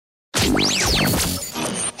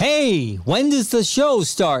Hey, when does the show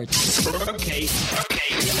start? Okay. 1,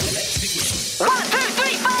 2,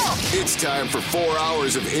 3, 4. It's time for 4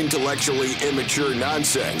 hours of intellectually immature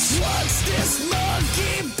nonsense. What's this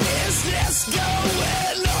monkey business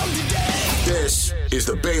going on today? This is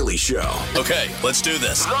The Bailey Show. Okay, let's do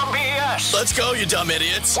this. The BS. Let's go, you dumb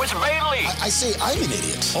idiots. With Bailey. I say I'm an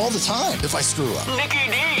idiot all the time if I screw up.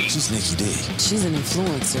 NickyD. She's NickyD. She's an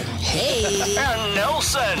influencer. Hey. And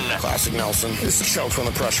Nelson. Classic Nelson. Just choked when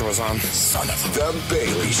the pressure was on. Son of The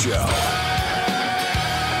Bailey Show.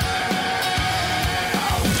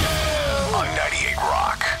 On 98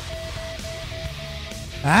 Rock.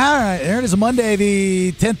 All right, there it is, Monday,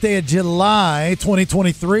 the 10th day of July,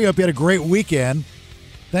 2023. Hope you had a great weekend.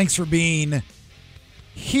 Thanks for being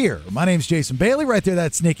here. My name's Jason Bailey. Right there,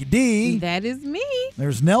 that's NickyD. That is me.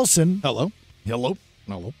 There's Nelson. Hello. Hello.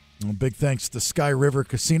 Hello. Well, big thanks to Sky River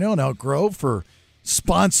Casino in Elk Grove for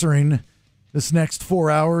sponsoring this next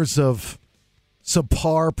 4 hours of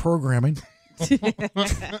subpar programming.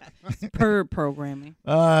 Per programming.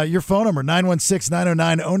 Your phone number,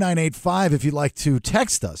 916-909-0985. If you'd like to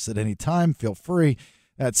text us at any time, feel free.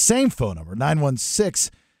 That same phone number,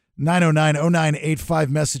 916-909-0985.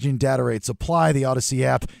 Messaging data rates apply. The Odyssey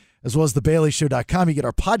app, as well as thebaileyshow.com. You get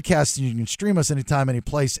our podcast, and you can stream us anytime, any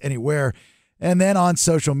place, anywhere. And then on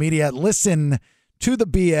social media, listen to the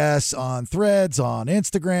BS on Threads, on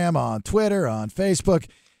Instagram, on Twitter, on Facebook,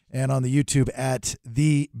 and on the YouTube at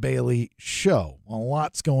The Bailey Show. Well,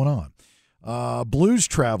 lots going on. Blues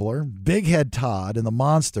Traveler, Big Head Todd, and the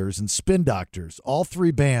Monsters, and Spin Doctors, all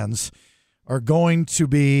three bands are going to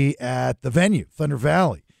be at the venue, Thunder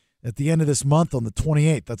Valley, at the end of this month on the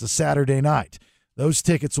 28th. That's a Saturday night. Those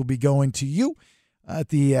tickets will be going to you at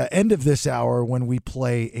the end of this hour when we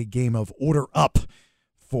play a game of Order Up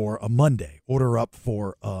for a Monday. Order Up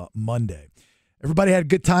for a Monday. Everybody had a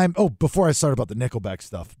good time. Oh, before I start about the Nickelback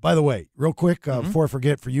stuff, by the way, real quick, before I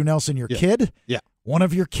forget, for you, Nelson, your kid? Yeah. One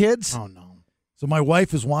of your kids? Oh, no. So my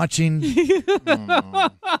wife is watching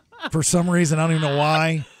for some reason. I don't even know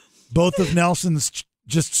why. Both of Nelson's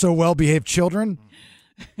just so well-behaved children.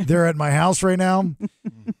 They're at my house right now.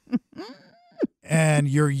 And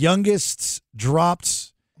your youngest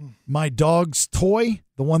dropped my dog's toy,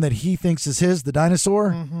 the one that he thinks is his, the dinosaur.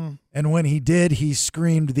 Mm-hmm. And when he did, he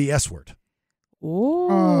screamed the S word.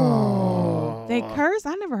 Oh. They curse?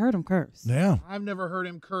 I never heard him curse. Yeah. I've never heard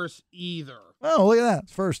him curse either. Oh, look at that.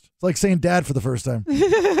 It's first. It's like saying dad for the first time.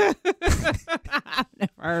 I've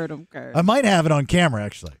never heard him curse. I might have it on camera,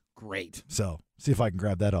 actually. Great. So see if I can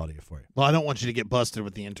grab that audio for you. Well, I don't want you to get busted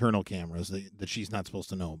with the internal cameras that she's not supposed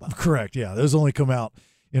to know about. Correct. Yeah. Those only come out,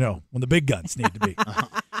 when the big guns need to be.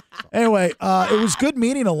 Anyway, it was good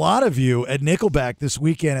meeting a lot of you at Nickelback this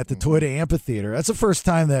weekend at the Toyota Amphitheater. That's the first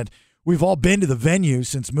time that we've all been to the venue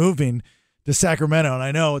since moving to Sacramento, and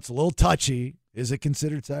I know it's a little touchy. Is it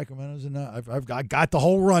considered Sacramento? Is it not? I've got the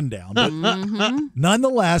whole rundown. But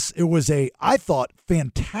nonetheless, it was I thought,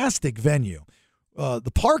 fantastic venue.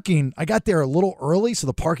 The parking, I got there a little early, so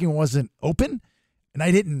the parking wasn't open, and I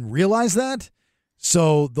didn't realize that.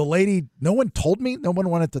 So the lady, no one told me. No one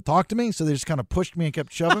wanted to talk to me, so they just kind of pushed me and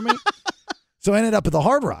kept shoving me. So I ended up at the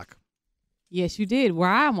Hard Rock. Yes, you did, where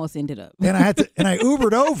I almost ended up. And I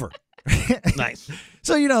Ubered over. Nice.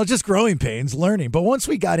 So, just growing pains, learning. But once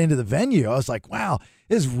we got into the venue, I was like, wow,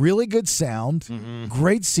 this is really good sound,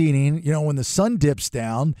 great seating. When the sun dips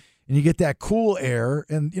down and you get that cool air,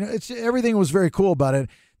 and, everything was very cool about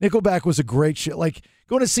it. Nickelback was a great show. Like,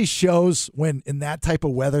 going to see shows when in that type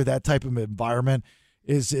of weather, that type of environment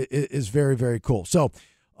is very, very cool. So,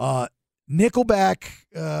 Nickelback,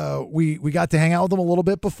 we got to hang out with them a little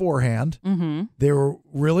bit beforehand. Mm-hmm. They were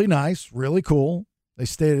really nice, really cool. They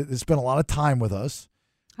spent a lot of time with us.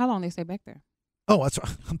 How long they stay back there? Oh, that's right.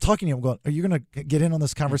 I'm talking to you. I'm going, are you going to get in on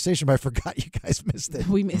this conversation? But I forgot you guys missed it.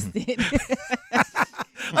 We missed it.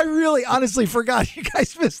 I really honestly forgot you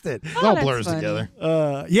guys missed it. It all blurs together.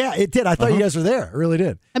 Yeah, it did. I thought you guys were there. I really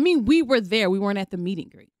did. I mean, we were there. We weren't at the meet and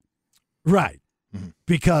greet. Right. Mm-hmm.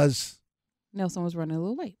 Because Nelson was running a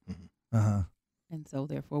little late. Mm-hmm. Uh-huh. And so,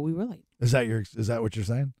 therefore, we were late. Is that what you're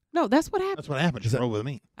saying? No, that's what happened. That's what happened. You rode with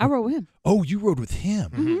me. I rode with him. Oh, you rode with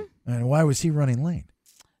him. Mm-hmm. And why was he running late?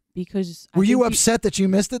 Because were you upset that you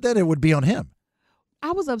missed it? Then it would be on him.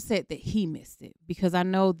 I was upset that he missed it because I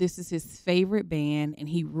know this is his favorite band and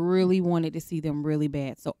he really wanted to see them really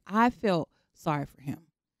bad. So I felt sorry for him,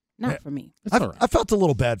 not for me. I felt a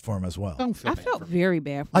little bad for him as well. I felt very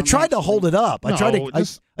bad for him. I tried to hold it up. I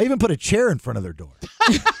even put a chair in front of their door.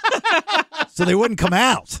 So they wouldn't come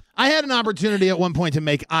out. I had an opportunity at one point to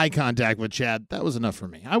make eye contact with Chad. That was enough for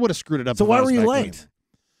me. I would have screwed it up. So why were you late?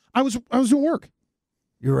 I was doing work.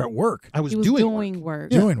 You were at work. I was He was doing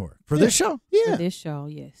work. Doing work. For this show? For this show,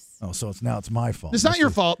 yes. Oh, so it's my fault. It's not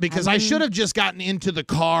your fault because I should have just gotten into the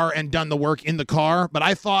car and done the work in the car, but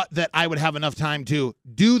I thought that I would have enough time to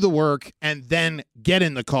do the work and then get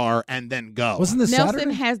in the car and then go. Wasn't this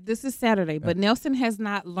Nelson Saturday? this is Saturday, but Nelson has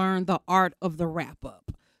not learned the art of the wrap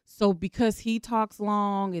up. So because he talks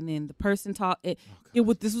long and then the person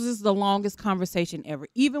this was just the longest conversation ever.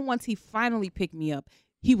 Even once he finally picked me up,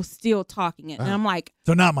 he was still talking it. And I'm like,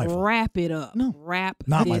 So not my fault. wrap it up. No. Wrap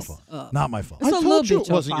Not this my fault. up. Not my fault. It's I a told little you bit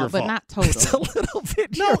it wasn't your but fault. not total. It's a little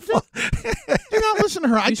bit No, your fault. do not listen to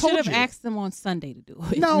her. I You told should you. have asked him on Sunday to do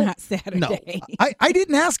it, No. not Saturday. I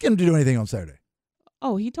didn't ask him to do anything on Saturday.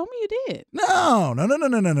 Oh, he told me you did. No.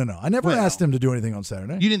 I never Well, asked him to do anything on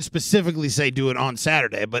Saturday. You didn't specifically say do it on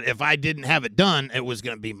Saturday, but if I didn't have it done, it was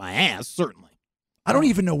going to be my ass, certainly. I don't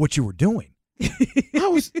even know what you were doing. I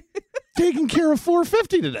was taking care of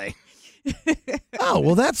 450 today. Oh,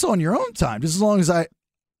 well, that's on your own time, just as long as I.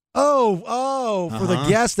 For the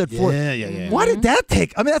guest at 4. Yeah. Why did that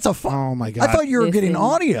take? I mean, that's a fun. Oh, my God. I thought you were getting Listen,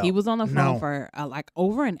 audio. He was on the phone No. for like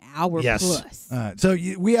over an hour Yes. plus. All right, so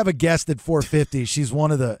we have a guest at 4:50. She's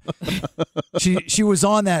one of the. She was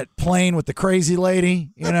on that plane with the crazy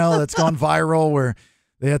lady, that's gone viral, where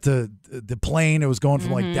they had the plane. It was going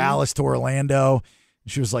from like Dallas to Orlando.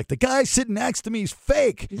 She was like, the guy sitting next to me is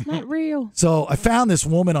fake. It's not real. So I found this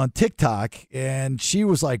woman on TikTok, and she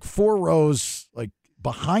was like 4 rows like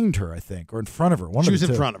behind her, I think, or in front of her. She was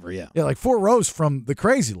in front of her, yeah. Yeah, like 4 rows from the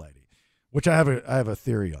crazy lady, which I have a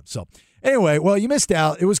theory on. So anyway, well, you missed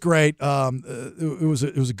out. It was great. It was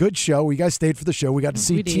a good show. We guys stayed for the show. We got to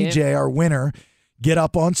see We did. TJ, our winner, get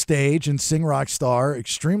up on stage and sing Rockstar,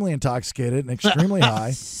 extremely intoxicated and extremely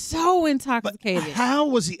high. So intoxicated. How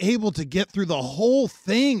was he able to get through the whole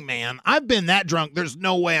thing, man? I've been that drunk. There's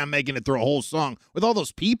no way I'm making it through a whole song with all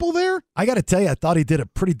those people there. I got to tell you, I thought he did a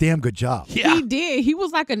pretty damn good job. Yeah. He did. He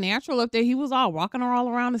was like a natural up there. He was all walking all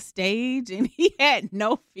around the stage, and he had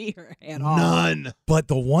no fear at all. None. But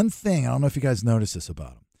the one thing, I don't know if you guys noticed this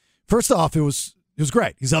about him. First off, it was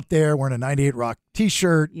great. He's up there wearing a 98 Rock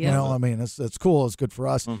t-shirt. Yeah. I mean, that's cool. It's good for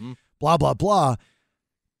us. Mm-hmm. Blah, blah, blah.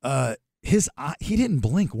 He didn't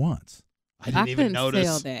blink once. I didn't even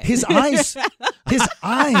notice. That. His eyes,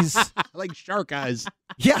 Like shark eyes.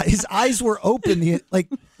 yeah, his eyes were open, like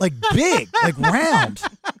big, like round.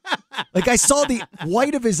 Like I saw the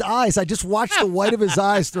white of his eyes. I just watched the white of his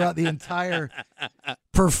eyes throughout the entire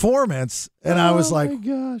performance, and I was like,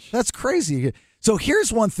 gosh. "That's crazy." So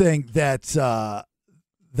here's one thing that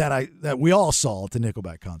we all saw at the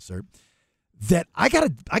Nickelback concert. That I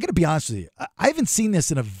gotta be honest with you. I haven't seen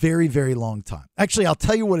this in a very, very long time. Actually, I'll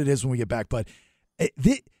tell you what it is when we get back. But at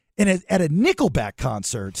a Nickelback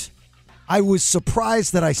concert, I was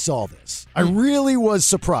surprised that I saw this. I really was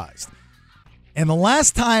surprised. And the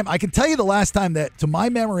last time that, to my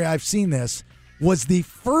memory, I've seen this was the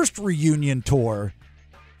first reunion tour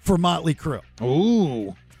for Motley Crue.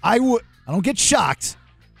 Ooh. I don't get shocked,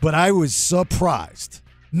 but I was surprised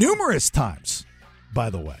numerous times.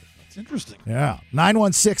 By the way. It's interesting. Yeah.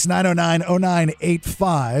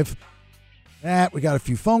 916-909-0985. We got a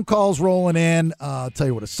few phone calls rolling in. I'll tell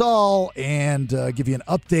you what I saw and give you an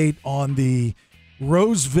update on the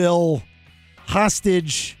Roseville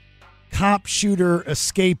hostage cop shooter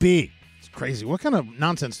escapee. It's crazy. What kind of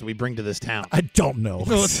nonsense do we bring to this town? I don't know.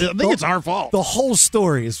 I think it's our fault. The whole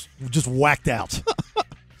story is just whacked out.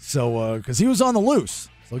 So, because he was on the loose.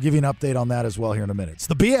 So I'll give you an update on that as well here in a minute. It's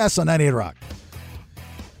the BS on 98 Rock.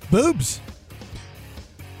 Boobs.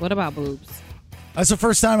 What about boobs? That's the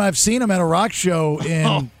first time I've seen him at a rock show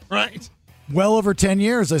in right. well over 10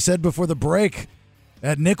 years. I said before the break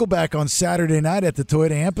at Nickelback on Saturday night at the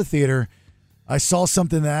Toyota Amphitheater, I saw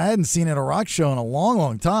something that I hadn't seen at a rock show in a long,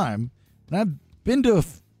 long time. And I've been to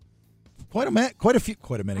quite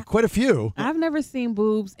a few. I've never seen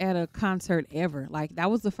boobs at a concert ever. Like,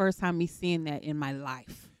 that was the first time me seeing that in my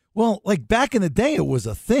life. Well, like back in the day, it was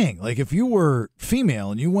a thing. Like if you were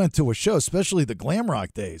female and you went to a show, especially the glam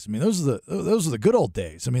rock days. I mean, those are the good old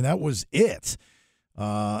days. I mean, that was it.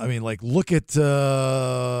 I mean, like look at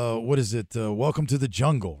what is it? Welcome to the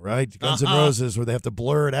Jungle, right? Guns N' Roses, where they have to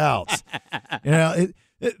blur it out.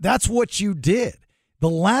 That's what you did. The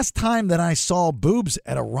last time that I saw boobs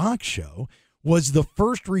at a rock show was the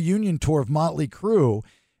first reunion tour of Motley Crue,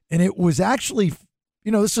 and it was actually,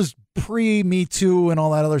 this is pre-Me Too and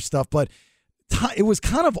all that other stuff, but it was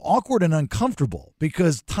kind of awkward and uncomfortable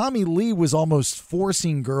because Tommy Lee was almost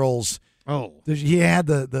forcing girls. Oh. He had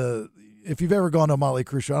the if you've ever gone to a Motley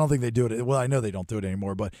Crue show, I don't think they do it. Well, I know they don't do it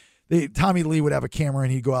anymore, but Tommy Lee would have a camera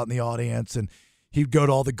and he'd go out in the audience and he'd go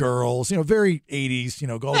to all the girls, very 80s,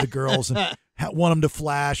 go to all the girls and want them to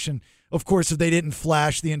flash. And, of course, if they didn't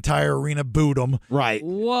flash, the entire arena booed them. Right.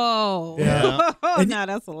 Whoa. Yeah. No,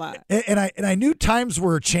 that's a lot. And I knew times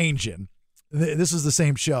were changing. This is the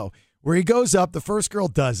same show where he goes up, the first girl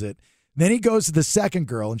does it. Then he goes to the second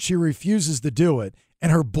girl, and she refuses to do it.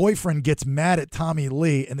 And her boyfriend gets mad at Tommy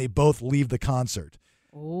Lee, and they both leave the concert.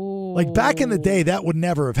 Oh. Like back in the day, that would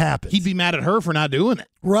never have happened. He'd be mad at her for not doing it.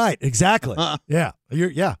 Right, exactly. Yeah,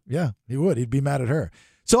 he would. He'd be mad at her.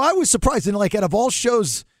 So I was surprised. And like out of all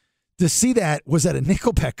shows to see that was at a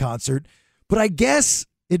Nickelback concert. But I guess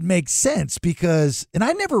it makes sense because, and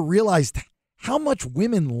I never realized how much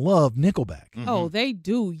women love Nickelback. Oh, they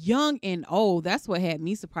do. Young and old. That's what had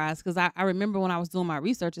me surprised because I remember when I was doing my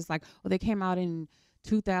research, it's like, they came out in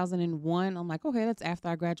 2001. I'm like, okay, that's after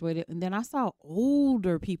I graduated. And then I saw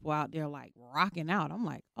older people out there like rocking out. I'm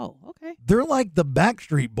like, oh, okay. They're like the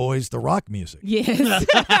Backstreet Boys, the rock music. Yes,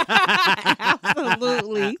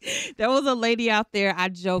 absolutely. There was a lady out there, I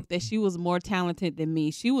joked that she was more talented than me.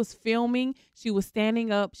 She was filming, she was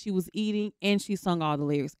standing up, she was eating, and she sung all the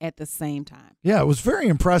lyrics at the same time. Yeah, it was very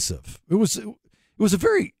impressive. It was a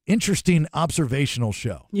very interesting observational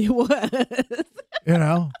show. It was.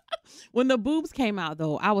 When the boobs came out,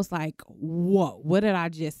 though, I was like, whoa, what did I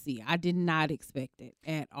just see? I did not expect it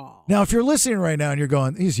at all. Now, if you're listening right now and you're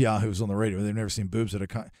going, these yahoos on the radio, they've never seen boobs at a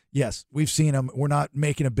con. Yes, we've seen them. We're not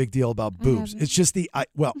making a big deal about boobs. It's just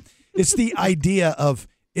it's the idea of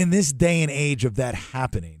in this day and age of that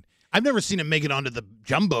happening. I've never seen him make it onto the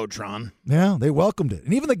Jumbotron. Yeah, they welcomed it.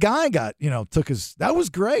 And even the guy took his, that was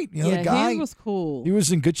great. The guy he was cool. He was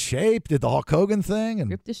in good shape, did the Hulk Hogan thing. And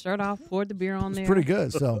ripped his shirt off, poured the beer on there. Pretty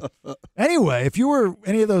good. So anyway, if you were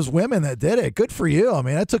any of those women that did it, good for you. I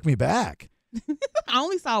mean, that took me back. I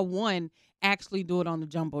only saw one actually do it on the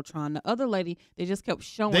Jumbotron. The other lady, they just kept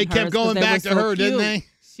showing They kept going back to her, didn't they?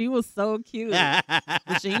 She was so cute. But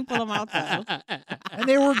she didn't pull them out, though. And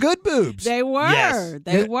they were good boobs. They were. Yes.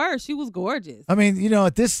 They were. She was gorgeous. I mean,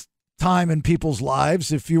 at this time in people's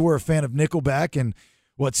lives, if you were a fan of Nickelback and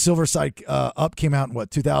Silver Side Up came out in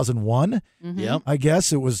 2001? Mm-hmm. Yep. I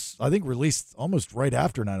guess it was, released almost right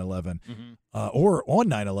after 9/11 or on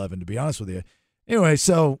 9/11, to be honest with you. Anyway,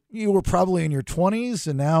 so you were probably in your 20s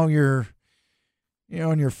and now you're,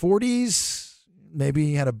 in your 40s. Maybe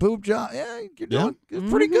you had a boob job. Yeah, you're doing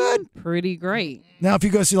pretty good. Pretty great. Now, if you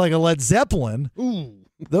go see like a Led Zeppelin, Ooh.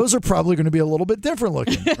 those are probably going to be a little bit different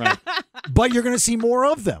looking. Right. But you're going to see more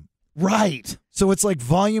of them. Right. So it's like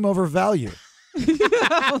volume over value.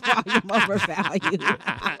 Volume over value.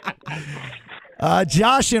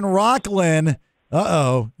 Josh in Rockland.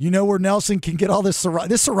 Where Nelson can get all this sriracha.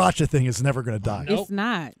 This sriracha thing is never going to die. It's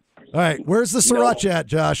not. All right, where's the sriracha at,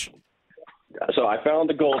 Josh? So I found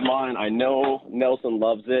the gold mine. I know Nelson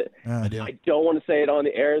loves it. I do. I don't want to say it on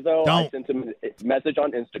the air, though. Don't. I sent him a message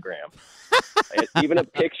on Instagram. Even a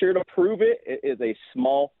picture to prove it. It is a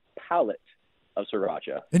small pallet of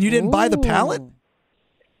sriracha. And you didn't buy the pallet?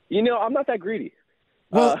 I'm not that greedy.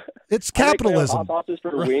 Well, it's capitalism. I make hot sauces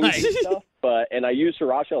for wings and stuff, and I use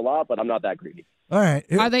sriracha a lot, but I'm not that greedy. All right.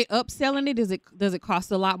 Are they upselling it? Does it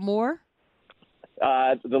cost a lot more?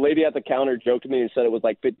 The lady at the counter joked to me and said it was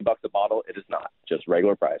like $50 a bottle. It is not, just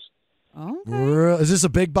regular price. Okay. Is this a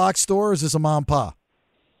big box store or is this a mom and pop?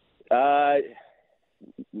 Kind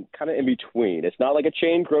of in between. It's not like a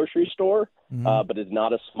chain grocery store, but it's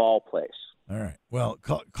not a small place. All right. Well,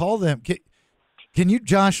 call them. Can you,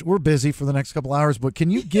 Josh, we're busy for the next couple hours, but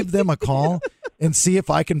can you give them a call and see if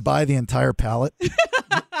I can buy the entire pallet?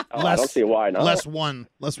 I don't see why not. Less one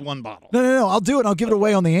bottle. No. I'll do it. I'll give it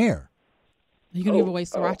away on the air. You can give away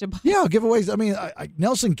sriracha. Yeah, I'll give away. I mean,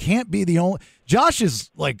 Nelson can't be the only. Josh is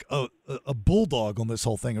like a bulldog on this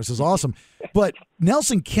whole thing. This is awesome. But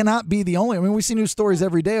Nelson cannot be the only. I mean, we see news stories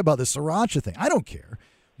every day about the sriracha thing. I don't care,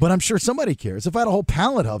 but I'm sure somebody cares. If I had a whole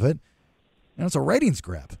pallet of it, it's a ratings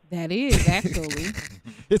grab. That is, actually.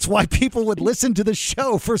 It's why people would listen to the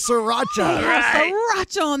show for sriracha.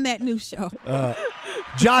 Sriracha on that new show.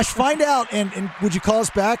 Josh, find out, and would you call us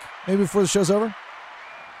back maybe before the show's over?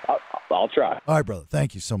 I'll try. All right, brother.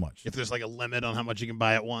 Thank you so much. If there's like a limit on how much you can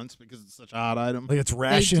buy at once because it's such a hot item. Like it's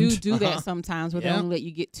rationed. They do that sometimes where they only let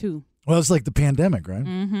you get two. Well, it's like the pandemic, right?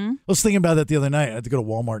 Mm-hmm. I was thinking about that the other night. I had to go to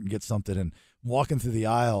Walmart and get something, and walking through the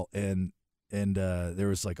aisle, and there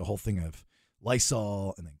was like a whole thing of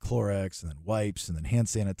Lysol, and then Clorox, and then wipes, and then hand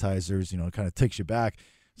sanitizers. It kind of takes you back.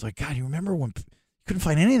 It's like, God, you remember when you couldn't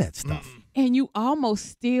find any of that stuff? And you almost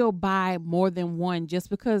still buy more than one just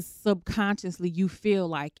because subconsciously you feel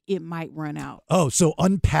like it might run out. Oh, so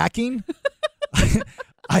unpacking?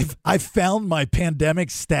 I've found my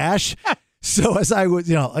pandemic stash. So as I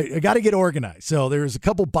was, I got to get organized. So there was a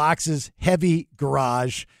couple boxes, heavy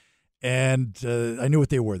garage, and I knew what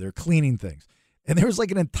they were. They're cleaning things. And there was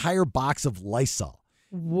like an entire box of Lysol.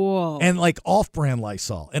 Whoa. And like off-brand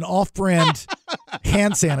Lysol and off-brand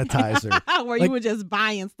hand sanitizer. Where you were just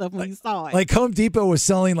buying stuff when you saw it. Like Home Depot was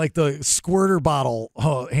selling like the squirter bottle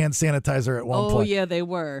hand sanitizer at one point. Oh, yeah, they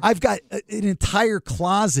were. I've got an entire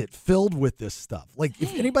closet filled with this stuff. Like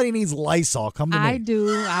if anybody needs Lysol, come to me. I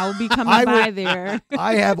do. I will be coming by there.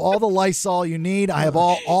 I have all the Lysol you need. I have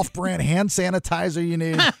all off-brand hand sanitizer you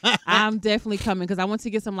need. I'm definitely coming because I went to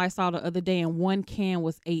get some Lysol the other day and one can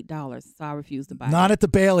was $8. So I refused to buy it. Not at the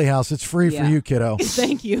Bailey house. It's free for you, kiddo.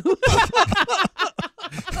 Thank you.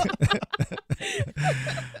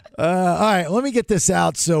 All right, let me get this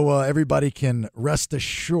out so everybody can rest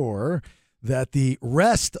assured that the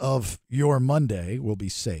rest of your Monday will be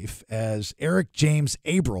safe as Eric James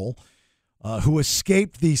Abril, who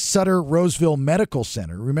escaped the Sutter Roseville Medical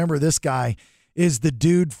Center. Remember, this guy is the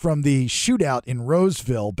dude from the shootout in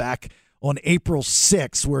Roseville back on April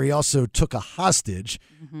 6th, where he also took a hostage,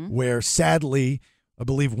 where sadly, I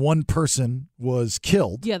believe one person was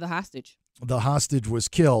killed. Yeah, the hostage. The hostage was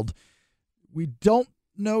killed. We don't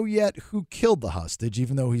know yet who killed the hostage,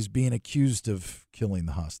 even though he's being accused of killing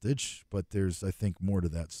the hostage. But there's, I think, more to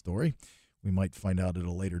that story. We might find out at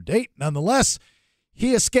a later date. Nonetheless,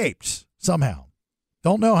 he escaped somehow.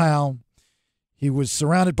 Don't know how. He was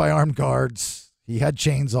surrounded by armed guards. He had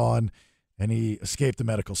chains on. And he escaped the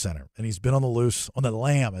medical center. And he's been on the loose, on the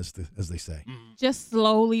lam, as they say. Just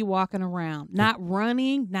slowly walking around. Not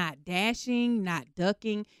running, not dashing, not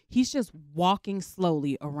ducking. He's just walking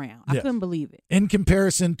slowly around. I couldn't believe it. In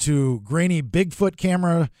comparison to grainy Bigfoot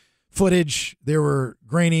camera footage, there were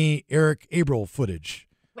grainy Eric Abril footage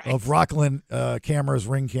of Rockland cameras,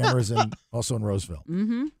 ring cameras, and also in Roseville.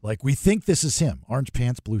 Mm-hmm. Like, we think this is him. Orange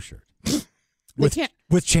pants, blue shirt.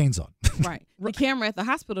 With chains on. Right. The camera at the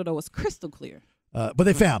hospital, though, was crystal clear. But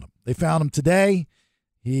they found him. They found him today.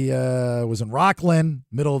 He was in Rockland,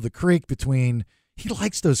 middle of the creek between. He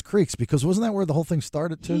likes those creeks because wasn't that where the whole thing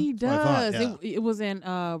started too? He does. Yeah. It was in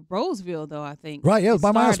Roseville, though, I think. Right, yeah,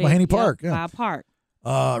 by my house, by Haney Park. By a park.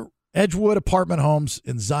 Edgewood apartment homes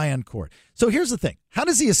in Zion Court. So here's the thing. How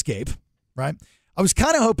does he escape, right? I was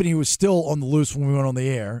kind of hoping he was still on the loose when we went on the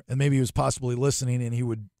air, and maybe he was possibly listening, and he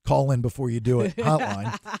would call in before you do it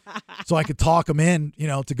hotline, so I could talk him in,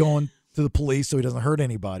 to going to the police so he doesn't hurt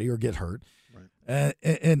anybody or get hurt. Right.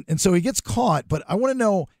 And so he gets caught, but I want to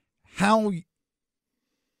know how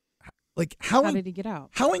did he get out?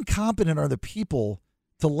 How incompetent are the people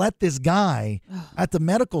to let this guy at the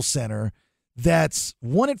medical center that's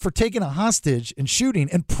wanted for taking a hostage and shooting?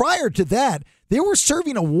 And prior to that, they were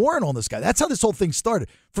serving a warrant on this guy. That's how this whole thing started.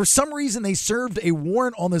 For some reason, they served a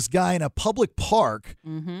warrant on this guy in a public park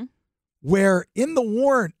where in the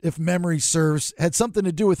warrant, if memory serves, had something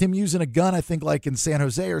to do with him using a gun, I think like in San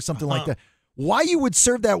Jose or something like that. Why you would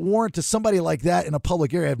serve that warrant to somebody like that in a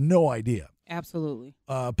public area, I have no idea. Absolutely.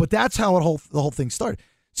 But that's how the whole thing started.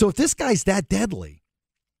 So if this guy's that deadly,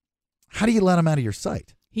 how do you let him out of your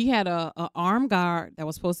sight? He had a armed guard that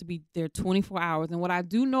was supposed to be there 24 hours. And what I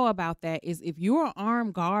do know about that is if you're an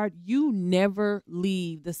armed guard, you never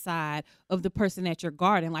leave the side of the person that you're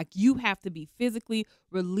guarding. Like, you have to be physically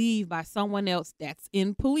relieved by someone else that's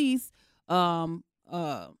in police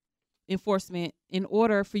enforcement in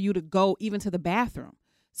order for you to go even to the bathroom.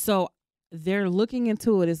 So they're looking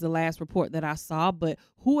into it is the last report that I saw. But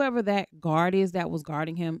whoever that guard is that was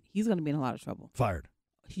guarding him, he's going to be in a lot of trouble. Fired.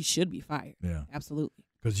 He should be fired. Yeah. Absolutely.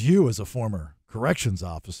 Because you, as a former corrections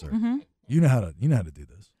officer, you know how to do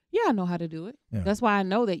this. Yeah, I know how to do it. Yeah. That's why I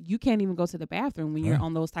know that you can't even go to the bathroom when you're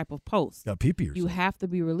on those type of posts. Got pee-pee yourself. You have to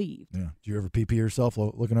be relieved. Yeah. Do you ever pee-pee yourself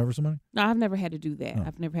looking over somebody? No, I've never had to do that. No.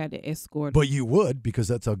 I've never had to escort. But you would, because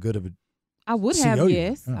that's how good of a I would CO have, you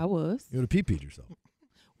yes. are. Yeah. I was. You would have pee-peed yourself.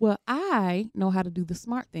 Well, I know how to do the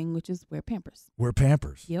smart thing, which is wear Pampers. Wear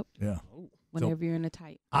Pampers. Yep. Yeah. Whenever you're in a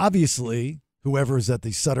tight. Obviously, whoever is at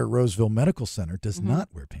the Sutter Roseville Medical Center does not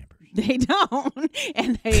wear Pampers. They don't.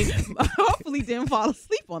 And they hopefully didn't fall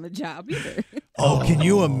asleep on the job either. Oh, can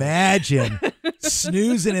you imagine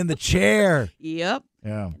snoozing in the chair? Yep.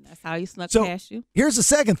 Yeah. And that's how he snuck So past you. here's the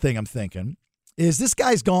second thing I'm thinking is this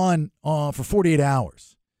guy's gone for 48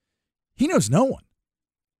 hours. He knows no one.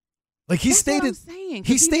 Like he That's what I'm stayed saying,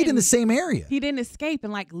 'cause he stayed in the didn't- same area. He didn't escape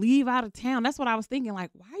and leave out of town. That's what I was thinking. Why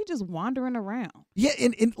are you just wandering around? Yeah,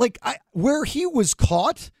 and where he was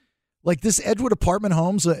caught, like this Edgewood apartment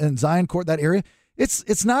homes in Zion Court, that area,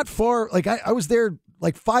 it's not far. Like I was there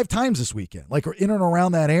 5 times this weekend, or in and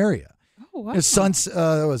around that area. Oh, wow. His son's,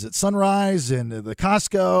 was it Sunrise and the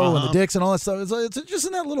Costco and the Dick's and all that stuff. It's just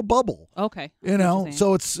in that little bubble. Okay. You know,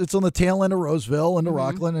 so it's on the tail end of Roseville into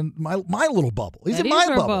Rockland and my little bubble. He's That in is my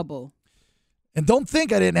her bubble. bubble. And don't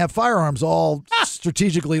think I didn't have firearms all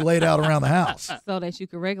strategically laid out around the house. So that you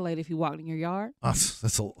could regulate if you walked in your yard. That's a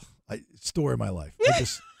story of my life. I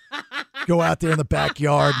just go out there in the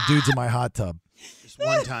backyard, dudes in my hot tub. Just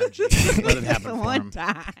one time, G. Let it happen for One him.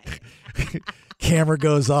 time. Camera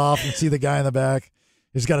goes off and see the guy in the back.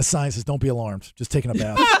 He's got a sign that says, "Don't be alarmed. Just taking a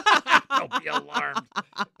bath." Don't be alarmed.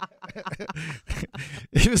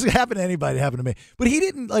 It was happened to anybody. It happened to me. But he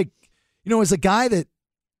didn't as a guy that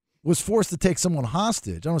was forced to take someone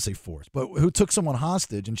hostage. I don't want to say forced, but who took someone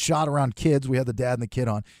hostage and shot around kids. We had the dad and the kid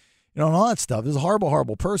on, and all that stuff. He was a horrible,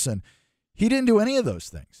 horrible person. He didn't do any of those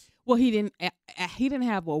things. Well, he didn't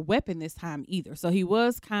have a weapon this time either. So he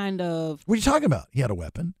was kind of. What are you talking about? He had a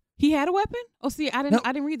weapon. He had a weapon? Oh, see, I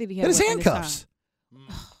didn't read that he had His a weapon handcuffs. this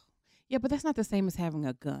time. Yeah, but that's not the same as having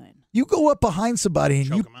a gun. You go up behind somebody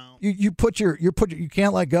and you put your you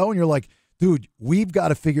can't let go, and you're like, dude, we've got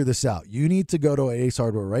to figure this out. You need to go to Ace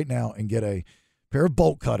Hardware right now and get a pair of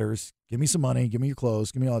bolt cutters. Give me some money. Give me your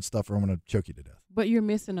clothes. Give me all that stuff, or I'm going to choke you to death. But you're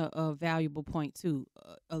missing a valuable point too.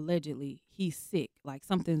 Allegedly, he's sick. Like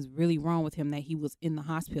something's really wrong with him that he was in the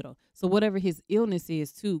hospital. So whatever his illness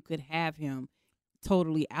is too could have him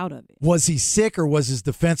totally out of it. Was he sick, or was his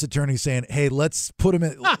defense attorney saying, "Hey, let's put him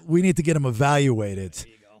in. We need to get him evaluated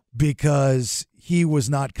because he was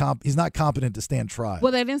not he's not competent to stand trial."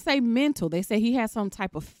 Well, they didn't say mental. They say he had some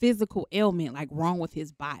type of physical ailment, like wrong with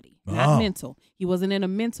his body, not mental. He wasn't in a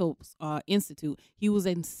mental institute. He was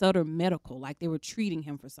in Sutter Medical, like they were treating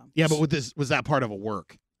him for something. Yeah, but was that part of a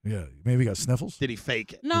work? Yeah, maybe he got sniffles. Did he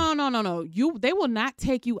fake it? No. They will not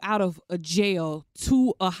take you out of a jail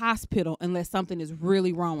to a hospital unless something is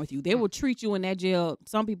really wrong with you. They will treat you in that jail.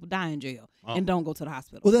 Some people die in jail and don't go to the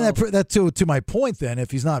hospital. Well, then that to my point. Then, if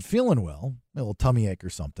he's not feeling well, a little tummy ache or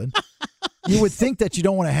something, you would think that you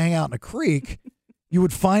don't want to hang out in a creek. You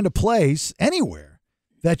would find a place anywhere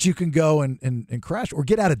that you can go and crash or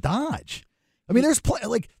get out of Dodge. I mean, there's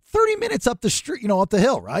like 30 minutes up the street, up the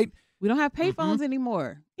hill, right? We don't have payphones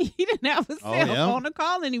anymore. He didn't have a cell phone to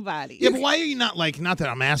call anybody. Yeah, but why are you not that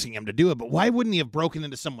I'm asking him to do it, but why wouldn't he have broken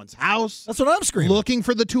into someone's house? That's what I'm screaming. Looking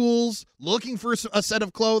for the tools, looking for a set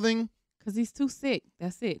of clothing. Because he's too sick.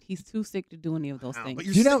 That's it. He's too sick to do any of those things.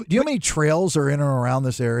 Do you know how many trails are in and around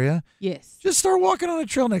this area? Yes. Just start walking on a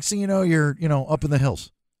trail. Next thing you know, you're up in the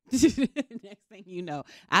hills. Next thing you know.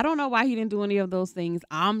 I don't know why he didn't do any of those things.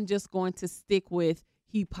 I'm just going to stick with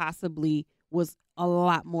he possibly was a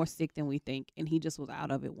lot more sick than we think, and he just was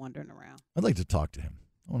out of it wandering around. I'd like to talk to him.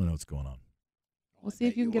 I want to know what's going on. We'll see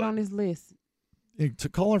if you can get on his list. To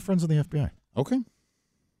call our friends in the FBI. Okay.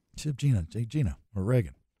 See if Gina or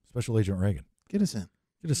Reagan, Special Agent Reagan. Get us in.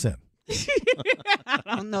 I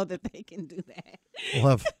don't know that they can do that. We'll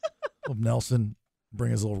have Nelson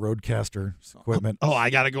bring his little roadcaster equipment. Oh, I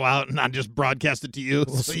got to go out and not just broadcast it to you.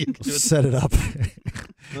 So you can do it. Set it up.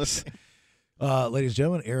 Ladies and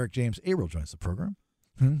gentlemen, Eric James Averill joins the program.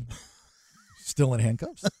 Still in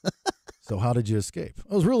handcuffs. So how did you escape?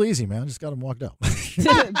 It was real easy, man. I just got him walked out.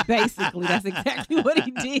 Basically, that's exactly what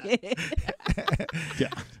he did. Yeah.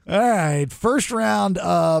 All right. First round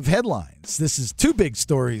of headlines. This is two big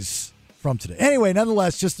stories from today. Anyway,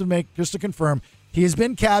 nonetheless, just to confirm, he has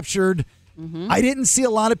been captured. Mm-hmm. I didn't see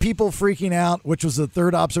a lot of people freaking out, which was the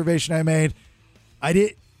third observation I made.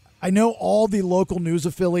 I know all the local news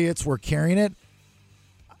affiliates were carrying it.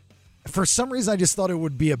 For some reason, I just thought it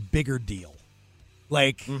would be a bigger deal.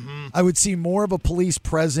 Like, I would see more of a police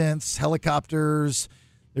presence, helicopters.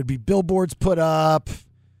 There'd be billboards put up.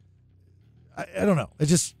 I don't know. It's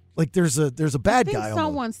just like there's a bad guy.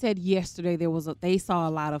 Someone said yesterday they saw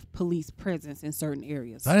a lot of police presence in certain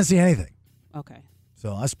areas. I didn't see anything. Okay.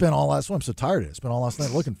 So I spent all last. Well, I'm so tired of it. I spent all last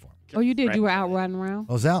night looking for him. Oh, you did? Right. You were out running around?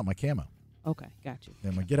 I was out in my camo. Okay, got you.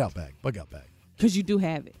 And my bug out bag. Because you do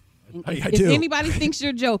have it. I if do. Anybody thinks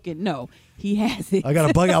you're joking, no, he has it. I got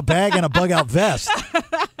a bug out bag and a bug out vest.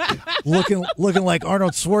 looking like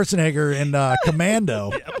Arnold Schwarzenegger in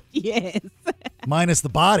Commando. Yes. Minus the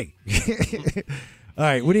body. All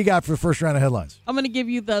right, what do you got for the first round of headlines? I'm going to give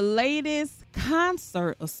you the latest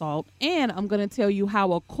concert assault, and I'm going to tell you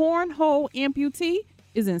how a cornhole amputee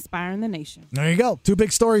is inspiring the nation. There you go. Two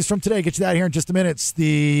big stories from today. Get you that here in just a minute. It's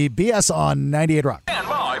the BS on 98 Rock. And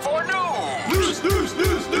live for news.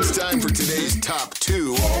 It's time for today's top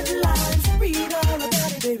two Headlines, read all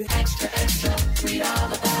about it, baby. Extra, read all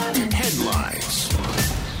about it. headlines.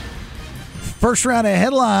 First round of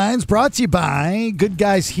headlines brought to you by Good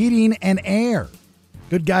Guys Heating and Air.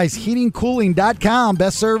 GoodGuysHeatingCooling.com.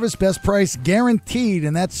 Best service, best price, guaranteed.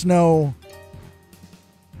 And that's no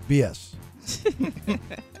BS.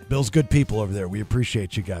 Bill's good people over there. We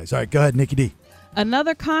appreciate you guys. All right, go ahead, Nicky D.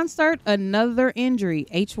 Another concert, another injury.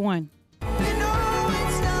 H1.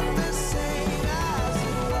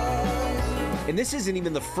 And this isn't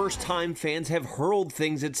even the first time fans have hurled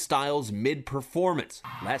things at Styles mid-performance.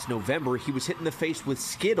 Last November, he was hit in the face with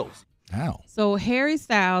Skittles. Ow. So Harry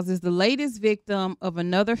Styles is the latest victim of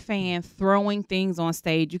another fan throwing things on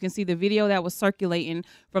stage. You can see the video that was circulating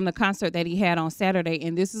from the concert that he had on Saturday.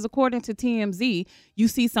 And this is according to TMZ. You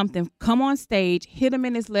see something come on stage, hit him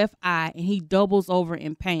in his left eye, and he doubles over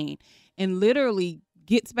in pain and literally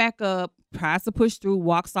gets back up, tries to push through,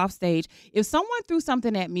 walks off stage. If someone threw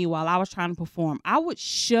something at me while I was trying to perform, I would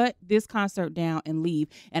shut this concert down and leave.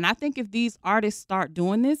 And I think if these artists start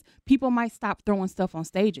doing this, people might stop throwing stuff on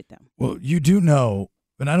stage at them. Well, you do know,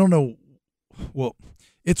 and I don't know, well,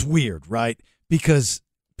 it's weird, right? Because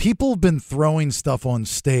people have been throwing stuff on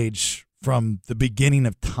stage from the beginning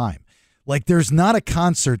of time. Like, there's not a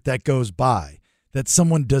concert that goes by that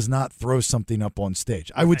someone does not throw something up on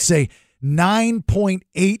stage. I would say 9.8%,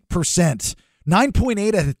 9.8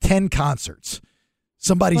 out of 10 concerts,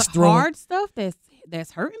 somebody's throwing hard stuff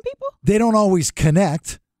that's hurting people. They don't always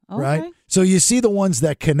connect, right? Okay. So you see the ones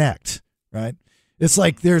that connect, right? It's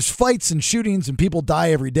like there's fights and shootings and people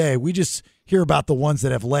die every day. We just hear about the ones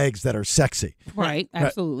that have legs that are sexy. Right,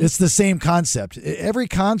 absolutely. It's the same concept. Every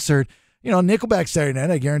concert, Nickelback Saturday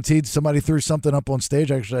night, I guaranteed somebody threw something up on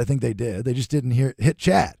stage. Actually, I think they did. They just didn't hit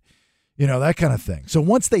Chad. That kind of thing. So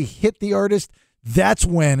once they hit the artist, that's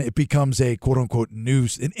when it becomes a quote-unquote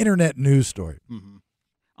an internet news story. Mm-hmm.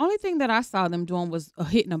 Only thing that I saw them doing was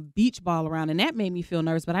hitting a beach ball around, and that made me feel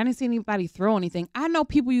nervous, but I didn't see anybody throw anything. I know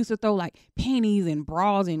people used to throw, like, panties and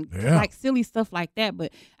bras and, like, silly stuff like that,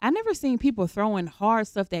 but I never seen people throwing hard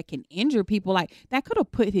stuff that can injure people. Like, that could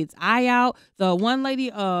have put his eye out. The one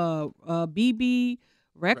lady, BB...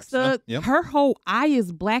 Rexa, yep. Her whole eye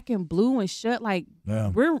is black and blue and shut. Like,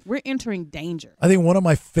 we're entering danger. I think one of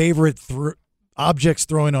my favorite objects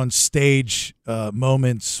throwing on stage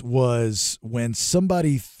moments was when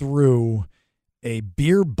somebody threw a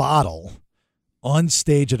beer bottle on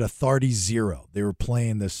stage at Authority Zero. They were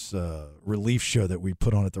playing this relief show that we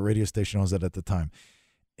put on at the radio station I was at the time.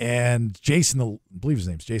 And Jason, I believe his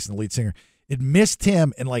name's Jason, the lead singer, it missed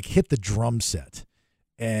him and, like, hit the drum set.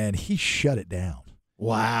 And he shut it down.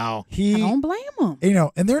 Wow. I don't blame them.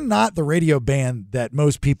 And they're not the radio band that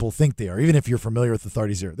most people think they are, even if you're familiar with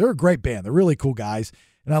Authority Zero. They're a great band. They're really cool guys,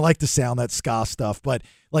 and I like the sound, that ska stuff. But,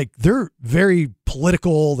 like, they're very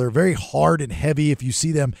political. They're very hard and heavy if you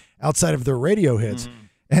see them outside of their radio hits. Mm-hmm.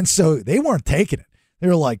 And so they weren't taking it. They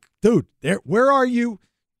were like, dude, where are you?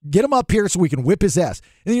 Get him up here so we can whip his ass.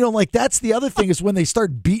 And, that's the other thing is when they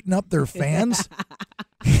start beating up their fans.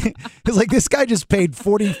 It's like, this guy just paid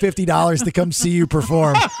 $40, $50 to come see you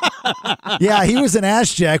perform. Yeah, he was an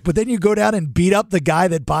ass jack, but then you go down and beat up the guy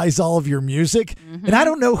that buys all of your music. Mm-hmm. And I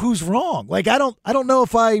don't know who's wrong. Like, I don't know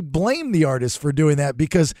if I blame the artist for doing that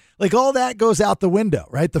because, like, all that goes out the window,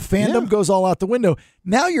 right? The fandom goes all out the window.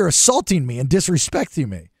 Now you're assaulting me and disrespecting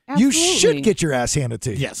me. Absolutely. You should get your ass handed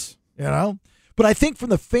to you. Yes. But I think from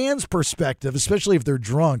the fans' perspective, especially if they're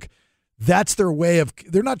drunk, that's their way of,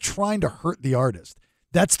 they're not trying to hurt the artist.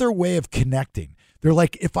 That's their way of connecting. They're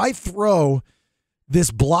like, if I throw this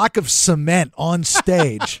block of cement on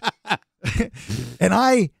stage and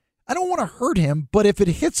I don't want to hurt him, but if it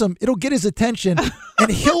hits him, it'll get his attention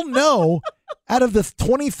and he'll know out of the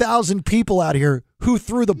 20,000 people out here who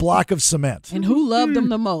threw the block of cement. And who loved them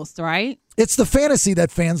the most, right? It's the fantasy that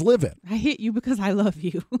fans live in. I hit you because I love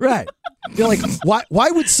you. Right. You're like, why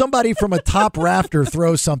would somebody from a top rafter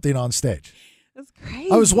throw something on stage? That's crazy.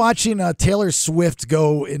 I was watching Taylor Swift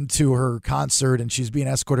go into her concert, and she's being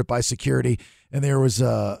escorted by security, and there was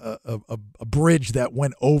a bridge that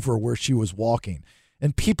went over where she was walking,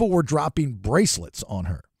 and people were dropping bracelets on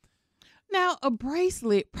her. Now, a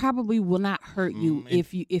bracelet probably will not hurt you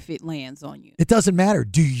if it lands on you. It doesn't matter.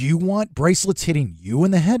 Do you want bracelets hitting you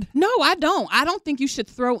in the head? No, I don't. I don't think you should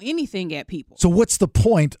throw anything at people. So what's the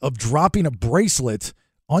point of dropping a bracelet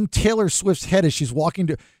on Taylor Swift's head as she's walking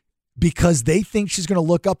to... Because they think she's going to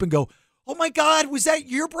look up and go, oh, my God, was that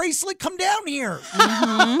your bracelet? Come down here.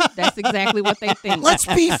 Mm-hmm. That's exactly what they think. Let's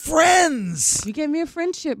be friends. You gave me a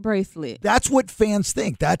friendship bracelet. That's what fans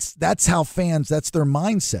think. That's how fans, that's their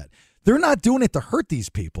mindset. They're not doing it to hurt these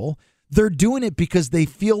people. They're doing it because they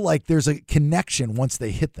feel like there's a connection once they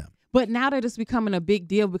hit them. But now that it's becoming a big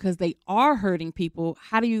deal because they are hurting people,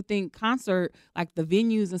 how do you think concert, like the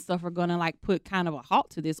venues and stuff, are going to, like, put kind of a halt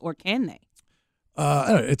to this, or can they? I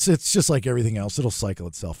don't know, it's just like everything else. It'll cycle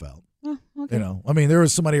itself out. Oh, okay. You know, I mean, there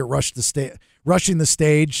was somebody that rushing the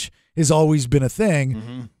stage has always been a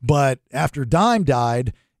thing, but after Dime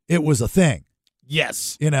died, it was a thing.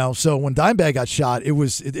 Yes. You know, so when Dimebag got shot, it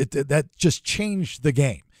was that just changed the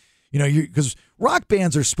game. You know, because rock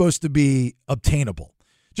bands are supposed to be obtainable,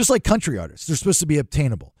 just like country artists. They're supposed to be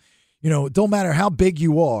obtainable. You know, it don't matter how big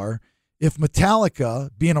you are. If Metallica,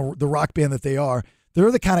 being the rock band that they are,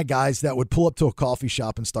 they're the kind of guys that would pull up to a coffee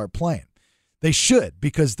shop and start playing. They should,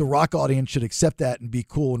 because the rock audience should accept that and be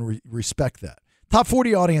cool and respect that. Top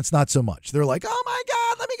 40 audience, not so much. They're like, oh my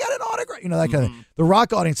God, let me get an autograph. You know, that kind of thing. The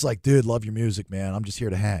rock audience is like, dude, love your music, man. I'm just here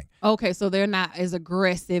to hang. Okay, so they're not as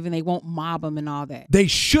aggressive and they won't mob them and all that. They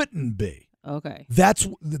shouldn't be. Okay. That's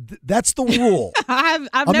the rule.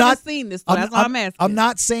 I've never seen this, so that's why I'm asking. I'm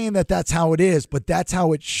not saying that that's how it is, but that's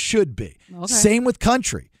how it should be. Okay. Same with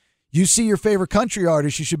country. You see your favorite country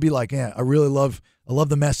artist, you should be like, yeah, I love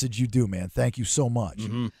the message you do, man. Thank you so much.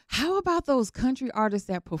 How about those country artists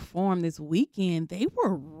that performed this weekend? They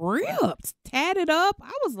were ripped, tatted up.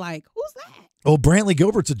 I was like, who's that? Oh, Brantley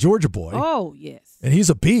Gilbert's a Georgia boy. Oh, yes. And he's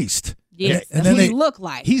a beast. Yes, and then then he looked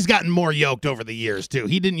like. He's gotten more yoked over the years, too.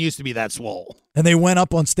 He didn't used to be that swole. And they went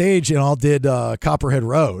up on stage and all did Copperhead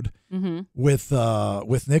Road Mm-hmm. with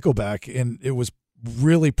Nickelback, and it was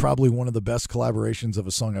really probably one of the best collaborations of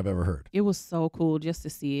a song I've ever heard. It was so cool just to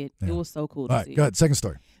see it. Yeah. It was so cool All to right, see go it. ahead. Second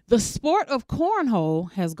story. The sport of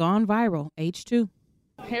cornhole has gone viral. H2.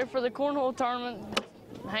 Here for the cornhole tournament,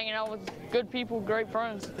 hanging out with good people, great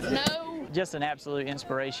friends. No. Just an absolute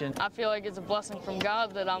inspiration. I feel like it's a blessing from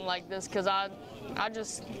God that I'm like this, because I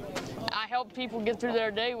help people get through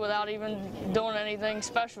their day without even doing anything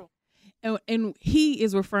special. And he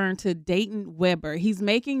is referring to Dayton Weber. He's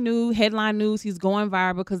making headline news. He's going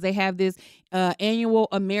viral because they have this annual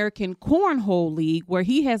American Cornhole League where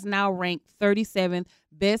he has now ranked 37th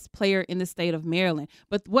best player in the state of Maryland.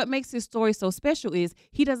 But what makes his story so special is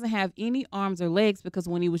he doesn't have any arms or legs because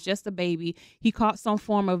when he was just a baby, he caught some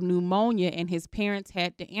form of pneumonia and his parents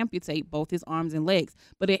had to amputate both his arms and legs.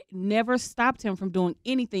 But it never stopped him from doing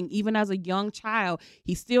anything. Even as a young child,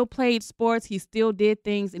 he still played sports. He still did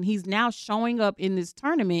things. And he's now showing up in this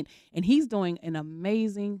tournament and he's doing an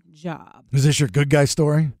amazing job. Is this your good guy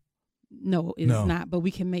story? No, it's not, but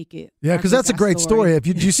we can make it. Yeah, because that's a great story.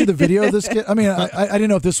 Do you see the video of this kid? I mean, I didn't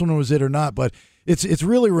know if this one was it or not, but it's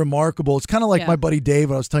really remarkable. It's kind of like my buddy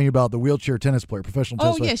Dave, I was telling you about, the wheelchair tennis player, professional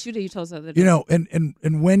tennis player. Oh, yes, you did. You told us the other day. You know,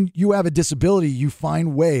 and when you have a disability, you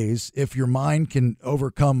find ways, if your mind can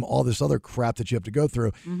overcome all this other crap that you have to go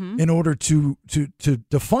through in order to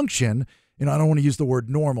function. You know, I don't want to use the word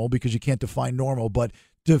normal because you can't define normal, but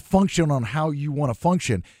to function on how you want to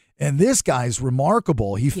function. And this guy's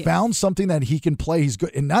remarkable. He found something that he can play. He's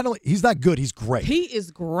good. And not only, he's not good, he's great. He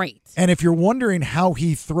is great. And if you're wondering how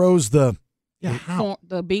he throws the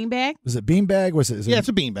the beanbag? Is it beanbag? It's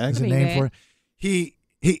a beanbag. Is a name for it?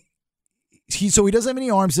 So he doesn't have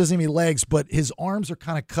any arms, doesn't have any legs, but his arms are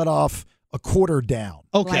kind of cut off a quarter down.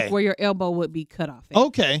 Okay. Like where your elbow would be cut off.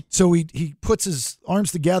 Okay. So he puts his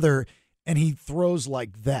arms together and he throws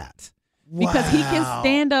like that. Because he can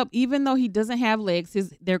stand up, even though he doesn't have legs.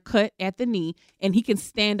 They're cut at the knee, and he can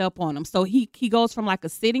stand up on them. So he goes from like a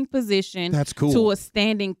sitting position to a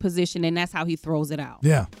standing position, and that's how he throws it out.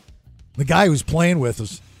 Yeah. The guy who's playing with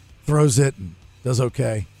us throws it and does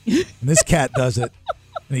okay. And this cat does it,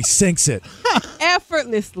 and he sinks it.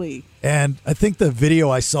 Effortlessly. And I think the video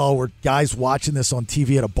I saw were guys watching this on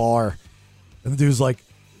TV at a bar, and the dude's like,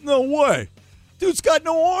 no way. Dude's got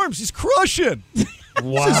no arms. He's crushing.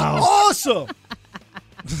 Wow. This is awesome.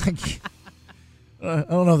 I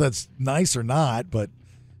don't know if that's nice or not, but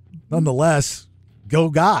nonetheless, go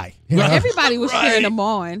guy. Everybody was cheering him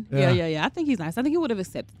on. Yeah. I think he's nice. I think he would have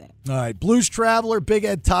accepted that. All right. Blues Traveler, Big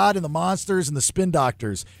Ed Todd, and the Monsters and the Spin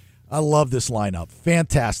Doctors. I love this lineup.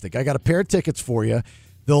 Fantastic. I got a pair of tickets for you.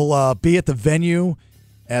 They'll be at the venue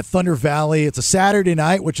at Thunder Valley. It's a Saturday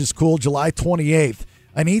night, which is cool, July 28th.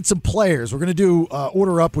 I need some players. We're going to do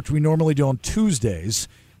Order Up, which we normally do on Tuesdays,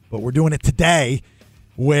 but we're doing it today,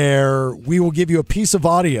 where we will give you a piece of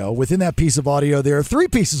audio. Within that piece of audio, there are 3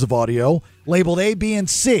 pieces of audio labeled A, B, and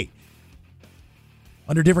C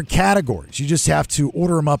under different categories. You just have to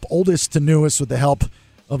order them up oldest to newest with the help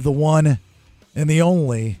of the one and the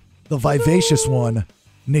only, the vivacious one,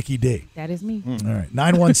 NickyD. That is me. All right,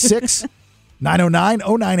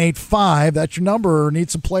 916-909-0985. That's your number.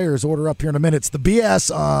 Need some players. Order up here in a minute. It's the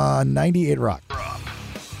BS on 98 Rock.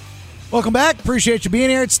 Welcome back. Appreciate you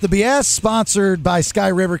being here. It's the BS, sponsored by Sky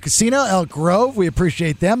River Casino, Elk Grove. We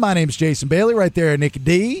appreciate them. My name's Jason Bailey, right there at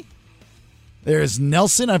NickyD. There's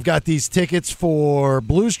Nelson. I've got these tickets for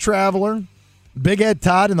Blues Traveler, Big Ed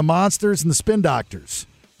Todd and the Monsters and the Spin Doctors.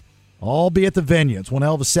 All be at the venue. It's one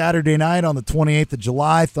hell of a Saturday night on the 28th of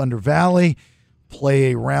July, Thunder Valley.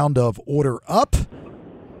 Play a round of Order Up.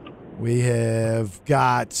 We have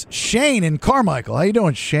got Shane in Carmichael. How you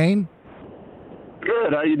doing, Shane?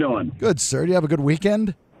 Good. How you doing? Good, sir. Do you have a good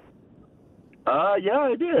weekend? Yeah,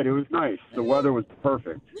 I did. It was nice. The weather was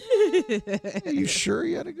perfect. You sure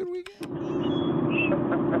you had a good weekend?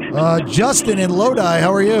 Justin in Lodi,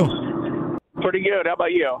 how are you? Pretty good. How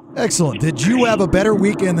about you? Excellent. Did you have a better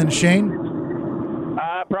weekend than Shane?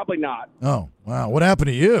 Probably not. Oh, wow. What happened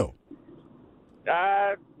to you?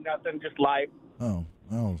 Nothing. Just life. Oh,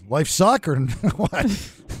 life suck or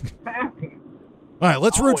what? All right,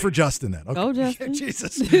 let's root for Justin then. Okay. Go, Justin.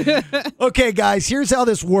 Jesus. Okay, guys, here's how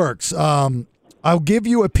this works. I'll give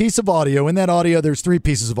you a piece of audio. In that audio, there's 3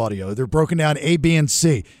 pieces of audio. They're broken down A, B, and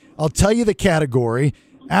C. I'll tell you the category.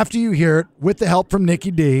 After you hear it, with the help from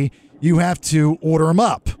NickyD, you have to order them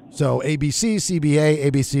up. So ABC, CBA,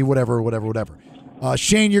 ABC, whatever.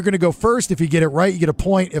 Shane, you're going to go first. If you get it right, you get a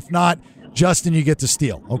point. If not, Justin, you get to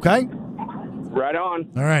steal. Okay? Right on.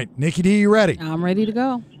 All right. NickyD, you ready? I'm ready to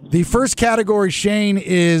go. The first category, Shane,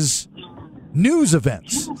 is news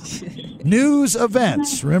events. News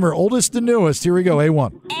events. Remember, oldest to newest. Here we go,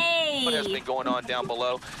 A1. What has been going on down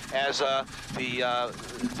below as the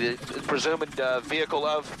presumed vehicle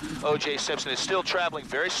of O.J. Simpson is still traveling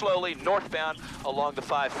very slowly northbound along the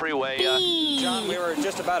 5 freeway. John, we were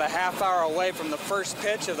just about a half hour away from the first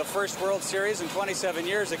pitch of the first World Series in 27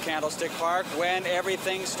 years at Candlestick Park when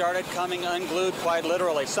everything started coming unglued quite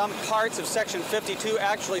literally. Some parts of Section 52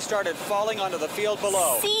 actually started falling onto the field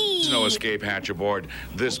below. There's no escape hatch aboard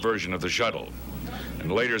this version of the shuttle.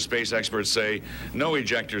 And later, space experts say no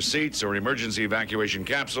ejector seats or emergency evacuation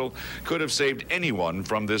capsule could have saved anyone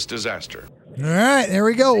from this disaster. All right, there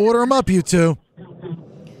we go. Order them up, you two.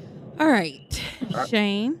 All right,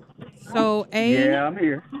 Shane. So A. Yeah, I'm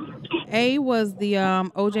here. A was the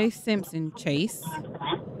O.J. Simpson chase,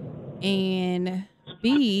 and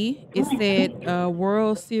B, it said a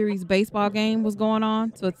World Series baseball game was going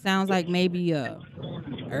on. So it sounds like maybe a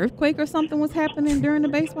earthquake or something was happening during the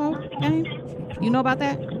baseball game. You know about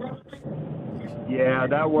that? Yeah,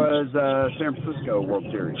 that was San Francisco World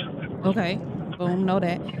Series. Okay. Boom, know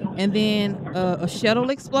that. And then a shuttle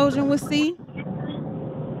explosion was C.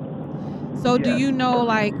 So do you know,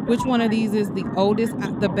 like, which one of these is the oldest?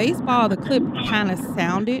 The baseball, the clip kind of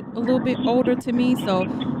sounded a little bit older to me. So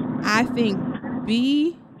I think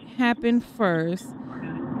B happened first.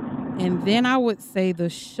 And then I would say the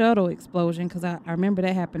shuttle explosion, because I remember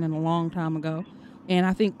that happening a long time ago. And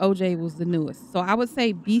I think OJ was the newest. So I would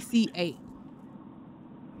say BCA.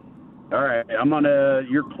 All right,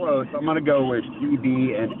 you're close. I'm going to go with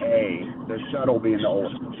CB and A, the shuttle being the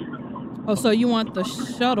oldest. Oh, so you want the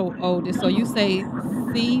shuttle oldest. So you say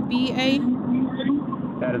CBA?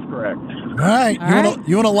 That is correct. All right.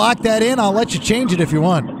 You want to lock that in? I'll let you change it if you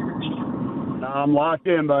want. I'm locked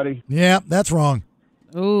in, buddy. Yeah, that's wrong.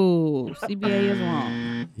 Ooh, CBA is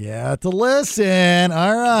wrong. Yeah, to listen.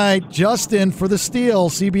 All right, Justin for the steal.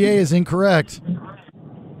 CBA is incorrect.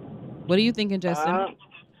 What are you thinking, Justin?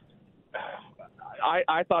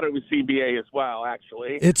 I thought it was CBA as well,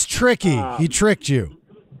 actually. It's tricky. He tricked you.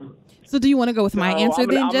 So do you want to go with my answer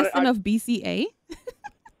Justin, of BCA?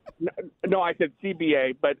 No, I said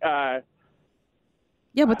CBA, but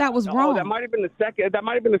yeah, but that was wrong. That might have been the second. That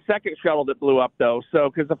might have been the second shuttle that blew up, though. So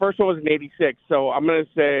because the first one was in '86, so I'm going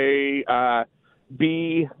to say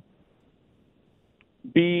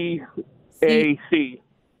BAC.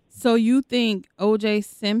 So you think O.J.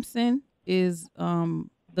 Simpson is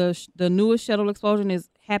the newest shuttle explosion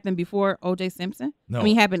happened before O.J. Simpson? No. I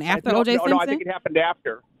mean, happened after O.J. Simpson? No, I think it happened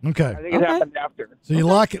after. Okay. I think it happened after. So you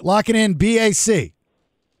lock it in BAC.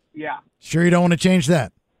 Yeah. Sure you don't want to change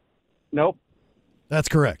that? Nope. That's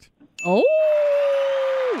correct. Oh,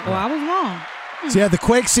 well, I was wrong. So you had the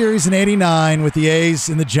Quake series in '89 with the A's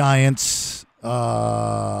and the Giants.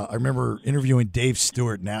 I remember interviewing Dave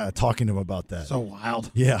Stewart now, talking to him about that. So wild.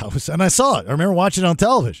 Yeah, I saw it. I remember watching it on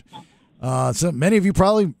television. So many of you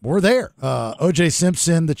probably were there. O.J.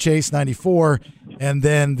 Simpson, the Chase '94, and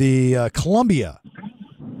then the Columbia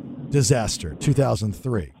disaster,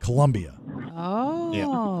 2003. Columbia. Oh. Yeah.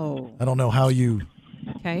 I don't know how you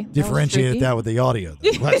differentiated that with the audio.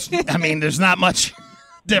 I mean, there's not much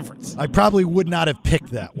difference. I probably would not have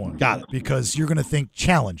picked that one. Got it. Because you're going to think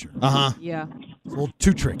Challenger. Uh-huh. Yeah. It's a little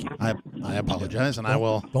too tricky. I apologize, and I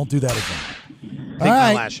will. Don't do that again. Take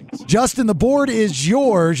my lashings. Justin, the board is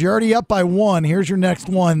yours. You're already up by 1. Here's your next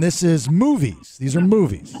one. This is movies. These are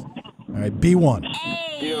movies. All right, B1.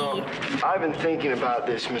 I've been thinking about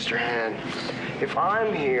this, Mr. Han. If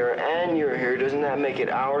I'm here and you're here, doesn't that make it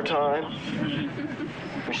our time?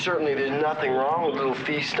 Certainly there's nothing wrong with a little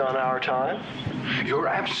feast on our time. You're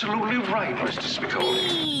absolutely right, Mr.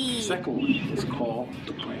 Spicoli. Second one is called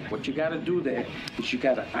the plan. What you gotta do there is you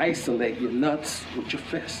gotta isolate your nuts with your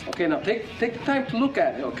fist. Okay, now take the time to look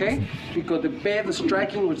at it, okay? Because they bear the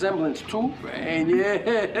striking resemblance to rain.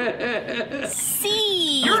 Yeah.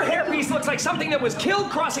 C. Your hairpiece looks like something that was killed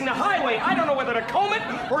crossing the highway. I don't know whether to comb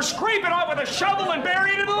it or scrape it out with a shovel and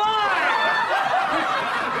bury it in the line.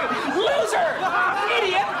 Loser!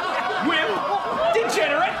 Idiot! Wimp!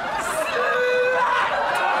 Degenerate!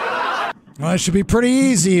 Well, it should be pretty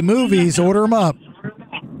easy. Movies, order them up.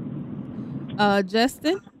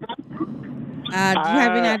 Justin, do you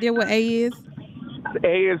have any idea what A is?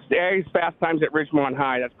 A is Fast Times at Ridgemont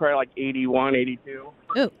High. That's probably like 81, 82.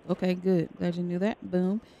 Oh, okay, good. Glad you knew that.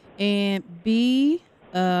 Boom. And B,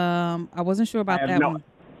 I wasn't sure about that one.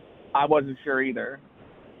 I wasn't sure either.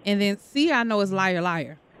 And then C, I know is Liar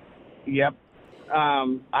Liar. Yep.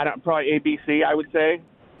 I don't probably ABC, I would say.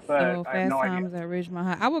 But So I have Fast no Times idea. at Ridgemont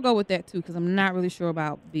High. I would go with that too because I'm not really sure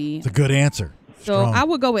about B. It's a good answer. So Strong. I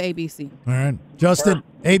would go with ABC. All right. Justin,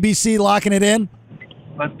 ABC locking it in?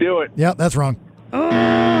 Let's do it. Yep, that's wrong.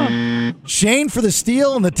 Shane for the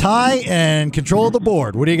steal and the tie and control of the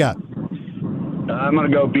board. What do you got? I'm going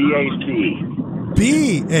to go BAC.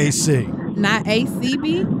 BAC. Not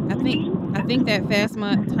ACB. I think that Fast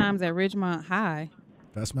Times at Ridgemont High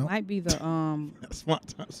Fast Mount? might be the Times at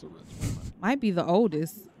Ridgemont. might be the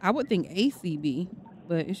oldest. I would think ACB,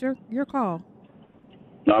 but it's your call.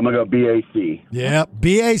 No, I'm going to go BAC. Yep,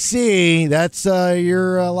 BAC. That's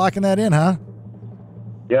you're locking that in, huh?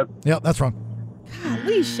 Yep. Yep, that's wrong.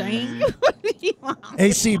 Golly, Shane.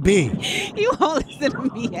 ACB. You won't listen to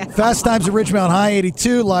me. Fast Times at Ridgemont High,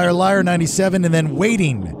 82. Liar Liar, 97. And then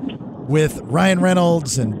Waiting with Ryan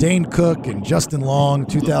Reynolds and Dane Cook and Justin Long,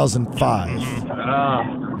 2005.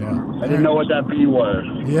 I didn't know what that B was.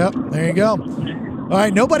 Yep, there you go. All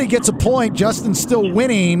right, nobody gets a point. Justin's still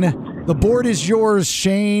winning. The board is yours,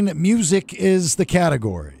 Shane. Music is the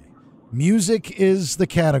category. Music is the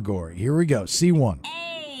category. Here we go. C1.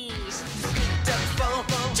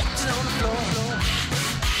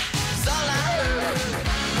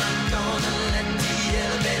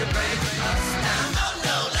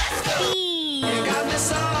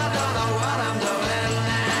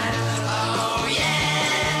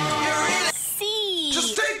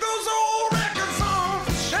 Just take those old records off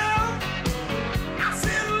the shelf. I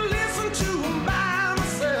sit and listen to them by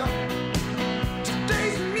myself.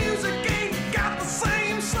 Today's music ain't got the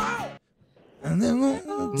same song.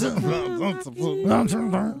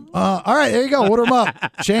 All right, there you go. Order them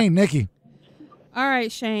up. Shane, Nikki. All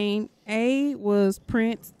right, Shane. A was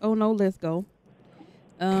Prince. Oh no, let's go.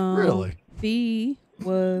 Really? B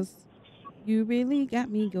was You Really Got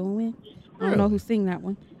Me Going. I don't know who sing that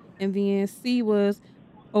one. And then C was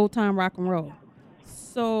Old Time Rock and Roll.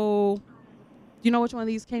 So, do you know which one of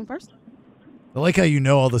these came first? I like how you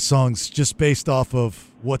know all the songs just based off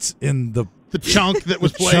of what's in the chunk that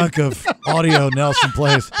was played. Chunk of audio Nelson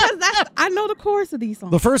plays. I know the chorus of these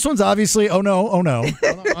songs. The first one's obviously Oh No, Oh No.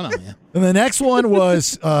 Yeah. And the next one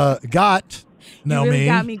was Got No You Really Me.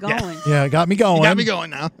 Got Me Going. Yeah, Got Me Going. You got me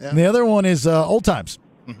going now. Yeah. And the other one is Old Times.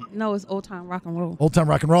 No, it's Old Time Rock and Roll. Old Time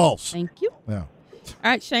Rock and Rolls. Thank you. Yeah.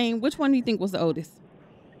 All right, Shane, which one do you think was the oldest?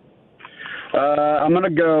 I'm going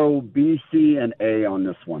to go B, C, and A on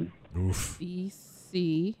this one. Oof. B,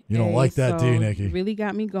 C. You don't A, like that, do you, so Nikki? Really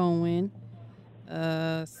Got Me Going.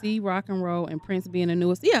 C, Rock and Roll, and Prince being the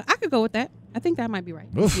newest. Yeah, I could go with that. I think that might be right.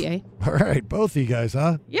 Oof. A. All right, both of you guys,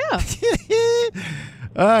 huh? Yeah.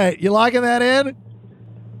 All right, you locking that in?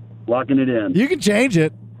 Locking it in. You can change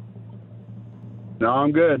it. No,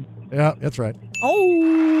 I'm good. Yeah, that's right.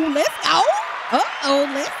 Oh, let's go.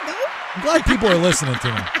 Let's go. I'm glad people are listening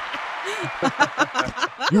to me.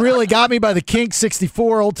 You Really Got Me by the Kinks,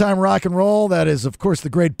 64, Old Time Rock and Roll. That is, of course, the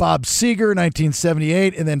great Bob Seger,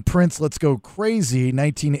 1978. And then Prince, Let's Go Crazy,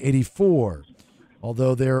 1984.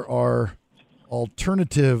 Although there are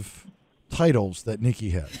alternative titles that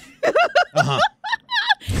Nikki has. I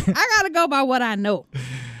got to go by what I know.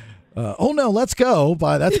 Oh No, Let's Go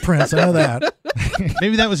by that's Prince. I know that.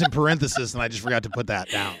 Maybe that was in parentheses and I just forgot to put that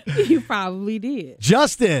down. You probably did.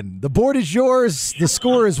 Justin, the board is yours. The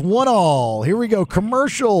score is 1-1. Here we go.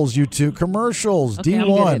 Commercials, you two. Commercials. Okay,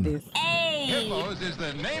 D1. I'm good at this. Hippos is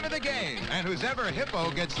the name of the game, and whoever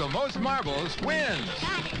hippo gets the most marbles wins.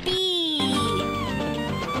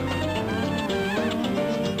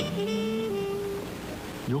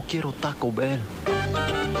 Yo quiero Taco Bell.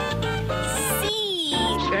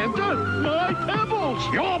 Santa, my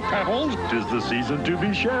pebbles. Your pebbles. 'Tis the season to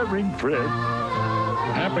be sharing, Fred.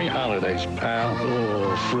 Happy holidays, pal.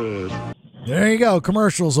 Oh, Fred. There you go.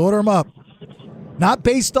 Commercials. Order them up. Not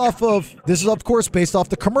based off of, this is of course based off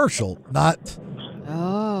the commercial, not.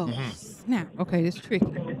 Oh, snap. Okay, this is tricky.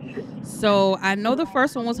 So I know the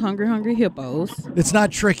first one was Hungry Hungry Hippos. It's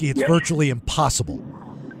not tricky. It's virtually impossible.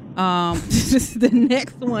 The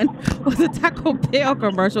next one was a Taco Bell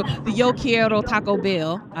commercial. The Yo Quiero Taco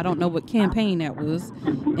Bell. I don't know what campaign that was.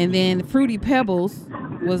 And then Fruity Pebbles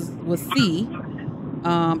was C.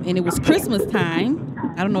 And it was Christmas time.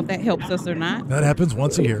 I don't know if that helps us or not. That happens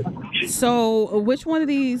once a year. So, which one of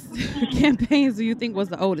these campaigns do you think was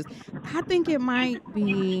the oldest? I think it might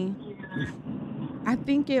be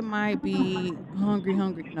Hungry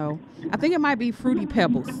Hungry. No, I think it might be Fruity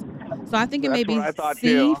Pebbles. So I think it may be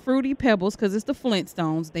C, Fruity Pebbles, because it's the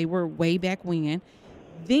Flintstones. They were way back when.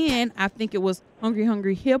 Then I think it was Hungry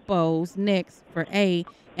Hungry Hippos next for A,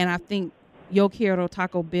 and I think Yo Quiero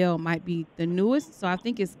Taco Bell might be the newest. So I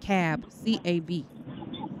think it's CAB, C-A-B.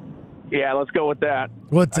 Yeah, let's go with that.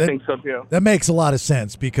 I think so too. That makes a lot of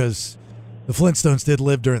sense because the Flintstones did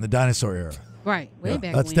live during the dinosaur era. Right, way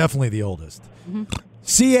back That's when. definitely the oldest. Mm-hmm.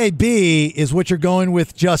 CAB is what you're going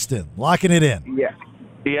with, Justin. Locking it in. Yeah.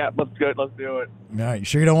 Yeah, let's go. Let's do it. All right, you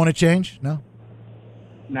sure you don't want to change? No?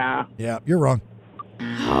 Nah. Yeah, you're wrong.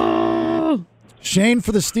 Shane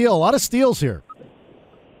for the steal. A lot of steals here.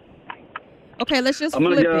 Okay, let's just I'm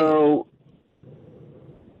going flip to go.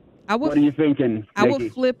 What are you thinking, I would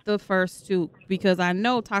Nikki? flip the first two because I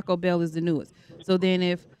know Taco Bell is the newest. So then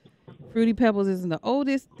if Fruity Pebbles isn't the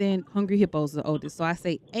oldest, then Hungry Hippos is the oldest. So I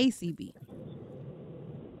say ACB.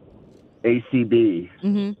 ACB.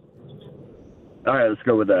 Mm-hmm. All right, let's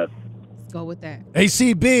go with that. Let's go with that.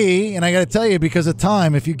 ACB, and I got to tell you, because of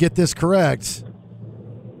time, if you get this correct,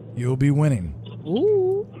 you'll be winning.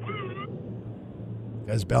 Ooh. You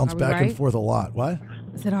guys bounce Are we back and right? forth a lot. What?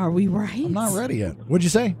 I said, are we right? I'm not ready yet. What'd you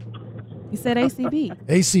say? You said ACB.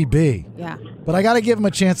 ACB. Yeah. But I got to give him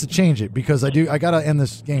a chance to change it because I got to end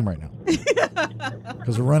this game right now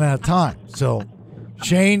because we're running out of time. So,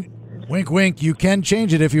 Shane, wink, wink, you can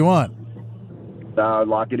change it if you want.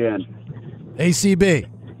 Lock it in. ACB.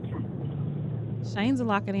 Shane's a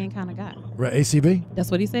lock it in kind of guy. Right, ACB?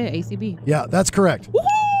 That's what he said, ACB. Yeah, that's correct.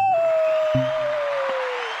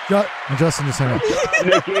 Justin just hang up.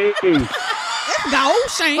 Nicky. Let's go,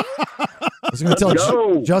 Shane. I was going to tell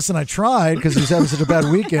Justin I tried because he was having such a bad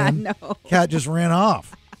weekend. I know. Cat just ran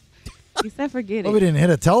off. He said forget Well, we it. didn't hit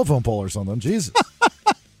a telephone pole or something. Jesus.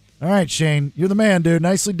 All right, Shane. You're the man, dude.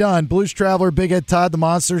 Nicely done. Blues Traveler, Big Ed Todd, The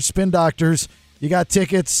Monsters, Spin Doctors. You got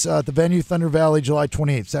tickets at the venue, Thunder Valley, July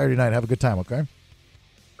 28th, Saturday night. Have a good time, okay?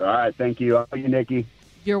 All right, thank you. How are you, Nikki?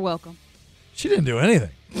 You're welcome. She didn't do anything.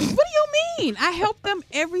 What do you mean? I helped them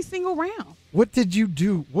every single round. What did you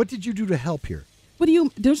do? What did you do to help here?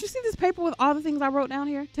 Don't you see this paper with all the things I wrote down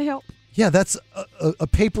here to help? Yeah, that's a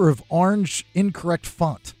paper of orange incorrect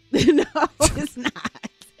font. No, it's not.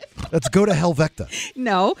 Let's go to Helvecta.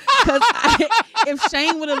 No, because if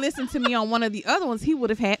Shane would have listened to me on one of the other ones, he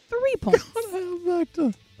would have had 3 points.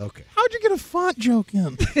 Okay. How'd you get a font joke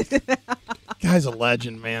in? Guy's a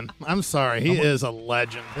legend, man. I'm sorry. He is a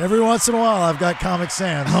legend. Every once in a while, I've got Comic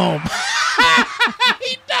Sans home.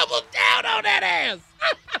 He doubled down on that ass.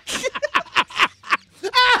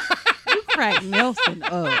 You crack Nelson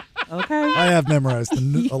up, okay? I have memorized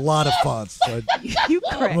a lot of fonts. So You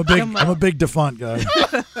crack I'm a big DeFont guy.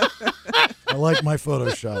 I like my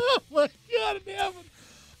Photoshop. Oh, my God in heaven.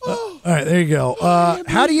 All right, there you go.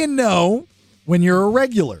 How do you know when you're a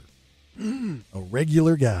regular? A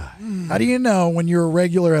regular guy. How do you know when you're a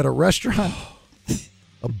regular at a restaurant,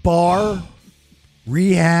 a bar,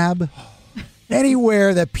 rehab,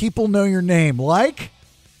 anywhere that people know your name? Like?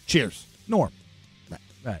 Cheers. Norm.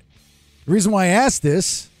 Right. The reason why I asked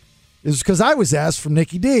this is because I was asked from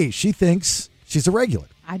NickyD. She thinks she's a regular.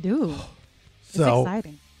 I do. It's So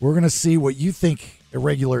exciting. we're going to see what you think a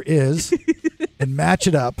regular is and match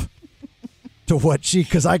it up to what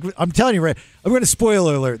because I'm telling you, right, I'm going to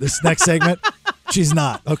spoiler alert this next segment. She's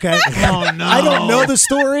not, okay? Oh, no. I don't know the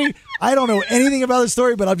story. I don't know anything about the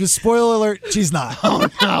story, but I'm just spoiler alert. She's not. Oh,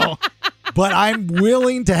 no. But I'm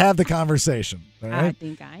willing to have the conversation. All right? I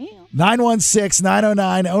think I am.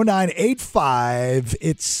 916-909-0985.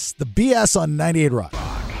 It's the BS on 98 Rock.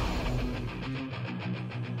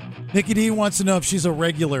 NickyD wants to know if she's a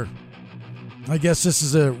regular. I guess this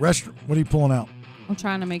is a restaurant. What are you pulling out? I'm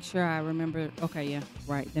trying to make sure I remember. Okay, yeah,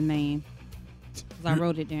 right, the name. 'Cause I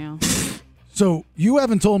wrote it down. So you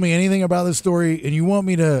haven't told me anything about this story, and you want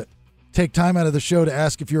me to take time out of the show to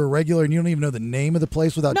ask if you're a regular and you don't even know the name of the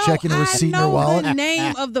place without checking a receipt in your wallet? I know the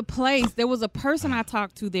name of the place. There was a person I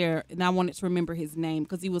talked to there, and I wanted to remember his name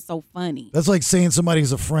because he was so funny. That's like saying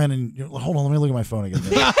somebody's a friend and you're like, hold on, let me look at my phone again.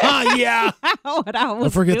 Yeah. What I was I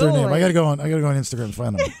forget their name. doing. I gotta go on Instagram and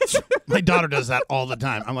find them. My daughter does that all the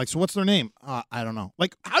time. I'm like, so what's their name? I don't know.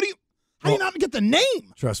 Like, how do you not get the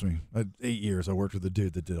name? Trust me, 8 years I worked with a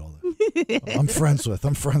dude that did all that. I'm friends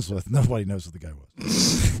with. Nobody knows who the guy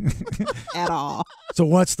was. At all. So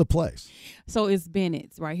what's the place? So it's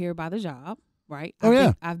Bennett's right here by the job, right?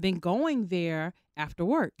 Oh, I've been going there after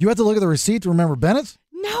work. You have to look at the receipt to remember Bennett's?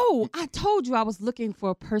 No, I told you I was looking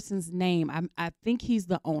for a person's name. I think he's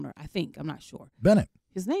the owner. I'm not sure. Bennett.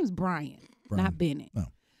 His name's Brian. Not Bennett. No.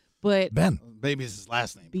 But Ben. Baby's his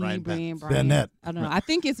last name. Brian. Bennett. I don't know. I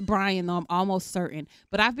think it's Brian, though. I'm almost certain.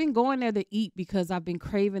 But I've been going there to eat because I've been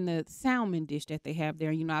craving the salmon dish that they have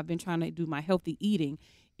there. You know, I've been trying to do my healthy eating.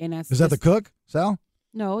 And Is that the cook, Sal?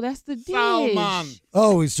 No, that's the dish. Salmon.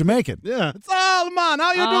 Oh, he's Jamaican. Yeah. Salmon.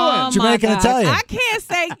 How you doing? Jamaican, my God. Italian. I can't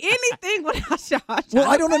say anything without y'all.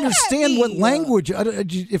 Well, I don't understand what language.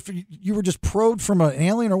 If you were just probed from an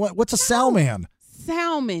alien or what? What's a salmon?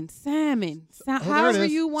 Salmon. there However it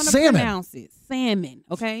is. you want to Salmon. pronounce it. Salmon,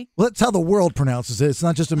 okay? Well, that's how the world pronounces it. It's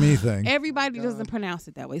not just a me thing. Everybody doesn't pronounce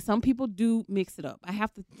it that way. Some people do mix it up. I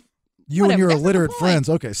have to. You whatever, and your that's not the illiterate point. friends.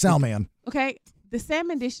 Okay, salmon. Okay. The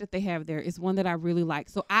salmon dish that they have there is one that I really like.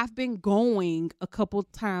 So I've been going a couple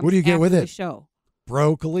times. What do you get after with the it? show.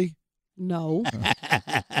 Broccoli? No.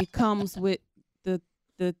 It comes with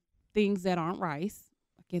the things that aren't rice.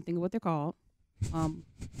 I can't think of what they're called. But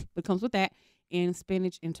it comes with that and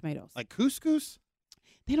spinach and tomatoes. Like couscous?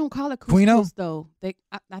 They don't call it couscous Quinoa? though.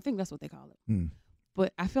 I think that's what they call it. Hmm.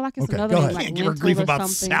 But I feel like it's Okay, another go name, ahead. like Can't give her lentil grief or about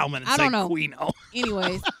something. salmon and I say don't know. quinoa.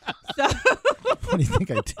 Anyways, so What do you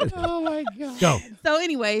think I did? Oh, my God. Go. So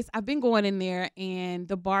anyways, I've been going in there, and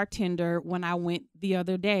the bartender, when I went the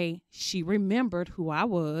other day, she remembered who I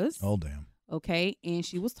was. Oh, damn. Okay. And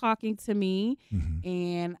she was talking to me,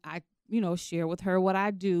 and I, share with her what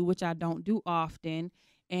I do, which I don't do often.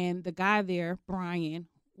 And the guy there, Brian,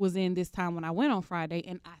 was in this time when I went on Friday,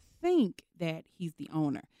 and I think that he's the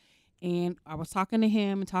owner. And I was talking to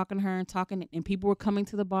him and talking to her and people were coming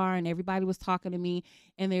to the bar and everybody was talking to me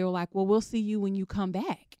and they were like, well, we'll see you when you come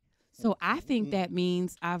back. So I think that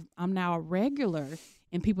means I'm now a regular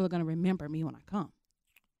and people are going to remember me when I come.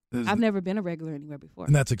 I've never been a regular anywhere before.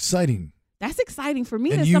 And that's exciting. That's exciting for me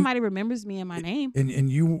And that you- somebody remembers me and my name. And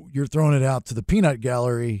you're throwing it out to the peanut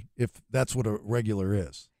gallery if that's what a regular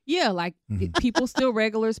is. Yeah, like people still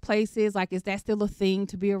regulars places. Like, is that still a thing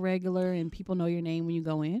to be a regular and people know your name when you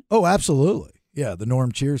go in? Oh, absolutely. Yeah, the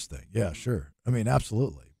Norm Cheers thing. Yeah, sure. I mean,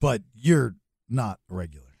 absolutely. But you're not a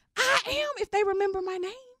regular. I am if they remember my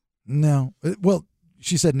name. No. Well,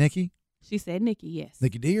 she said Nikki. She said Nikki, yes.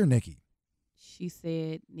 NickyD or Nikki? She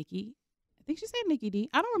said Nikki. I think she said NickyD.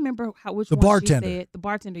 I don't remember which The one bartender. she said. The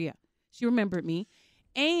bartender, yeah. She remembered me.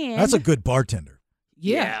 And That's a good bartender.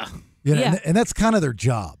 yeah. You know, Yeah. and that's kind of their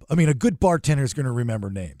job. I mean, a good bartender is going to remember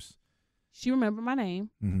names. She remembered my name.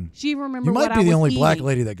 Mm-hmm. She remembered You might what be I the was only black eating.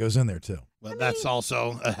 lady that goes in there, too. Well, that's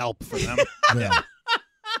also a help for them. Yeah.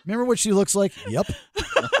 Remember what she looks like? Yep.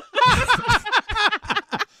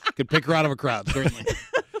 Could pick her out of a crowd, certainly.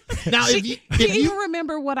 Now, She even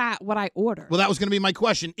remember what I ordered. Well, that was going to be my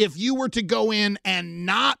question. If you were to go in and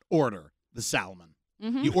not order the salmon,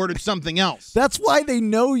 you ordered something else. That's why they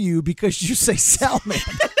know you, because you say salmon.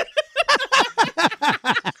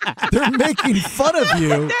 They're making fun of you.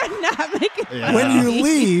 They're not making fun When of you me.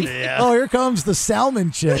 leave. Yeah. Oh, here comes the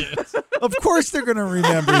salmon chick. Of course they're going to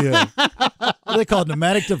remember you. What are they called?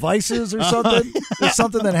 Pneumatic devices or something? There's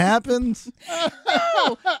something that happens?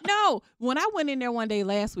 No. When I went in there one day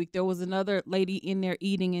last week, there was another lady in there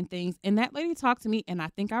eating and things, and that lady talked to me, and I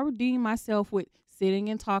think I redeemed myself with sitting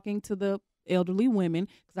and talking to the elderly women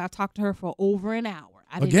because I talked to her for over an hour.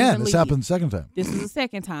 I didn't Again, even this leave. happened the second time. This is the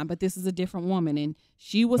second time, but this is a different woman, and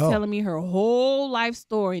she was Oh. telling me her whole life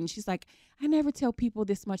story, and she's like, I never tell people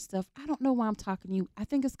this much stuff. I don't know why I'm talking to you. I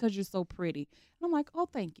think it's because you're so pretty. And I'm like, oh,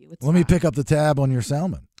 thank you. It's Let me fine. pick up the tab on your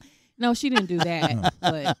salmon. No, she didn't do that.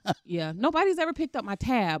 But yeah, nobody's ever picked up my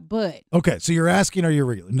tab. But Okay, so you're asking, are you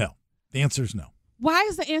regular? No. The answer is no. why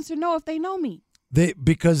is the answer no if they know me?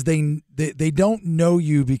 Because they don't know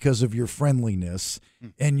you because of your friendliness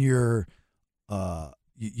and your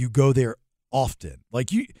you go there often. Like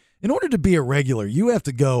in order to be a regular, you have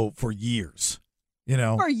to go for years. You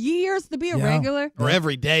know, For years to be a Yeah. regular? Or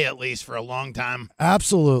every day, at least, for a long time.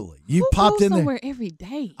 absolutely. You Who popped goes in there. somewhere every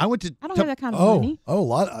day? I went to. I don't have that kind of money. A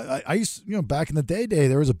lot. I used, back in the day,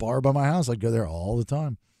 there was a bar by my house. I'd go there all the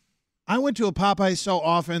time. I went to a Popeyes so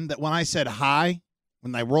often that when I said hi,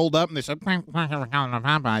 when they rolled up and they said,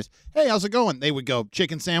 Popeyes, hey, how's it going? They would go,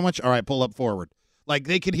 chicken sandwich? All right, pull up forward. Like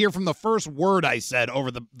they could hear from the first word I said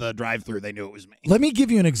over the drive-thru, they knew it was me. Let me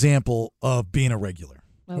give you an example of being a regular.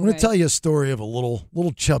 I'm going to Okay. tell you a story of a little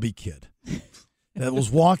chubby kid that was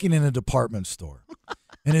walking in a department store,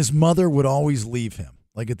 and his mother would always leave him,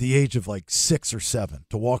 like at the age of like 6 or 7,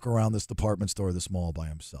 to walk around this department store, this mall by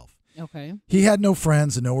himself. Okay. He had no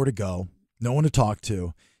friends and nowhere to go, no one to talk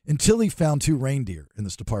to, until he found 2 reindeer in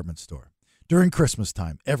this department store during Christmas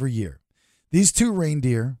time every year. These 2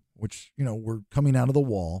 reindeer, which, were coming out of the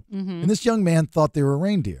wall, and this young man thought they were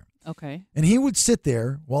reindeer. Okay. And he would sit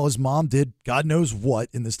there while his mom did God knows what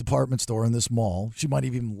in this department store in this mall. She might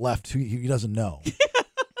have even left. He doesn't know.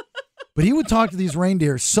 But he would talk to these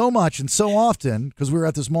reindeer so much and so often, because we were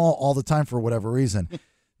at this mall all the time for whatever reason,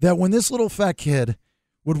 that when this little fat kid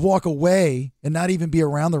would walk away and not even be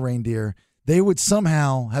around the reindeer, they would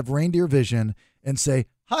somehow have reindeer vision and say,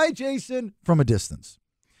 "Hi, Jason," from a distance.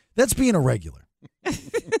 That's being a regular.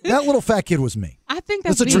 That little fat kid was me. I think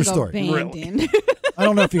that's a being true story. abandoned. I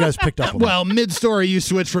don't know if you guys picked up on Well, mid-story, you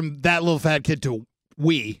switched from that little fat kid to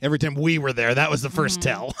we. Every time we were there, that was the first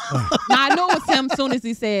tell. Now, I know it was him as soon as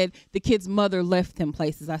he said the kid's mother left him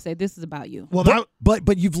places. I said, this is about you. Well,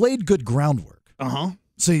 but you've laid good groundwork. Uh-huh.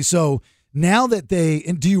 See, so now that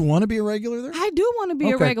do you want to be a regular there? I do want to be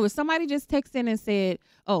a Okay. regular. Somebody just texted in and said,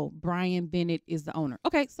 "Oh, Brian Bennett is the owner."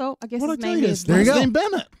 Okay, so I guess What'd his I tell name you? is There you go. His name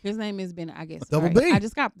Bennett. His name is Bennett, I guess. Double Right. B. I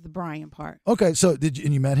just got the Brian part. Okay, so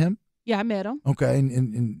and you met him? Yeah, I met him. Okay,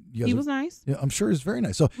 and you guys He are- was nice. Yeah, I'm sure he's very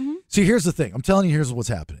nice. So, see, here's the thing. I'm telling you, here's what's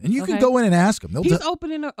happening, and you can Okay. go in and ask him. They'll He's tell-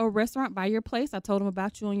 opening a restaurant by your place. I told him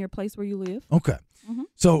about you and your place where you live. Okay, Mhm.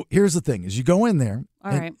 so here's the thing: is you go in there,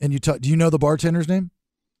 All and, right. and you talk. Do you know the bartender's name?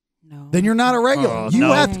 No. Then you're not a regular. Oh, you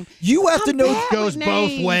no. have to know. Bad goes with both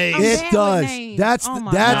names. ways. I'm It bad with does. names. That's oh the-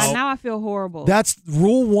 my that's- God. Now I feel horrible. That's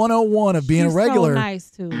rule 101 of being She's a regular. So nice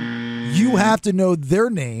too. You have to know their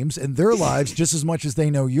names and their lives just as much as they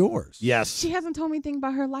know yours. Yes. She hasn't told me anything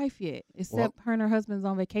about her life yet, except her and her husband's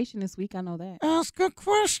on vacation this week. I know that. Ask a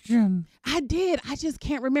question. I did. I just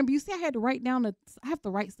can't remember. You see, I had to write down I have to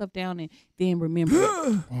write stuff down and then remember it.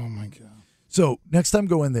 Oh, my God. So next time,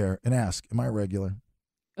 go in there and ask, "Am I a regular?"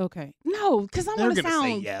 Okay. No, because I They're want to gonna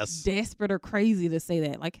say sound yes. desperate or crazy to say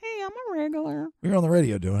that. Like, hey, I'm a regular. You're on the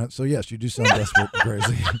radio doing it, so yes, you do sound desperate and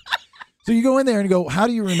crazy. So you go in there and you go, "How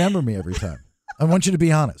do you remember me every time?" I want you to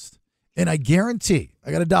be honest. And I guarantee,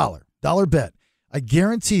 I got a dollar bet. I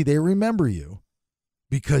guarantee they remember you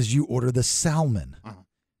because you order the salmon.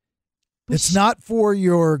 It's not for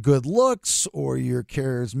your good looks or your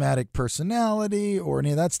charismatic personality or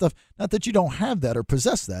any of that stuff. Not that you don't have that or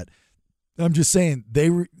possess that. I'm just saying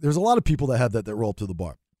there's a lot of people that have that roll up to the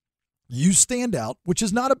bar. You stand out, which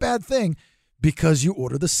is not a bad thing, because you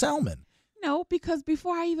order the salmon. No, because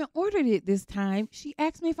before I even ordered it this time, she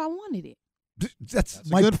asked me if I wanted it. That's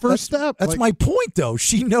a good first step. That's Like- my point, though.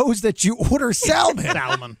 She knows that you order salmon.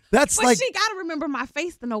 Salmon. That's But like, she got to remember my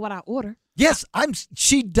face to know what I order. yes,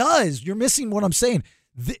 she does. You're missing what I'm saying.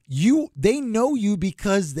 They know you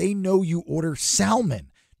because they know you order salmon.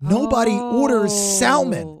 Nobody orders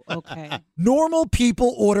salmon. Okay. Normal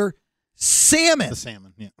people order salmon. The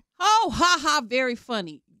salmon, yeah. Oh, ha ha, very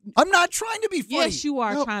funny. I'm not trying to be funny. Yes, you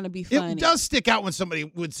are No, trying to be funny. It does stick out when somebody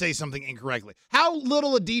would say something incorrectly. How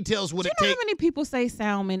little of details would Do it you know take? how many people say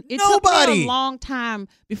salmon? It took Nobody. me a long time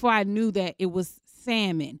before I knew that it was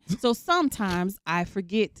salmon. So sometimes I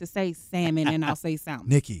forget to say salmon and I'll say salmon.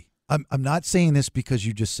 Nikki, I'm not saying this because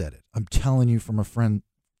you just said it. I'm telling you from a friend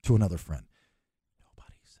to another friend.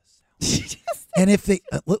 Nobody says salmon. And if they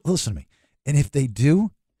listen to me, and if they do,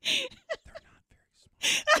 they're not very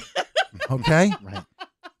smart. Okay? Right.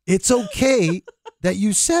 It's okay that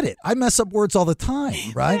you said it. I mess up words all the time,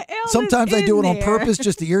 right? The L is Sometimes I do it in on there. purpose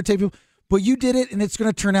just to irritate people. But you did it, and it's going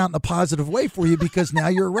to turn out in a positive way for you because now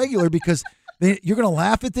you're a regular because you're going to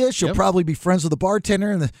laugh at this. You'll Yep. probably be friends with the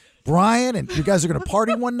bartender and the Brian, and you guys are going to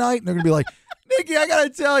party one night, and they're going to be like, "Nikki, I got to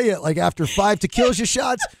tell you," like after 5 tequila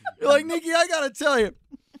shots, you're like, "Nikki, I got to tell you,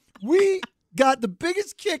 we got the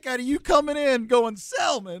biggest kick out of you coming in going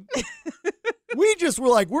salmon. We just were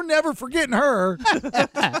like, we're never forgetting her."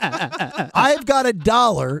 I've got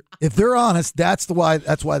 $1. If they're honest, that's why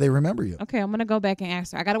they remember you. Okay, I'm going to go back and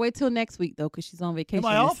ask her. I got to wait till next week, though, because she's on vacation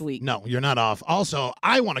I this off? week. No, you're not off. Also,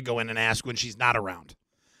 I want to go in and ask when she's not around.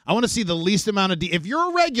 I want to see the least amount of if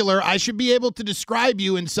you're a regular, I should be able to describe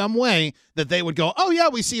you in some way that they would go, "Oh yeah,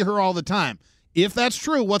 we see her all the time." If that's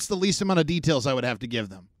true, what's the least amount of details I would have to give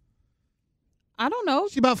them? I don't know.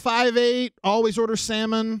 She's about 5'8", always orders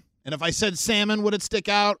salmon. And if I said salmon, would it stick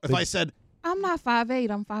out? If I said I'm not 5'8".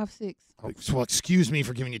 I'm 5'6". Oh, well, excuse me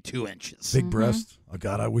for giving you 2 inches. Big breast. Oh,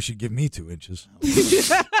 God, I wish you'd give me 2 inches.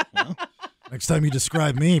 Next time you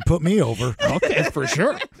describe me, put me over. Okay, for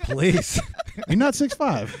sure. Please. You're not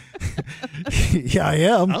 6'5". Yeah, I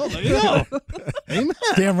am. Oh, there you go. Amen.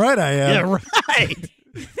 Damn right I am. Yeah, right.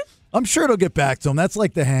 I'm sure it'll get back to them. That's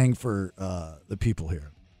like the hang for the people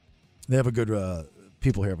here. They have a good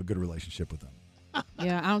people here have a good relationship with them.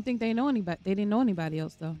 Yeah, I don't think they know anybody. They didn't know anybody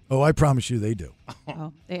else though. Oh, I promise you they do.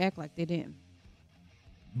 Oh, they act like they didn't.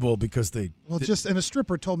 Well, because they and a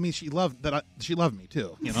stripper told me she loved me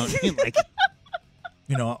too. You know what I mean? Like,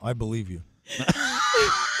 I believe you.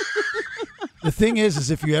 The thing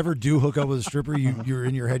is if you ever do hook up with a stripper, you're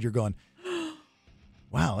in your head, you're going,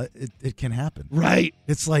 wow, it can happen. Right.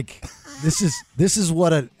 It's like this is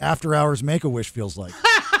what an after hours Make-A-Wish feels like.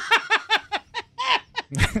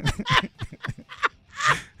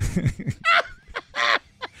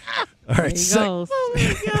 All right. There he goes. Oh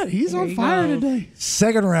my God, he's on fire today.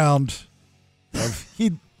 Second round of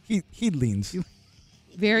he leans.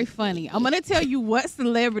 Very funny. I'm going to tell you what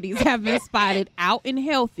celebrities have been spotted out and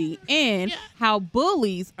healthy and how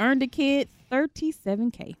bullies earned a kid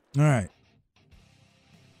 $37K. All right.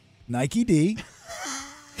 NickyD.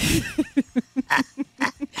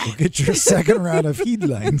 We'll get your second round of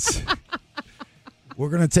headlines. We're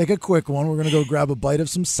going to take a quick one. We're going to go grab a bite of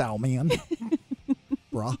some salmon.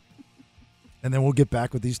 Bruh. And then we'll get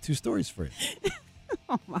back with these 2 stories for you.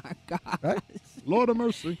 Oh, my God. Right? Lord of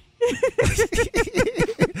mercy.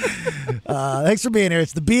 Thanks for being here.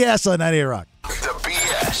 It's the BS on 98 Rock. The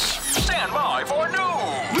BS. Stand by for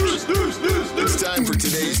news. It's time for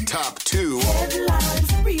today's top 2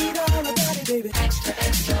 Headlines. Read all about it, baby. Extra,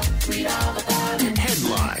 extra. Read all about it.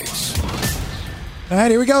 headlines. All right,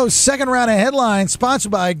 here we go. Second round of headlines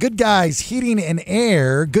sponsored by Good Guys Heating and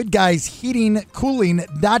Air.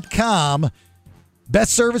 GoodGuysHeatingCooling.com.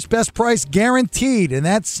 Best service, best price guaranteed. And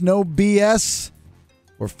that's no BS.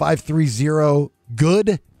 Or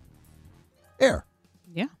 530-GOOD-AIR.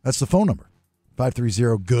 Yeah. That's the phone number.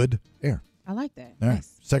 530-GOOD-AIR. I like that. All right.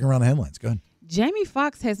 Nice. Second round of headlines. Go ahead. Jamie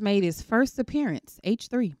Foxx has made his first appearance,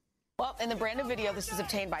 H3. Well, in the brand new video, this was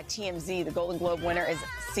obtained by TMZ. The Golden Globe winner is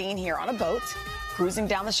seen here on a boat, cruising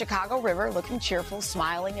down the Chicago River, looking cheerful,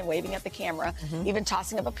 smiling and waving at the camera, even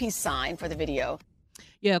tossing up a peace sign for the video.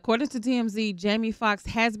 Yeah, according to TMZ, Jamie Foxx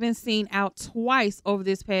has been seen out twice over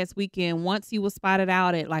this past weekend. Once he was spotted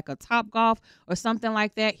out at like a Topgolf or something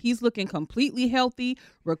like that. He's looking completely healthy,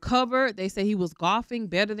 recovered. They say he was golfing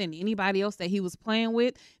better than anybody else that he was playing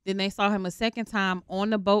with. Then they saw him a second time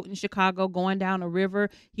on the boat in Chicago going down a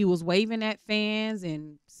river. He was waving at fans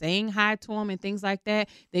and saying hi to them and things like that.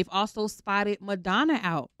 They've also spotted Madonna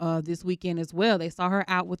out this weekend as well. They saw her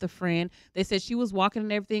out with a friend. They said she was walking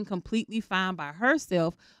and everything completely fine by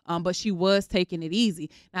herself, but she was taking it easy.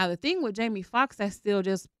 Now, the thing with Jamie Foxx that's still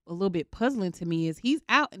just a little bit puzzling to me is he's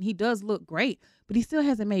out and he does look great, but he still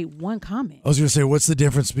hasn't made one comment. I was going to say, what's the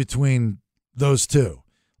difference between those two?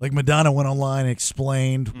 Like Madonna went online and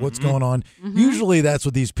explained what's going on. Usually that's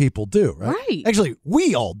what these people do, right? Right. Actually,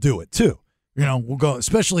 we all do it too. You know, we'll go,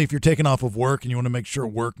 especially if you're taking off of work and you want to make sure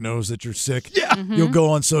work knows that you're sick. Yeah. You'll go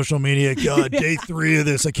on social media, God, day 3 of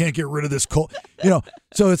this. I can't get rid of this cold. You know,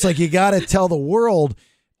 so it's like you got to tell the world.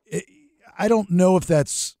 I don't know if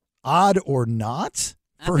that's odd or not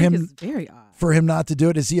for him. It's very odd. For him not to do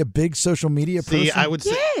it. Is he a big social media person? See, I would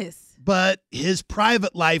say, yes. But his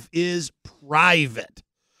private life is private.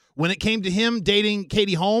 When it came to him dating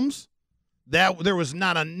Katie Holmes, that there was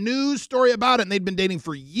not a news story about it, and they'd been dating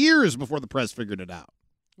for years before the press figured it out.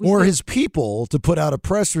 Or his people to put out a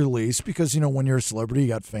press release because, you know, when you're a celebrity, you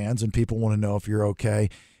got fans and people want to know if you're okay.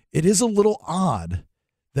 It is a little odd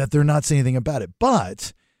that they're not saying anything about it.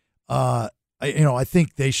 But, I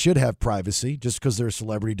think they should have privacy. Just because they're a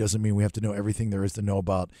celebrity doesn't mean we have to know everything there is to know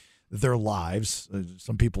about their lives.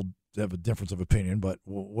 Some people have a difference of opinion, but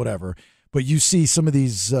whatever. But you see some of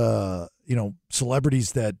these,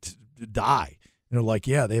 celebrities that die. Like,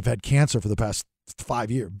 yeah, they've had cancer for the past 5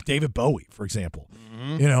 years. David Bowie, for example,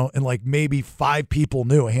 and like maybe 5 people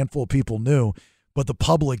knew, a handful of people knew, but the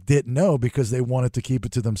public didn't know because they wanted to keep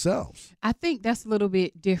it to themselves. I think that's a little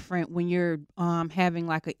bit different when you're having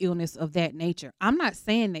like an illness of that nature. I'm not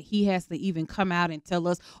saying that he has to even come out and tell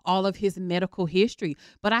us all of his medical history,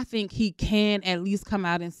 but I think he can at least come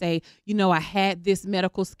out and say, I had this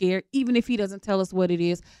medical scare, even if he doesn't tell us what it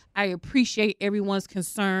is. I appreciate everyone's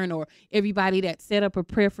concern or everybody that set up a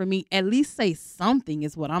prayer for me. At least say something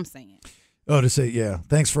is what I'm saying. Oh, to say, yeah,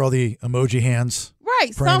 thanks for all the emoji hands.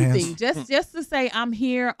 Right, something. Hands. Just to say, I'm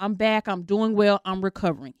here, I'm back, I'm doing well, I'm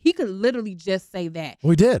recovering. He could literally just say that. Well,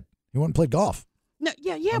 he did. He went and played golf. No,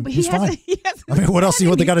 yeah, but he's he hasn't. fine. He hasn't I mean, what else do you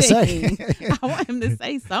want they got to say? anything. I want him to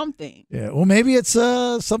say something. Yeah, well, maybe it's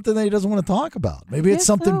something that he doesn't want to talk about. Maybe it's guess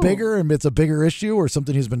something so. bigger, and it's a bigger issue, or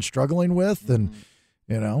something he's been struggling with. And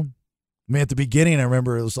I mean, at the beginning, I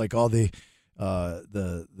remember it was like all the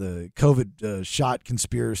COVID shot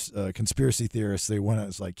conspiracy theorists. They went, it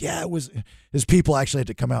was like, yeah, it was. His people actually had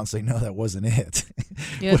to come out and say, no, that wasn't it.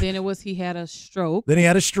 Yeah, then it was he had a stroke. Then he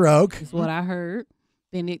had a stroke. Is what I heard.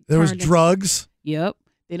 Then there was turned drugs. Yep.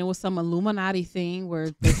 Then it was some Illuminati thing where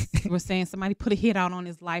they were saying somebody put a hit out on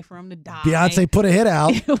his life for him to die. Beyonce put a hit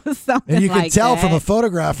out. It was something and you like could tell that. from a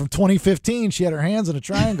photograph from 2015, she had her hands in a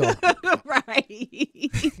triangle. Right.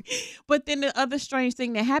 But then the other strange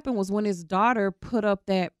thing that happened was when his daughter put up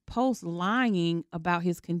that post lying about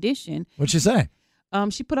his condition. What'd she say?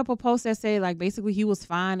 She put up a post that said, like, basically he was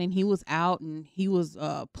fine and he was out and he was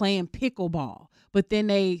playing pickleball. But then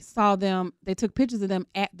they took pictures of them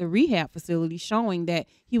at the rehab facility showing that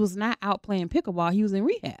he was not out playing pickleball. He was in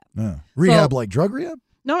rehab. Rehab, like drug rehab?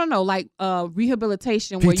 No, like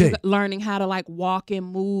rehabilitation PT. where you're learning how to like walk and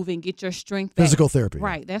move and get your strength back. Physical therapy.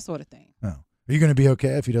 Right, that sort of thing. Oh. Are you going to be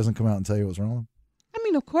okay if he doesn't come out and tell you what's wrong? I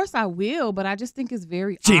mean, of course I will, but I just think it's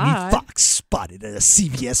very Jamie odd. Foxx spotted at a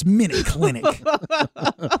CVS mini clinic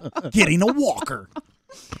getting a walker.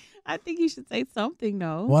 I think you should say something,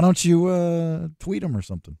 though. Why don't you tweet him or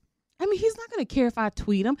something? I mean, he's not going to care if I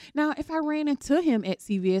tweet him. Now, if I ran into him at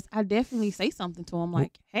CVS, I'd definitely say something to him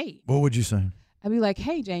like, hey. What would you say? I'd be like,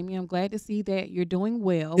 hey, Jamie, I'm glad to see that you're doing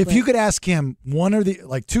well. If you could ask him one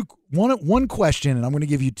question, and I'm going to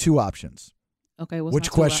give you two options. Okay, what's Which my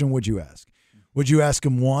two question would you ask? Would you ask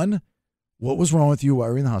him, one, what was wrong with you while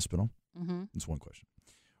you were in the hospital? Mm-hmm. That's one question.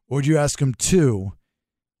 Or would you ask him, two,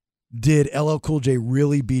 did LL Cool J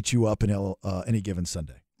really beat you up in any given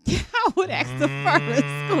Sunday? I would ask the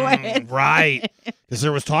first question. Right. Because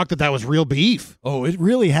there was talk that was real beef. Oh, it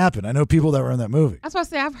really happened. I know people that were in that movie. That's why I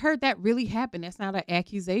say I've heard that really happen. That's not an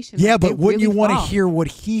accusation. Yeah, Like, but they wouldn't really you want to fought. hear what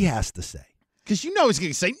he has to say? Because you know he's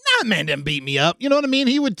going to say, nah, man didn't beat me up. You know what I mean?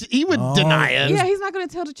 He would deny it. Yeah, he's not going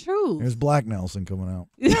to tell the truth. There's Black Nelson coming out.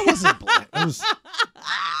 That wasn't black.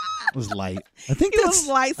 It was light. I think He that's was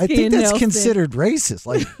light-skinned that's Nelson. considered racist.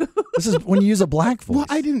 Like this is when you use a black voice. Well,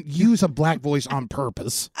 I didn't use a black voice on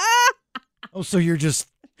purpose. Oh, so you're just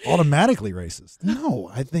automatically racist? No,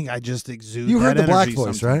 I think I just exude. You heard that the black energy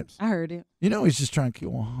voice, sometimes. I heard it. You know he's just trying to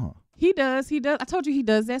kill. Huh? He does. I told you he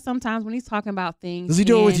does that sometimes when he's talking about things. Does he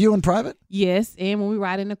do it with and- you in private? Yes, and when we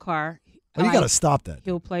ride in the car. Oh, you got to stop that.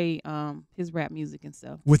 He'll play his rap music and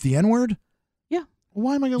stuff. With the N-word? Yeah.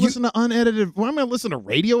 Why am I going to listen to unedited? Why am I going to listen to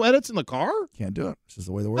radio edits in the car? Can't do it. It's just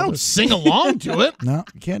the way the world I don't is. sing along to it. No,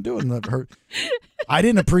 you can't do it. I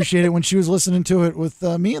didn't appreciate it when she was listening to it with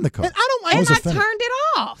me in the car. And I don't like. was I offended. turned it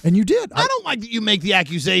off. And you did. I don't like that you make the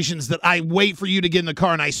accusations that I wait for you to get in the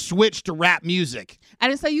car and I switch to rap music. I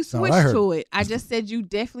didn't say you not what switched I heard. to it. I just said you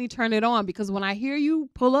definitely turn it on because when I hear you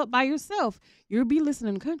pull up by yourself, you'll be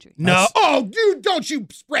listening to country. No. Oh, dude, don't you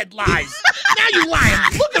spread lies. Now you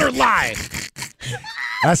lying. Look at her lie.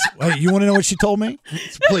 Hey, you want to know what she told me?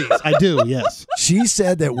 Please, I do, yes. She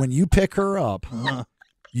said that when you pick her up,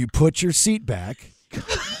 you put your seat back.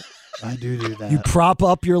 I do that. You prop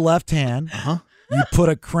up your left hand. You put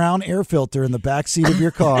a Crown air filter in the back seat of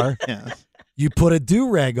your car. Yeah. You put a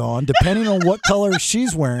do-rag on. Depending on what color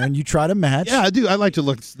she's wearing, you try to match. Yeah, I do. I like to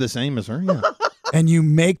look the same as her. Yeah. And you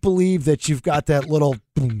make believe that you've got that little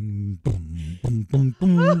boom, boom, boom, boom,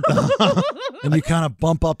 boom. And you kind of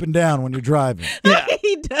bump up and down when you're driving. Yeah.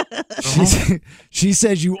 He does. She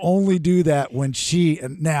says you only do that when she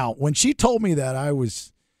told me that, I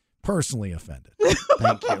was personally offended.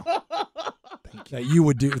 Thank you. That you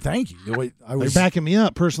would do. Thank you. You're backing me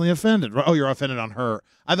up. Personally offended. Oh, you're offended on her.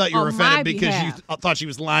 I thought you were On my offended because you behalf. thought she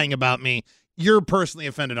was lying about me. You're personally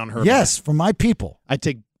offended on her. Yes, for my people. I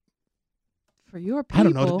take. For your people. I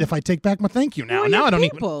don't know if I take back my thank you now. Who are Now your I don't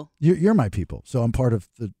people? You're my people, so I'm part of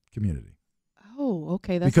the community. Oh,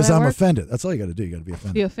 okay. That's Because how that I'm works? offended. That's all you got to do. You got to be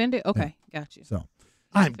offended. Be offended? Okay, got you. So.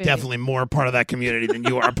 I'm Offended. definitely more a part of that community than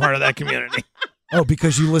you are a part of that community. Oh,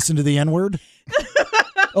 because you listen to the N-word?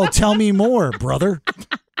 Oh, tell me more, brother.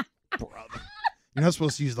 You're not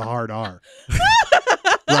supposed to use the hard R.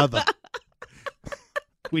 Brother.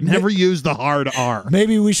 We never use the hard R.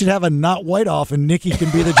 Maybe we should have a not white off and Nikki can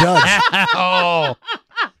be the judge. Oh,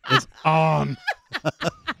 it's on.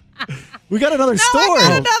 We got another story. I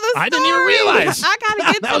got another story. I didn't even realize. I got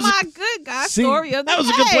to get That to was a- my good guy See, story of the That was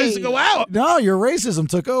a good place to day. go out. No, your racism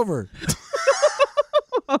took over.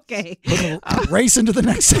 Okay. Race into the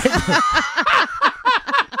next segment.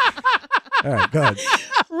 All right, go ahead.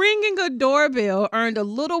 Ringing a doorbell earned a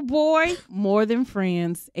little boy more than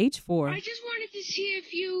friends. Age 4. I just wanted to see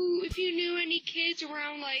if you knew any kids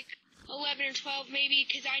around like 11 or 12 maybe,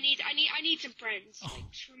 because I need some friends, like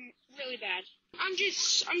really bad. I'm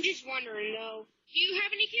just wondering though. Do you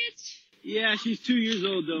have any kids? Yeah, she's 2 years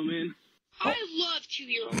old though, man. I love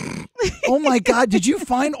 2-year-olds. Oh my God! Did you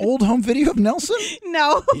find old home video of Nelson?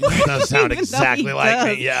 No. He does sound Even though exactly he like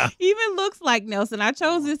does. me. Yeah. Even looks like Nelson. I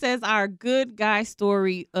chose this as our good guy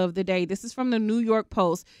story of the day. This is from the New York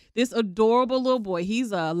Post. This adorable little boy,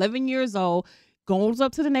 he's 11 years old, goes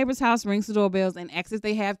up to the neighbor's house, rings the doorbells, and asks if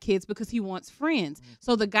they have kids because he wants friends.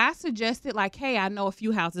 So the guy suggested, like, hey, I know a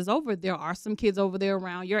few houses over. There are some kids over there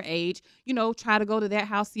around your age. You know, try to go to that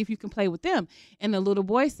house, see if you can play with them. And the little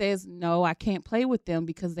boy says, no, I can't play with them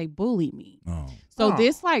because they bully me. So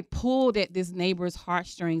this like pulled at this neighbor's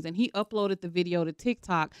heartstrings, and he uploaded the video to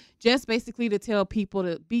TikTok just basically to tell people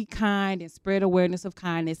to be kind and spread awareness of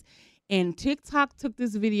kindness. And TikTok took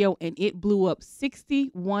this video and it blew up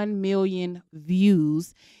 61 million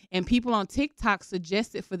views. And people on TikTok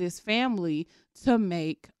suggested for this family to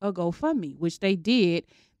make a GoFundMe, which they did.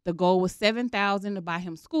 The goal was $7,000 to buy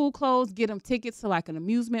him school clothes, get him tickets to like an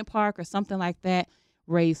amusement park or something like that.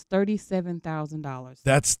 Raised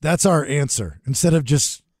 $37,000. That's our answer. Instead of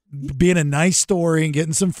just being a nice story and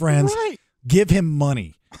getting some friends, give him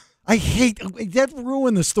money. I hate that.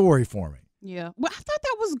 Ruined the story for me. Yeah. Well, I thought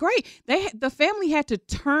that was great. The family had to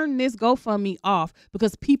turn this GoFundMe off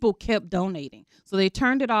because people kept donating. So they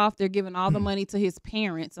turned it off. They're giving all the money to his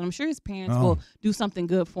parents, and I'm sure his parents will do something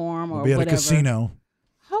good for him or Be at whatever. a casino.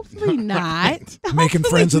 Hopefully not. Making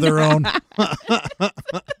friends of their own.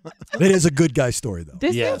 It is a good guy story, though.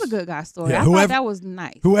 This is a good guy story. Yeah, I thought that was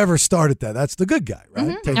nice. Whoever started that's the good guy,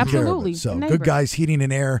 right? Taking care of it. Absolutely. So, The neighbor. Good Guys Heating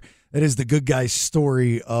and Air. That is the good guys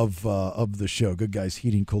story of the show.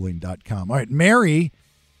 GoodGuysHeatingCooling.com. All right, Mary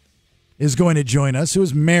is going to join us. Who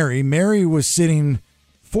is Mary? Mary was sitting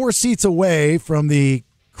 4 seats away from the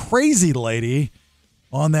crazy lady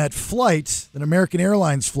on that flight, an American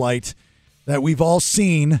Airlines flight that we've all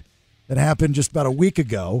seen that happened just about a week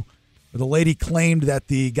ago, where the lady claimed that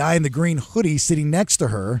the guy in the green hoodie sitting next to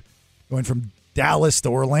her, going from Dallas to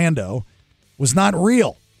Orlando, was not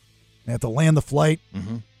real. They had to land the flight.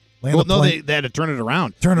 Well, no, they had to turn it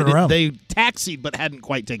around. They taxied but hadn't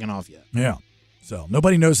quite taken off yet. Yeah. So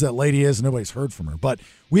nobody knows who that lady is. Nobody's heard from her. But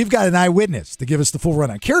we've got an eyewitness to give us the full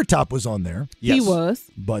rundown. Carrot Top was on there. Yes. He was.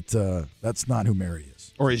 But that's not who Mary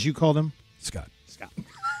is. Or as you called him? Scott.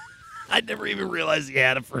 I never even realized he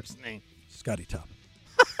had a first name. Scotty Top.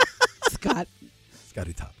 Scott.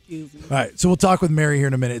 Scotty Top. Excuse me. All right. So we'll talk with Mary here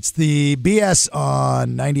in a minute. It's the BS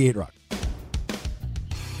on 98 Rock.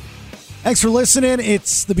 Thanks for listening.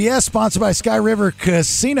 It's the BS sponsored by Sky River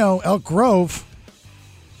Casino, Elk Grove.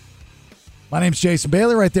 My name's Jason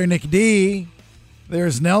Bailey. Right there, NickyD.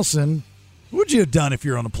 There's Nelson. What would you have done if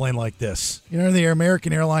you're on a plane like this? You know, the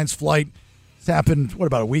American Airlines flight. This happened,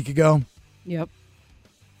 about a week ago? Yep.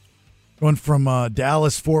 Going from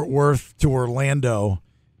Dallas, Fort Worth to Orlando.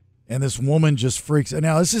 And this woman just freaks.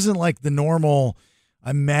 Now, this isn't like the normal,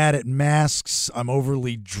 I'm mad at masks, I'm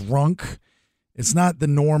overly drunk. It's not the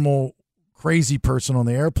normal crazy person on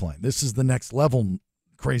the airplane. This is the next level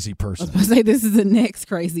crazy person. I was going to say, this is the next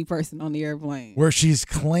crazy person on the airplane. Where she's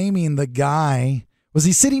claiming the guy, was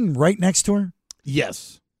he sitting right next to her?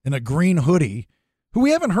 Yes. In a green hoodie, who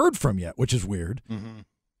we haven't heard from yet, which is weird,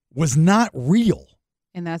 was not real.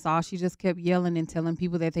 And that's all. She just kept yelling and telling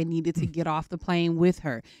people that they needed to get off the plane with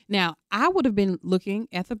her. Now, I would have been looking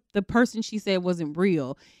at the person she said wasn't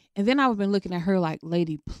real. And then I would have been looking at her like,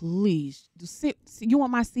 lady, please, just sit. You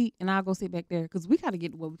want my seat? And I'll go sit back there because we got to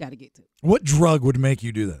get to what we got to get to. What drug would make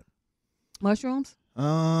you do that? Mushrooms?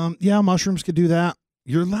 Yeah, mushrooms could do that.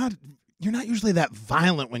 You're not usually that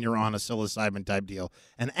violent when you're on a psilocybin type deal.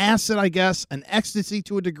 An acid, I guess, an ecstasy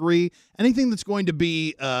to a degree, anything that's going to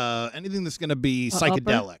be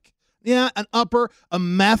psychedelic. Yeah, an upper, a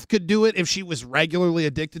meth could do it if she was regularly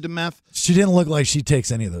addicted to meth. She didn't look like she takes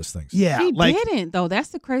any of those things. Yeah, she didn't though. That's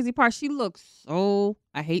the crazy part. She looks so,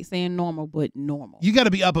 I hate saying normal, but normal. You got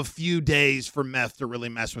to be up a few days for meth to really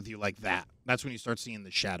mess with you like that. That's when you start seeing the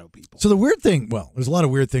shadow people. So the weird thing, well, there's a lot of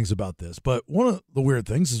weird things about this, but one of the weird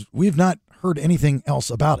things is we've not heard anything else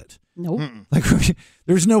about it. Nope. Like,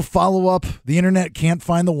 there's no follow-up. The internet can't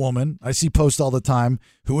find the woman. I see posts all the time.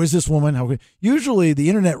 Who is this woman? Usually the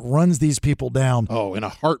internet runs these people down. Oh, in a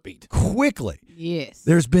heartbeat. Quickly. Yes.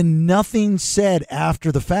 There's been nothing said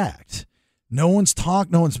after the fact. No one's talked.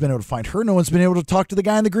 No one's been able to find her. No one's been able to talk to the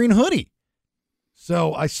guy in the green hoodie.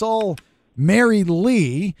 So I saw Mary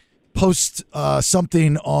Lee post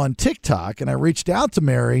something on TikTok, and I reached out to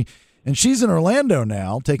Mary, and she's in Orlando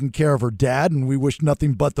now, taking care of her dad, and we wish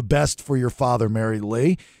nothing but the best for your father, Mary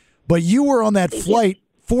Lee. But you were on that flight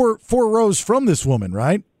four rows from this woman,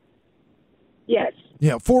 right? Yes.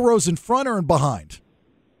 Yeah, 4 rows in front or in behind?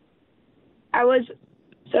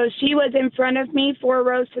 So she was in front of me, 4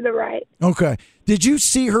 rows to the right. Okay. Did you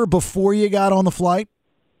see her before you got on the flight?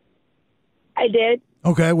 I did.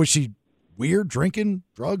 Okay. Was she weird, drinking,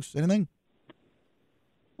 drugs, anything?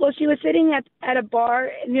 Well, she was sitting at a bar,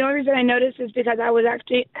 and the only reason I noticed is because I was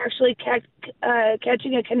actually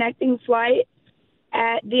catching a connecting flight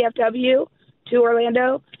at DFW to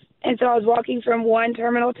Orlando, and so I was walking from one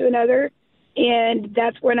terminal to another, and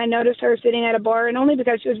that's when I noticed her sitting at a bar, and only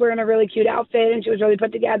because she was wearing a really cute outfit and she was really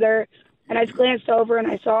put together, and I just glanced over and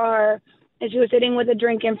I saw her, and she was sitting with a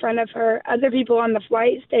drink in front of her. Other people on the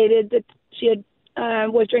flight stated that she had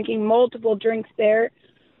was drinking multiple drinks there,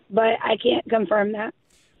 but I can't confirm that.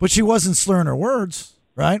 But she wasn't slurring her words,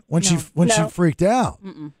 right? When she freaked out.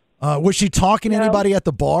 Was she talking to anybody at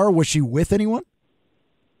the bar? Was she with anyone?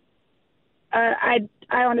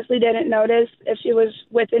 I honestly didn't notice if she was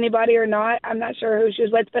with anybody or not. I'm not sure who she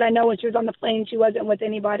was with, but I know when she was on the plane, she wasn't with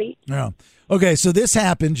anybody. Yeah. Okay, so this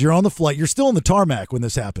happens. You're on the flight. You're still in the tarmac when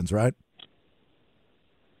this happens, right?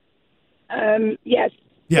 Yes.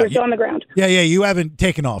 Yeah, We're still on the ground. Yeah. You haven't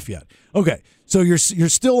taken off yet. Okay, so you're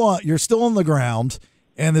still on the ground,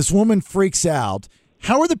 and this woman freaks out.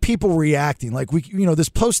 How are the people reacting? Like this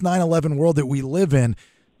post 9/11 world that we live in.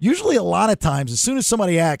 Usually, a lot of times, as soon as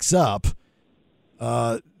somebody acts up,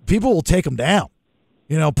 people will take them down.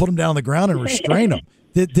 Put them down on the ground and restrain them.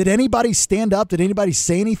 Did anybody stand up? Did anybody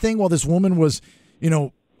say anything while this woman was,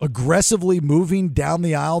 aggressively moving down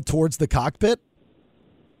the aisle towards the cockpit?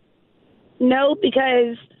 No,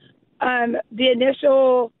 because the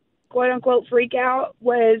initial quote-unquote freak out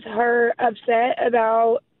was her upset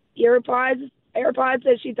about AirPods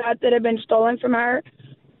that she thought that had been stolen from her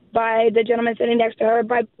by the gentleman sitting next to her,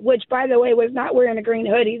 which, by the way, was not wearing a green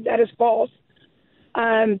hoodie. That is false.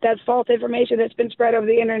 That's false information that's been spread over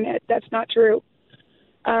the internet. That's not true.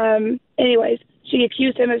 Anyways, she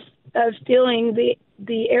accused him of stealing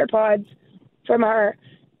the AirPods from her,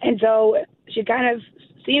 and so she kind of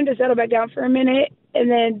seemed to settle back down for a minute, and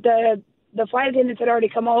then the flight attendants had already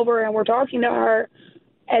come over and were talking to her,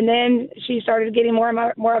 and then she started getting more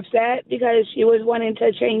and more upset because she was wanting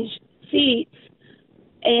to change seats,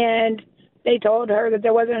 and they told her that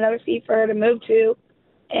there wasn't another seat for her to move to,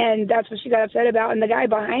 and that's what she got upset about. And the guy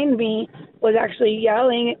behind me was actually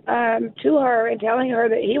yelling to her and telling her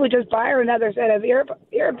that he would just buy her another set of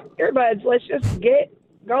earbuds. Let's just get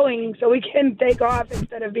going so we can take off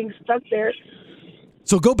instead of being stuck there.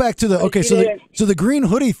 So go back to the green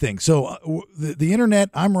hoodie thing. So the internet,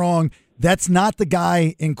 I'm wrong. That's not the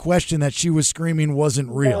guy in question that she was screaming wasn't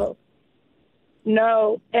real.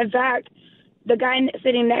 No. In fact, the guy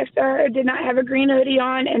sitting next to her did not have a green hoodie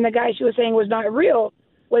on, and the guy she was saying was not real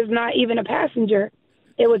was not even a passenger.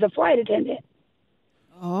 It was a flight attendant.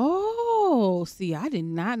 Oh, see, I did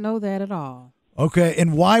not know that at all. Okay,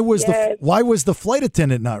 and why was the flight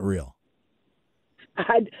attendant not real?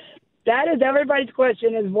 That is everybody's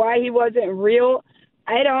question, is why he wasn't real.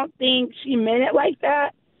 I don't think she meant it like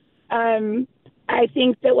that. I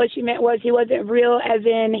think that what she meant was he wasn't real, as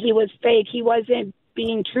in he was fake. He wasn't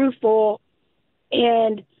being truthful,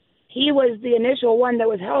 and he was the initial one that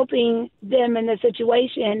was helping them in the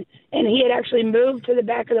situation, and he had actually moved to the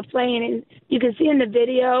back of the plane. And you can see in the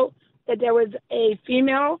video that there was a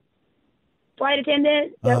female flight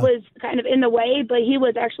attendant that was kind of in the way, but he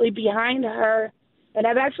was actually behind her. And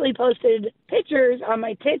I've actually posted pictures on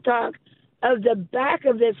my TikTok of the back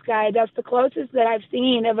of this guy. That's the closest that I've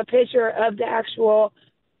seen of a picture of the actual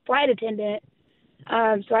flight attendant.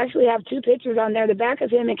 So I actually have 2 pictures on there, the back of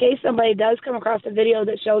him, in case somebody does come across a video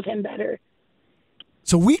that shows him better.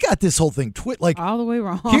 So we got this whole thing all the way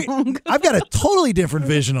wrong. I've got a totally different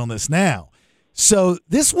vision on this now. So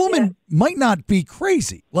this woman might not be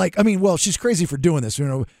crazy. She's crazy for doing this,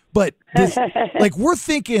 but we're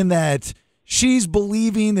thinking that she's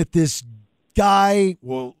believing that this guy,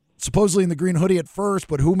 supposedly in the green hoodie at first,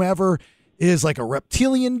 but whomever is like a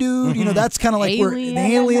reptilian dude. That's kind of like we're an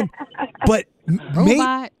alien. But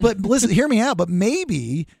listen, hear me out. But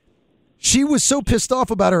maybe she was so pissed off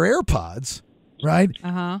about her AirPods, right?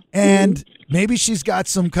 And maybe she's got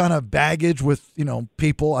some kind of baggage with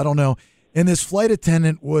people. I don't know. And this flight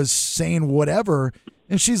attendant was saying whatever,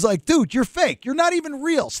 and she's like, "Dude, you're fake. You're not even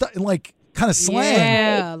real." Kind of slang.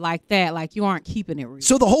 Yeah, like that. Like you aren't keeping it real.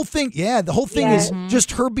 So the whole thing is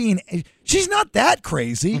just her being, she's not that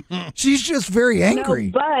crazy. She's just very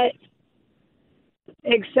angry. No, but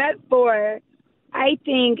except for I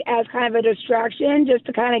think as kind of a distraction, just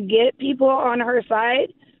to kind of get people on her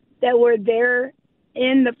side that were there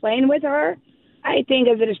in the plane with her, I think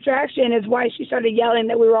as a distraction is why she started yelling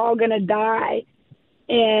that we were all going to die,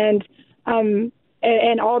 and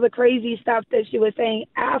all the crazy stuff that she was saying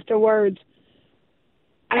afterwards.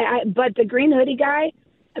 But the green hoodie guy,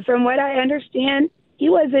 from what I understand, he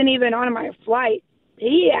wasn't even on my flight.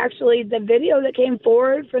 He actually, the video that came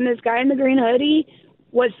forward from this guy in the green hoodie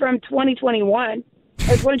was from 2021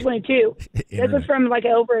 or 2022. This was from like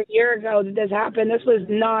over a year ago that this happened. This was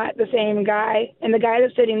not the same guy. And the guy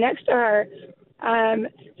that's sitting next to her,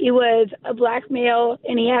 he was a black male,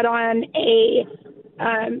 and he had on a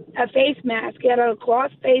face mask. He had a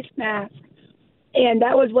cloth face mask. And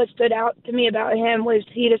that was what stood out to me about him, was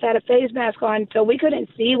he just had a face mask on, so we couldn't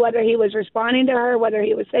see whether he was responding to her, whether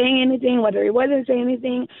he was saying anything, whether he wasn't saying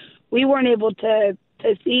anything. We weren't able to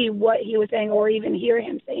see what he was saying or even hear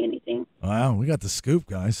him say anything. Wow, we got the scoop,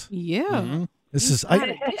 guys. Yeah. This is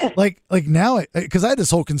like now, because I had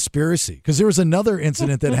this whole conspiracy, because there was another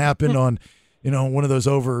incident that happened on, one of those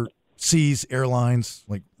overseas airlines,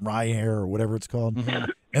 like Ryanair or whatever it's called.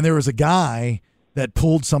 And there was a guy that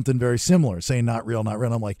pulled something very similar, saying not real, not real.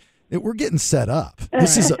 And I'm like, we're getting set up.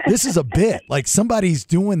 This is a bit. Like somebody's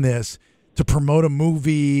doing this to promote a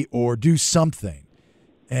movie or do something.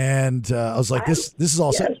 And I was like, this is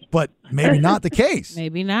all set, but maybe not the case.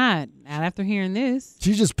 Maybe not. Not after hearing this.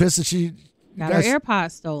 She's just pissed that she got her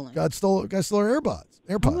AirPods stolen. Guy stole her AirPods.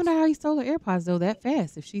 I wonder how he stole her AirPods though that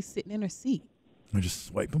fast if she's sitting in her seat. We just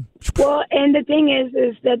swipe them. Well, and the thing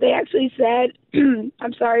is that they actually said,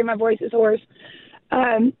 I'm sorry, my voice is hoarse.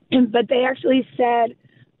 But they actually said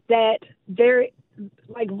that they're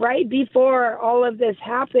like right before all of this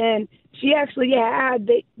happened, she actually had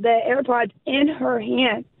the AirPods in her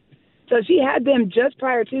hand. So she had them just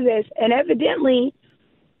prior to this. And evidently,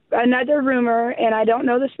 another rumor, and I don't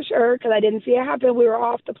know this for sure because I didn't see it happen, we were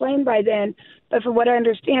off the plane by then. But from what I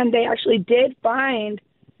understand, they actually did find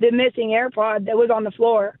the missing AirPod that was on the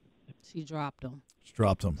floor. She dropped them.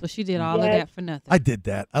 Dropped them. So she did all of that for nothing. I did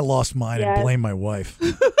that. I lost mine and blamed my wife.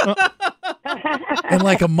 And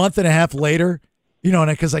like a month and a half later,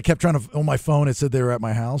 because I kept trying to, on my phone, it said they were at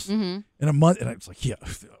my house. In a month, and I was like, yeah,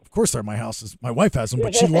 of course they're at my house. My wife has them,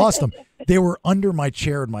 but she lost them. They were under my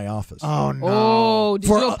chair in my office. Oh, no. Oh, did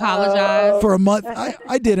you apologize? For a month.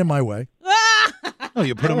 I did in my way. Oh,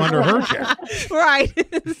 you put them under her chair. Right.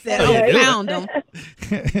 Said I found them.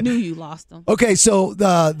 Knew you lost them. Okay, so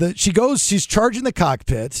she's charging the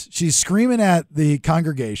cockpit. She's screaming at the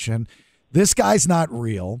congregation. This guy's not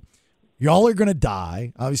real. Y'all are going to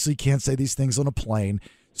die. Obviously, can't say these things on a plane.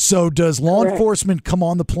 So does law enforcement come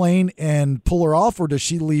on the plane and pull her off, or does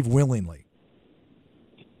she leave willingly?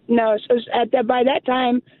 No, so by that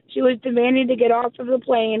time, she was demanding to get off of the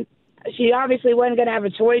plane. She obviously wasn't going to have a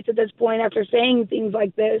choice at this point after saying things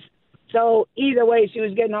like this. So either way, she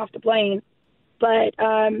was getting off the plane. But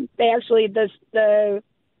they actually,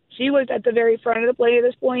 she was at the very front of the plane at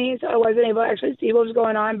this point, so I wasn't able to actually see what was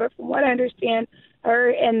going on. But from what I understand, her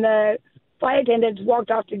and the flight attendants walked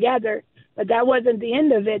off together. But that wasn't the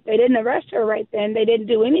end of it. They didn't arrest her right then. They didn't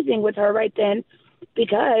do anything with her right then,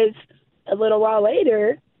 because a little while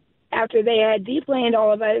later, after they had deplaned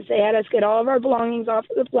all of us, they had us get all of our belongings off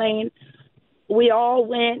of the plane. We all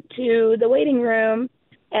went to the waiting room,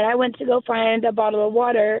 and I went to go find a bottle of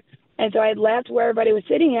water. And so I left where everybody was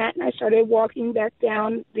sitting at, and I started walking back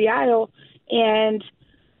down the aisle. And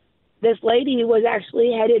this lady was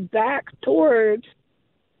actually headed back towards,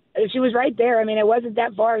 she was right there. I mean, it wasn't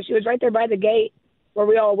that far. She was right there by the gate where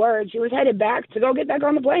we all were. And she was headed back to go get back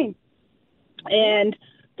on the plane. And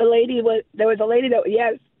there was a lady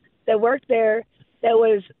that worked there that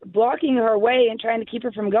was blocking her way and trying to keep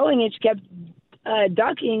her from going, and she kept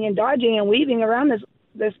ducking and dodging and weaving around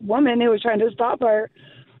this woman who was trying to stop her.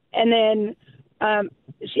 And then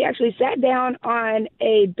she actually sat down on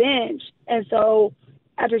a bench, and so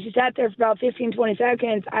after she sat there for about 15-20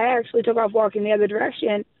 seconds, I actually took off walking the other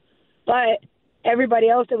direction. But everybody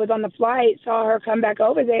else that was on the flight saw her come back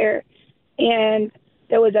over there, and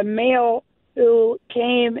there was a male who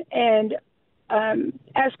came and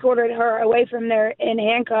escorted her away from there in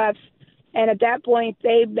handcuffs. And at that point,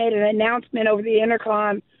 they made an announcement over the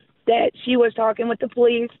intercom that she was talking with the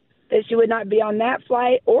police, that she would not be on that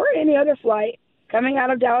flight or any other flight coming out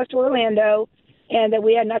of Dallas to Orlando, and that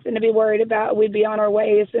we had nothing to be worried about. We'd be on our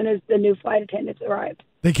way as soon as the new flight attendants arrived.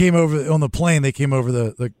 They came over on the plane. They came over,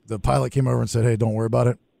 the pilot came over and said, hey, don't worry about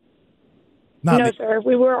it. No, sir.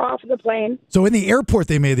 We were off the plane. So in the airport,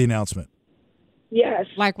 they made the announcement. Yes.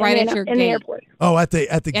 Like right at your in gate. the airport. Oh, at the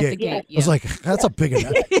gate. Yeah. I was like, that's a big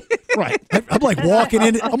announcement. Right. I'm like walking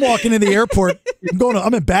in. I'm walking in the airport.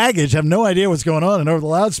 I'm in baggage. I have no idea what's going on, and over the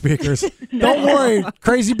loudspeakers. Don't worry,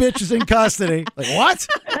 crazy bitch is in custody. Like what?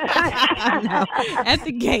 No, at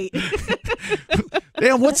the gate.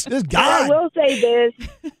 Damn, what's this guy? I will say this: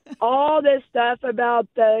 all this stuff about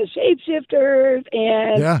the shapeshifters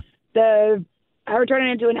and the how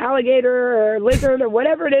turning into an alligator or lizard or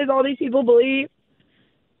whatever it is, all these people believe.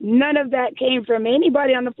 None of that came from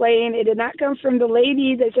anybody on the plane. It did not come from the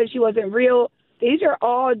lady that said she wasn't real. These are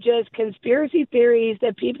all just conspiracy theories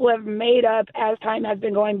that people have made up as time has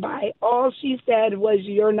been going by. All she said was,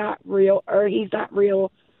 "You're not real," or "He's not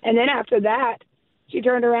real." And then after that, she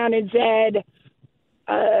turned around and said,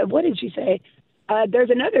 what did she say? There's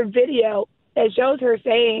another video that shows her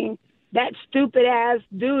saying, "That stupid-ass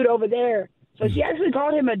dude over there." So she actually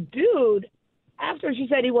called him a dude after she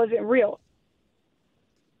said he wasn't real.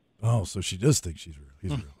 Oh, so she does think she's real.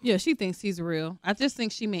 He's real. Yeah, she thinks he's real. I just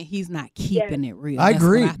think she meant he's not keeping it real. I That's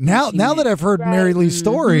agree. what I think Now she that meant. I've heard Mary Lee's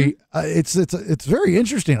story, it's very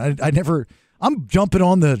interesting. I'm jumping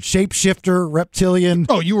on the shapeshifter reptilian.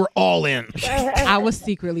 Oh, you were all in. I was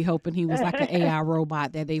secretly hoping he was like an AI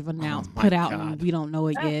robot that they've announced, put out, and we don't know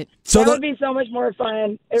it yet. So that would be so much more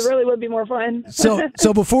fun. It really would be more fun.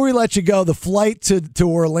 So before we let you go, the flight to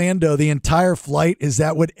Orlando, the entire flight, is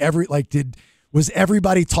that what was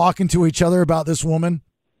everybody talking to each other about this woman?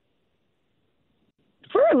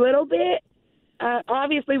 For a little bit.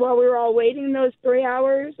 Obviously, while we were all waiting those 3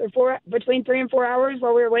 hours or between 3 and 4 hours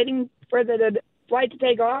while we were waiting for the flight to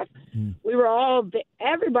take off, we were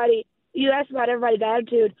everybody, you asked about everybody's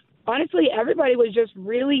attitude. Honestly, everybody was just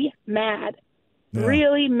really mad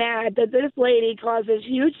that this lady caused this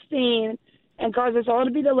huge scene and caused us all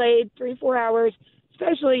to be delayed 3-4 hours,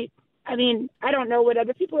 especially, I mean, I don't know what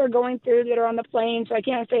other people are going through that are on the plane, so I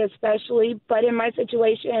can't say especially, but in my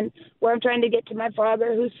situation where I'm trying to get to my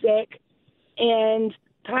father who's sick, and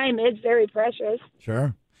time is very precious.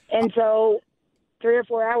 Sure. And so 3 or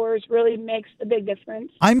 4 hours really makes a big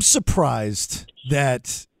difference. I'm surprised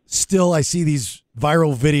that still I see these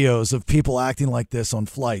viral videos of people acting like this on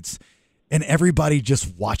flights and everybody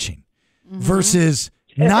just watching versus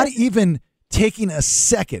not even taking a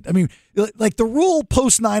second. I mean, like the rule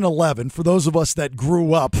post 9/11, for those of us that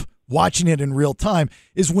grew up watching it in real time,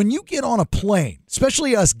 is when you get on a plane,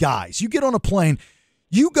 especially us guys, you get on a plane,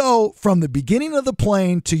 you go from the beginning of the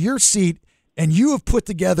plane to your seat, and you have put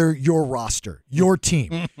together your roster, your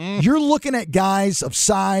team. You're looking at guys of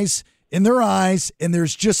size in their eyes, and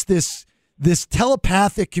there's just this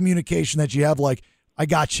telepathic communication that you have, like, I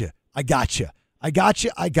got you, I got you, I got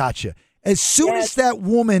you, I got you. As soon as that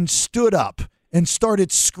woman stood up and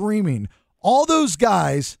started screaming, all those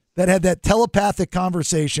guys that had that telepathic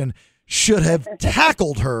conversation should have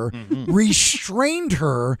tackled her, restrained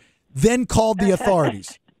her, then called the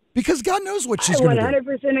authorities. Because God knows what she's going to do.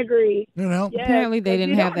 100% agree. You know? Yes, Apparently they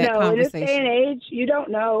didn't have that conversation. In this day and age, you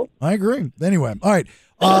don't know. I agree. Anyway, all right.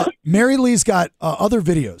 Mary Lee's got other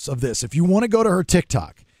videos of this. If you want to go to her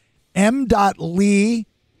TikTok, m.leern,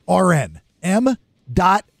 m.leern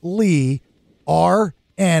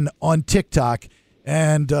on TikTok.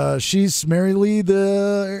 And she's Mary Lee,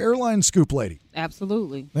 the airline scoop lady.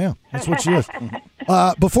 Absolutely. Yeah, that's what she is.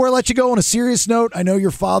 Before I let you go, on a serious note, I know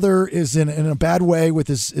your father is in a bad way with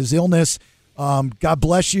his illness. God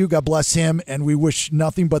bless you. God bless him. And we wish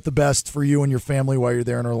nothing but the best for you and your family while you're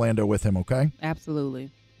there in Orlando with him, okay?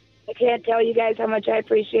 Absolutely. I can't tell you guys how much I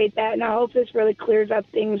appreciate that, and I hope this really clears up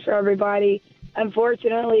things for everybody.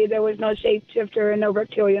 Unfortunately, there was no shapeshifter and no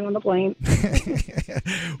reptilian on the plane.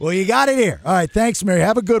 Well, you got it here. All right, thanks, Mary.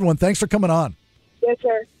 Have a good one. Thanks for coming on. Yes,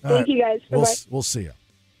 sir. Thank you, guys. Bye-bye. We'll see you.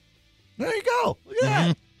 There you go. Look at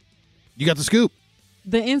that. You got the scoop.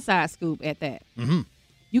 The inside scoop at that.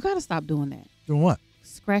 You got to stop doing that. Doing what?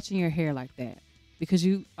 Scratching your hair like that. Because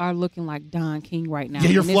you are looking like Don King right now. Yeah,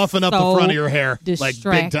 you're and it's fluffing up the so front of your hair, like, big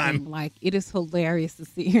time. distracting. Like, it is hilarious to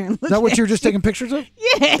see her. Is that what you were just taking pictures of?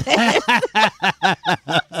 Yeah.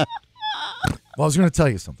 Well, I was going to tell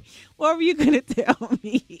you something. What were you going to tell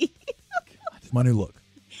me? It's my new look.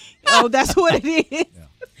 Oh, that's what it is.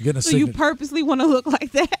 I'm getting a So you purposely want to look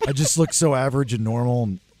like that? I just look so average and normal,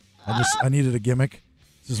 and I needed a gimmick.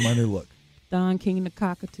 This is my new look. Don King the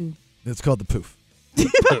cockatoo. It's called the poof.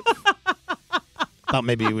 Thought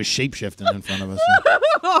maybe he was shape-shifting in front of us.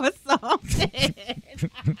 Oh, something.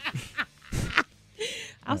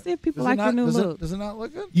 I'll see if people like your new look. Does it not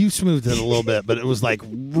look good? You smoothed it a little bit, but it was like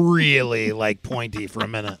really like pointy for a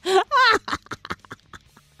minute. You're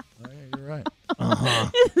right.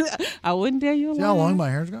 I wouldn't dare you. See how long my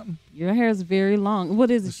hair's gotten? Your hair is very long. What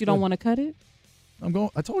is it? You don't want to cut it?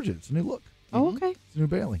 I told you, it's a new look. Oh, okay. It's a new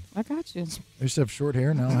Bailey. I got you. I used to have short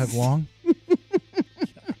hair. Now I have long.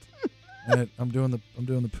 And I'm doing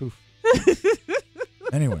the poof.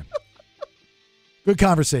 Anyway, good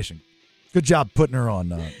conversation. Good job putting her on,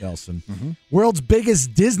 Nelson. World's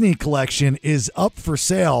biggest Disney collection is up for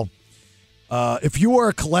sale. If you are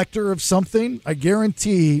a collector of something, I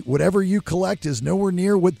guarantee whatever you collect is nowhere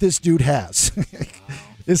near what this dude has.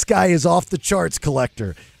 This guy is off the charts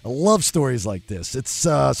collector. I love stories like this. It's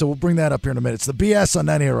so we'll bring that up here in a minute. It's the BS on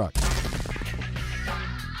 98 Rock.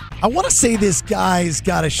 I want to say this guy's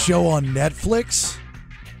got a show on Netflix.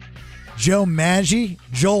 Joel Maggi.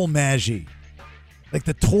 Like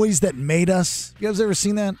the toys that made us. You guys ever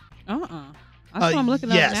seen that? That's what I'm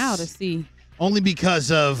looking up now to see. Only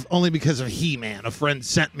because of He-Man. A friend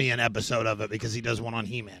sent me an episode of it because he does one on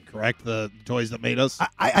He-Man, correct? The toys that made us?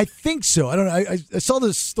 I think so. I don't know. I saw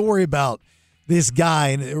this story about this guy,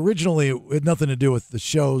 and originally it had nothing to do with the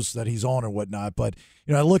shows that he's on or whatnot, but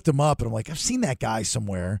I looked him up, and I'm like, I've seen that guy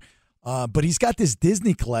somewhere. But he's got this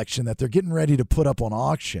Disney collection that they're getting ready to put up on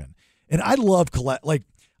auction. And I love I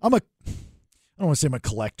don't want to say I'm a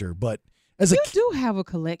collector, but you do have a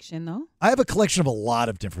collection, though. I have a collection of a lot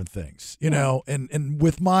of different things, know, and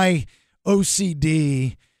with my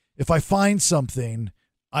OCD, if I find something,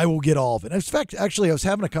 I will get all of it. In fact, actually, I was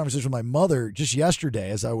having a conversation with my mother just yesterday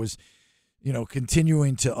as I was,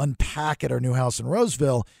 continuing to unpack at our new house in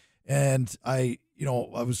Roseville, and I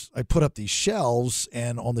put up these shelves,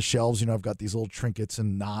 and on the shelves, I've got these little trinkets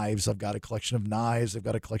and knives. I've got a collection of knives. I've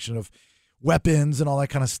got a collection of weapons and all that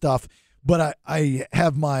kind of stuff. But I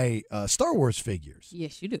have my Star Wars figures.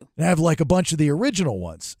 Yes, you do. And I have like a bunch of the original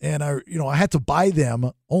ones. And I had to buy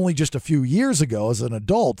them only just a few years ago as an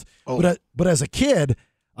adult. Oh. But as a kid,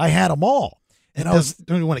 I had them all. And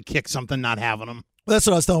don't you want to kick something not having them? That's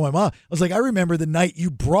what I was telling my mom. I was like, I remember the night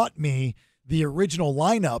you brought me the original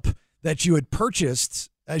lineup that you had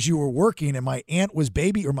purchased as you were working, and my aunt was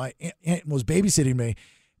babysitting me,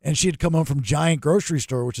 and she had come home from Giant Grocery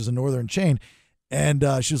Store, which is a northern chain. And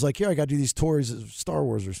she was like, here, I got to do these toys of Star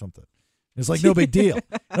Wars or something. It's like, no big deal.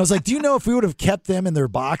 And I was like, do you know if we would have kept them in their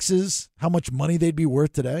boxes, how much money they'd be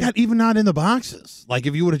worth today? God, even not in the boxes. Like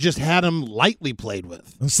if you would have just had them lightly played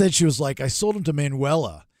with. Instead, she was like, I sold them to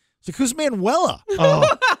Manuela. I was like, who's Manuela?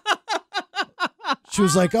 Oh. She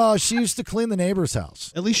was like, oh, she used to clean the neighbor's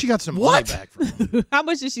house. At least she got some money back from them. How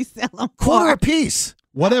much did she sell them for? Quarter a piece.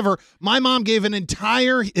 Whatever. My mom gave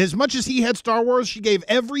as much as he had Star Wars, she gave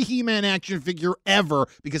every He-Man action figure ever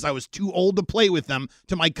because I was too old to play with them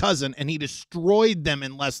to my cousin, and he destroyed them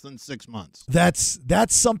in less than 6 months. That's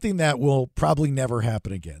something that will probably never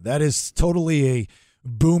happen again. That is totally a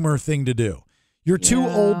boomer thing to do. You're too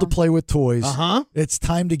old to play with toys. It's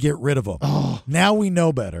time to get rid of them. Oh. Now we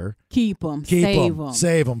know better. Keep them.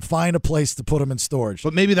 Save them. Find a place to put them in storage.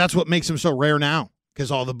 But maybe that's what makes them so rare now. Because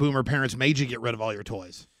all the boomer parents made you get rid of all your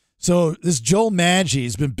toys. So this Joel Maggi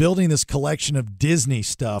has been building this collection of Disney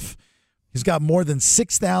stuff. He's got more than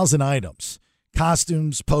 6,000 items.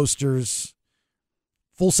 Costumes, posters,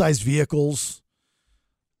 full-size vehicles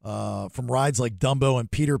from rides like Dumbo and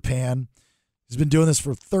Peter Pan. He's been doing this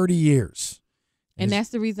for 30 years. And that's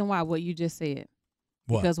the reason why, what you just said.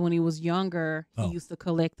 What? Because when he was younger, he used to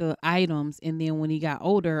collect the items, and then when he got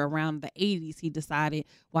older, around the 80s, he decided,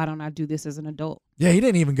 why don't I do this as an adult? Yeah, he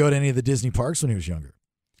didn't even go to any of the Disney parks when he was younger.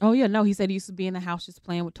 Oh, yeah, no, he said he used to be in the house just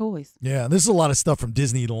playing with toys. Yeah, this is a lot of stuff from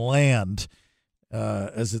Disneyland,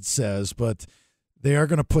 as it says, but they are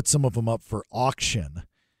going to put some of them up for auction.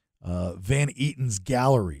 Van Eaton's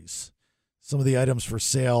Galleries. Some of the items for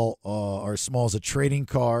sale are as small as a trading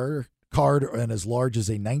card and as large as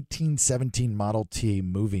a 1917 Model T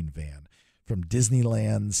moving van from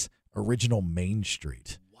Disneyland's original Main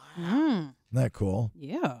Street. Wow. Isn't that cool?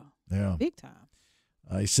 Yeah. Yeah. Big time.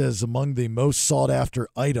 He says among the most sought-after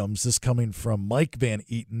items, this coming from Mike Van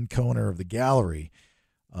Eaton, co-owner of the gallery,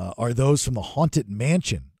 are those from the Haunted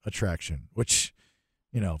Mansion attraction, which,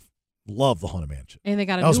 love the Haunted Mansion. And they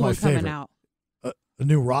got a new one coming out. A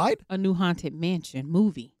new ride? A new Haunted Mansion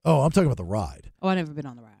movie. Oh, I'm talking about the ride. Oh, I've never been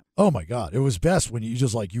on the ride. Oh, my God. It was best when you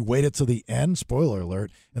just, you waited till the end, spoiler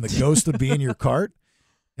alert, and the ghost would be in your cart.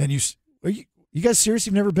 And you guys serious?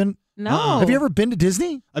 You've never been? No. Have you ever been to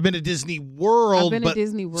Disney? I've been to Disney World. I've been to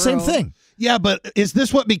Disney World. Same thing. Yeah, but is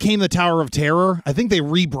this what became the Tower of Terror? I think they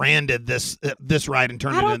rebranded this ride and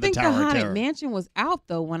turned it into the Tower of Terror. I don't think the Haunted Mansion was out,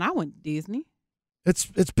 though, when I went to Disney. It's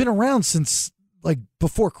been around since,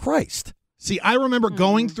 before Christ. See, I remember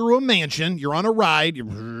going through a mansion. You're on a ride.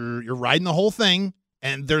 You're riding the whole thing,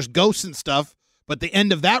 and there's ghosts and stuff. But the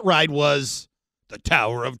end of that ride was the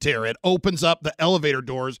Tower of Terror. It opens up the elevator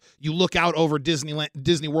doors. You look out over Disney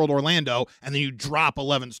World Orlando, and then you drop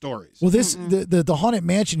 11 stories. Well, the Haunted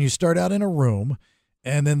Mansion, you start out in a room,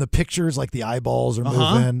 and then the pictures, like the eyeballs are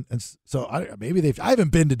moving. And so I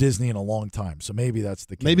haven't been to Disney in a long time, so maybe that's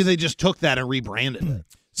the case. Maybe they just took that and rebranded it.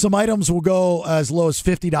 Some items will go as low as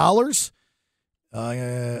 $50,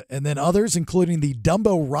 and then others, including the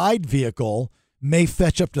Dumbo ride vehicle, may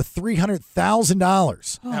fetch up to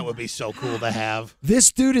 $300,000. That would be so cool to have.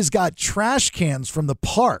 This dude has got trash cans from the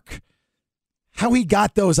park. How he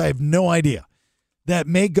got those, I have no idea. That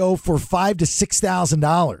may go for $5,000 to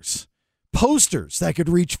 $6,000. Posters that could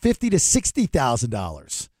reach $50,000 to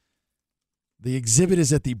 $60,000. The exhibit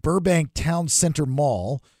is at the Burbank Town Center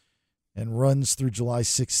Mall and runs through July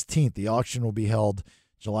 16th. The auction will be held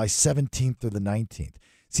July 17th through the 19th.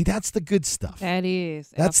 See, that's the good stuff. That is.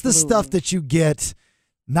 That's the stuff that you get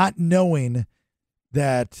not knowing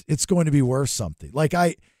that it's going to be worth something. Like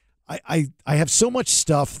I have so much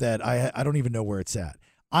stuff that I don't even know where it's at.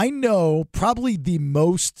 I know probably the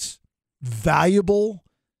most valuable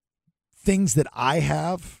things that I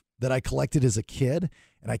have that I collected as a kid,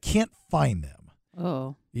 and I can't find them.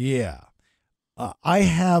 Oh. Yeah. I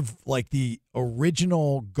have like the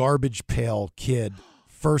original Garbage Pail Kid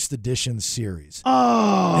first edition series.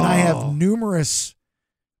 Oh. And I have numerous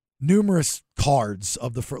cards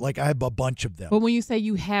of the first, like I have a bunch of them. But when you say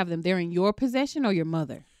you have them, they're in your possession or your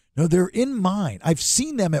mother? No, they're in mine. I've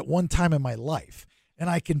seen them at one time in my life,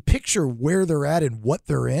 and I can picture where they're at and what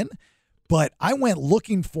they're in. But I went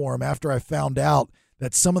looking for them after I found out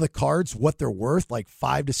that some of the cards, what they're worth, like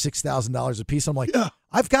 $5,000 to $6,000 a piece. I'm like,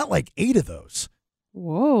 I've got like 8 of those.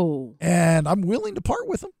 Whoa. And I'm willing to part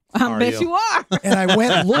with them. I bet you are. And I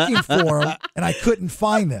went looking for them, and I couldn't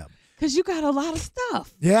find them. Because you got a lot of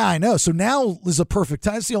stuff. Yeah, I know. So now is a perfect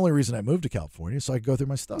time. It's the only reason I moved to California, so I can go through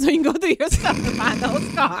my stuff. So you can go through your stuff to find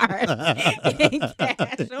those cards and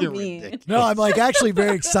cash them in. No, I'm like actually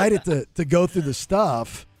very excited to go through the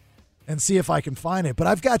stuff and see if I can find it. But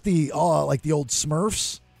I've got the like the old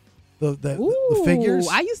Smurfs, the figures.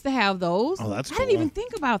 I used to have those. Oh, that's I didn't cool. even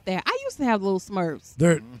think about that. I used to have little Smurfs.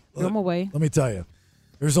 Throw them away. Let me tell you,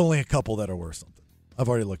 there's only a couple that are worth something. I've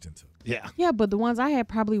already looked into it. Yeah. Yeah, but the ones I had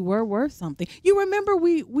probably were worth something. You remember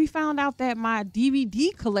we found out that my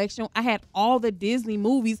DVD collection, I had all the Disney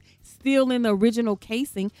movies still in the original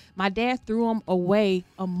casing. My dad threw them away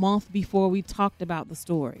a month before we talked about the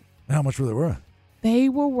story. And how much were they worth? They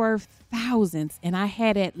were worth thousands, and I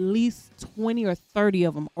had at least 20 or 30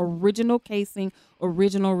 of them. Original casing,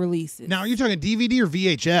 original releases. Now, are you talking DVD or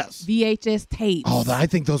VHS? VHS tapes. Oh, I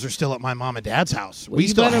think those are still at my mom and dad's house. Well, We you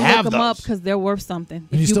still better have look them up those. because they're worth something. And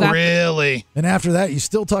If you still got- Really? And after that, you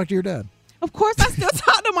still talk to your dad. Of course, I still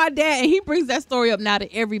talk to my dad, and he brings that story up now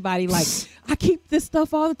to everybody. Like, I keep this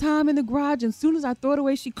stuff all the time in the garage, and as soon as I throw it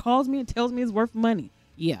away, she calls me and tells me it's worth money.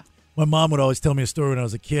 Yeah. My mom would always tell me a story when I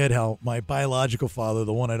was a kid how my biological father,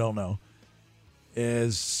 the one I don't know,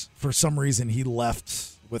 is for some reason he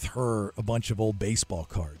left with her a bunch of old baseball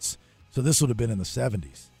cards. So this would have been in the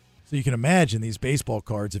 70s. So you can imagine these baseball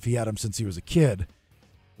cards, if he had them since he was a kid,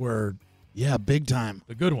 were big time.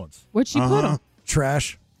 The good ones. Where'd she put them?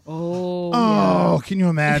 Trash. Oh, can you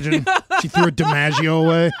imagine? She threw a DiMaggio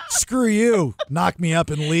away. Screw you. Knock me up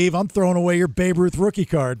and leave. I'm throwing away your Babe Ruth rookie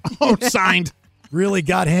card. Oh, signed. Really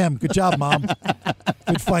got him. Good job, Mom.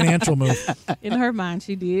 Good financial move. In her mind,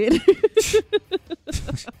 she did.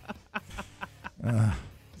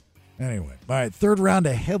 Anyway, all right, third round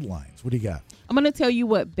of headlines. What do you got? I'm going to tell you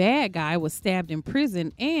what bad guy was stabbed in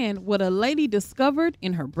prison and what a lady discovered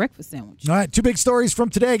in her breakfast sandwich. All right, 2 big stories from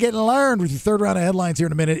today. Getting learned with your third round of headlines here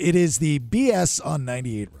in a minute. It is the BS on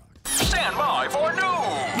 98 Rock. Stand by for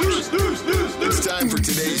news. It's time for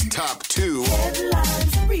today's top 2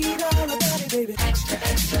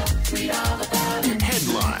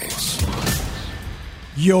 headlines.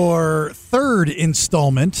 Your third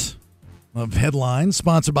installment of headlines,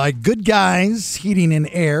 sponsored by Good Guys Heating and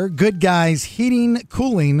Air.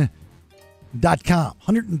 GoodGuysHeatingCooling.com.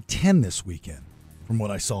 110 this weekend, from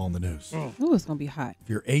what I saw in the news. Ooh, it's going to be hot. If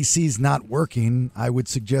your AC's not working, I would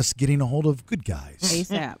suggest getting a hold of Good Guys.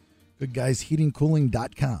 ASAP.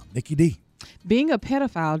 GoodGuysHeatingCooling.com. NickyD. Being a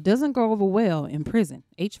pedophile doesn't go over well in prison.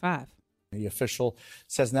 H5. The official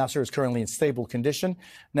says Nasser is currently in stable condition.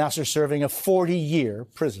 Nasser serving a 40-year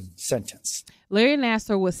prison sentence. Larry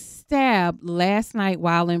Nassar was stabbed last night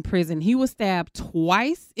while in prison. He was stabbed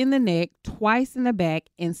twice in the neck, twice in the back,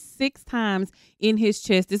 and 6 times in his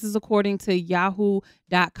chest. This is according to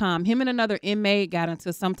Yahoo.com. Him and another inmate got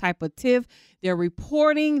into some type of tiff. They're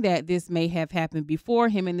reporting that this may have happened before.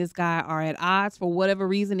 Him and this guy are at odds for whatever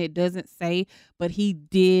reason. It doesn't say, but he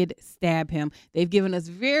did stab him. They've given us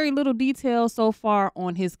very little detail so far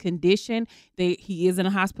on his condition. He is in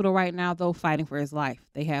a hospital right now, though, fighting for his life.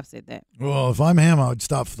 They have said that. Well, if I'm him, I would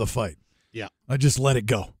stop the fight. Yeah. I'd just let it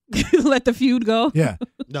go. Let the feud go? Yeah.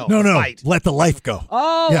 No. Fight. Let the life go.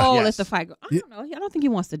 Let the fight go. I don't know. I don't think he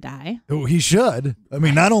wants to die. Oh, he should. I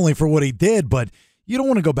mean, not only for what he did, but you don't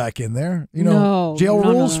want to go back in there. Jail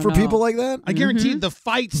rules for people like that. I guarantee the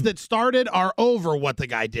fights that started are over what the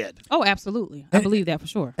guy did. Oh, absolutely. I believe that for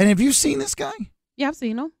sure. And have you seen this guy? Yeah, I've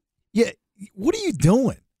seen him. Yeah. What are you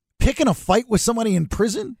doing? Picking a fight with somebody in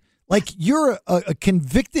prison? Like, you're a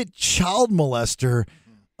convicted child molester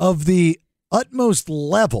of the utmost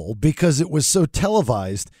level because it was so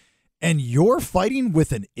televised, and you're fighting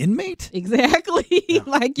with an inmate? Exactly.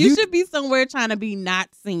 Like, you should be somewhere trying to be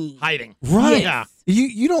not seen. Hiding. Right. Yes.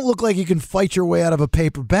 You don't look like you can fight your way out of a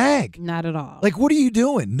paper bag. Not at all. Like, what are you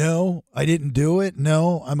doing? No, I didn't do it.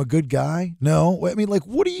 No, I'm a good guy. No. I mean, like,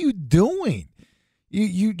 what are you doing?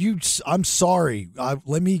 I'm sorry.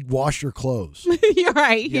 Let me wash your clothes. You're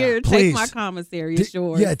right. Here, please. take my commissary. It's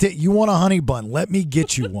yours. Yeah, you want a honey bun? Let me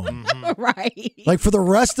get you one. Right. Like, for the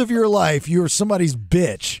rest of your life, you're somebody's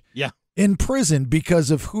bitch. Yeah. In prison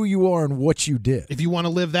because of who you are and what you did. If you want to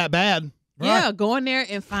live that bad. Yeah, Right. go in there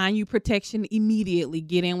and find you protection immediately.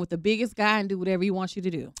 Get in with the biggest guy and do whatever he wants you to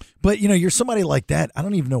do. But, you're somebody like that. I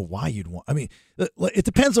don't even know why you'd want. I mean, it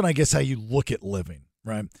depends on, I guess, how you look at living,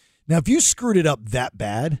 right? Now, if you screwed it up that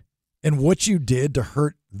bad and what you did to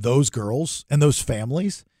hurt those girls and those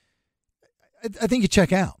families, I think you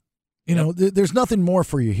check out. There's nothing more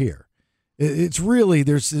for you here. It's really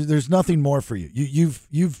there's nothing more for you.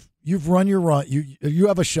 You've run your run. You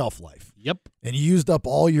have a shelf life. Yep. And you used up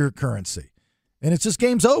all your currency, and it's just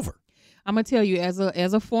game's over. I'm gonna tell you, as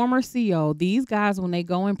a former CO, these guys, when they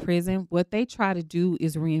go in prison, what they try to do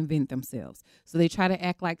is reinvent themselves. So they try to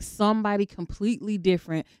act like somebody completely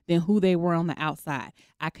different than who they were on the outside.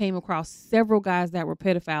 I came across several guys that were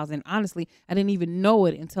pedophiles, and honestly, I didn't even know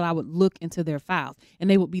it until I would look into their files. And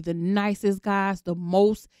they would be the nicest guys, the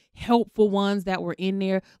most helpful ones that were in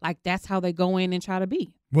there. Like, that's how they go in and try to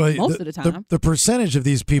be. Well, most of the time. The percentage of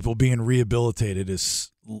these people being rehabilitated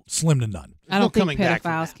is slim to none. I don't think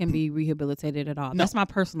pedophiles can be rehabilitated at all. No. That's my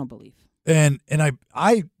personal belief. And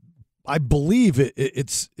I believe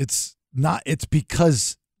it's not. It's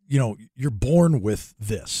because you're born with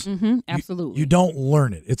this. Mm-hmm, absolutely. You don't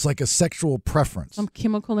learn it. It's like a sexual preference. Some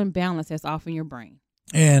chemical imbalance that's off in your brain.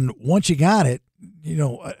 And once you got it,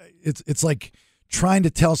 it's like trying to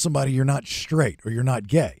tell somebody you're not straight or you're not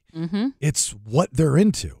gay. Mm-hmm. It's what they're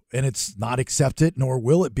into, and it's not accepted, nor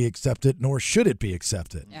will it be accepted, nor should it be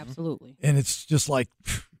accepted. Absolutely. And it's just like,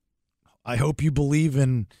 I hope you believe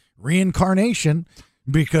in reincarnation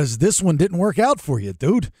because this one didn't work out for you,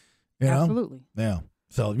 dude. Absolutely. Yeah.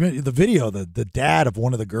 So the video, the dad of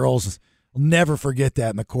one of the girls, I'll never forget that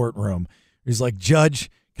in the courtroom. He's like, "Judge,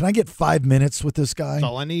 can I get 5 minutes with this guy?" That's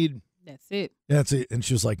all I need. That's it. That's it. And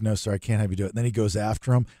she was like, "No, sir, I can't have you do it." And then he goes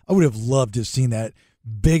after him. I would have loved to have seen that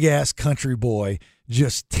big ass country boy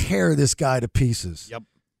just tear this guy to pieces. Yep.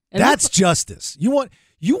 That's justice. You want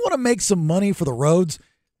to make some money for the roads?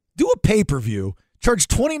 Do a pay-per-view, charge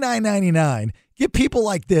 $29.99, get people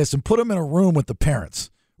like this and put them in a room with the parents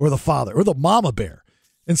or the father or the mama bear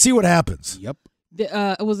and see what happens. Yep.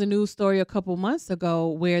 It was a news story a couple months ago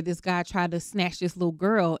where this guy tried to snatch this little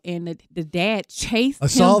girl, and the dad chased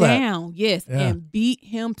him down. Yes, yeah. And beat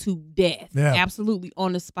him to death. Yeah. Absolutely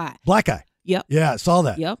on the spot. Black guy. Yep. Yeah, I saw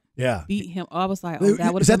that. Yep. Yeah. Beat him. I was like, oh,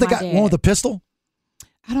 that would Is that have the been guy, my one with dad. the pistol?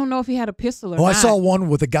 I don't know if he had a pistol or Oh, not. I saw one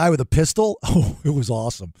with a guy with a pistol. Oh, it was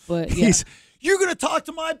awesome. But yeah. You're going to talk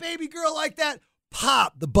to my baby girl like that?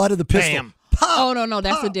 Pop the butt of the pistol. Bam. Pop. Oh, no,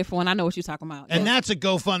 that's a different one. I know what you're talking about. And that's a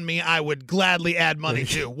GoFundMe I would gladly add money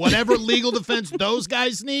to. Whatever legal defense those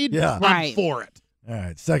guys need, Yeah. I'm Right. for it. All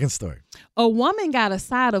right, second story. A woman got a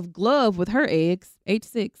side of glove with her eggs, age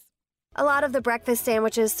 6. A lot of the breakfast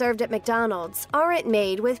sandwiches served at McDonald's aren't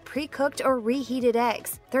made with pre-cooked or reheated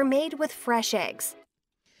eggs. They're made with fresh eggs.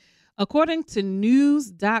 According to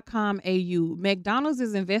news.com.au, McDonald's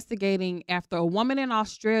is investigating after a woman in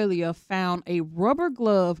Australia found a rubber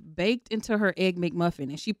glove baked into her Egg McMuffin.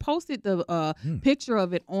 And she posted the picture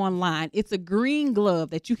of it online. It's a green glove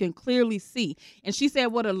that you can clearly see. And she said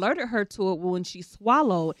what alerted her to it when she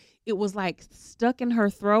swallowed, it was like stuck in her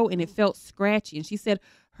throat and it felt scratchy. And she said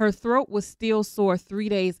Her throat was still sore 3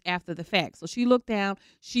 days after the fact. So she looked down,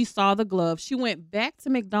 she saw the glove. She went back to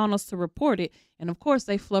McDonald's to report it. And of course,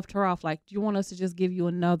 they fluffed her off like, do you want us to just give you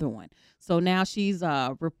another one? So now she's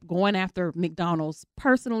going after McDonald's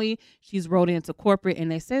personally. She's wrote into corporate, and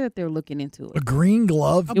they say that they're looking into it. A green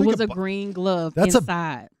glove? It was a green glove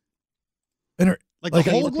inside. Like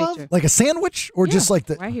a whole glove? Like a sandwich? Or just like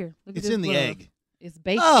the... Right here. Look at It's this in the glove. egg. It's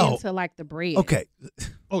baked into like the bread. Okay.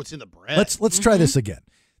 Oh, it's in the bread. Let's try this again.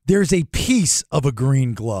 There's a piece of a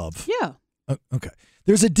green glove. Yeah. Okay.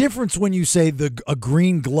 There's a difference when you say a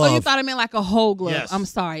green glove. Oh, you thought I meant like a whole glove. Yes. I'm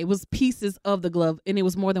sorry. It was pieces of the glove, and it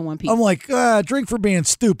was more than one piece. I'm like, drink for being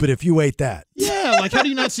stupid if you ate that. Yeah, like how do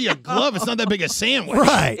you not see a glove? It's not that big a sandwich.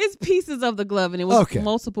 Right. It's pieces of the glove, and it was Okay.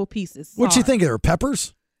 multiple pieces. What'd you Sorry. think? They were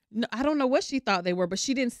peppers? No, I don't know what she thought they were, but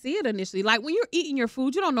she didn't see it initially. Like when you're eating your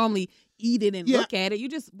food, you don't normally eat it and look at it. You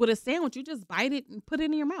just, with a sandwich, you just bite it and put it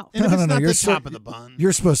in your mouth. And if it's not You're the top of the bun.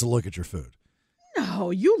 You're supposed to look at your food.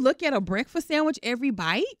 No, you look at a breakfast sandwich every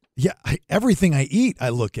bite? Yeah, everything I eat, I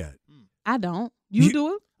look at. I don't. You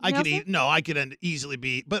do it? I could Nelson? eat. No, I could easily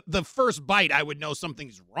be. But the first bite, I would know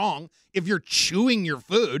something's wrong. If you're chewing your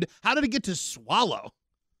food, how did it get to swallow?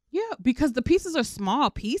 Yeah, because the pieces are small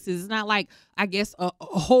pieces. It's not like, I guess, a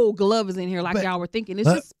whole glove is in here like y'all were thinking. It's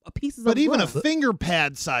just pieces of But even glove. a finger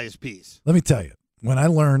pad size piece. Let me tell you, when I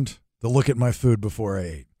learned to look at my food before I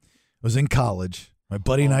ate, I was in college. My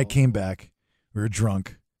buddy and I came back. We were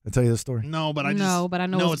drunk. Did I tell you this story? No, but I know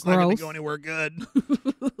know it's it's not going gross. to go anywhere good.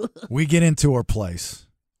 We get into our place.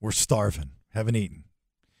 We're starving. Haven't eaten.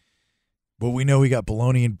 But we know we got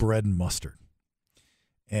bologna and bread and mustard.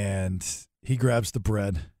 And he grabs the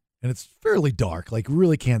bread. And it's fairly dark. Like, we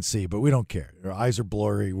really can't see, but we don't care. Our eyes are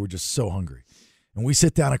blurry. We're just so hungry. And we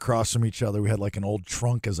sit down across from each other. We had like an old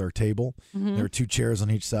trunk as our table. Mhm. There were 2 chairs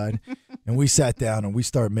on each side. And we sat down and we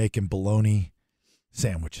started making bologna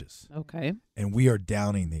sandwiches. Okay. And we are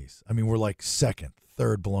downing these. I mean, we're like second,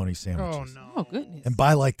 third bologna sandwiches. no. Oh, goodness. And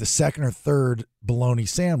by like the second or third bologna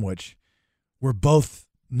sandwich, we're both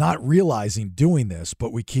not realizing doing this,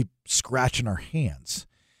 but we keep scratching our hands.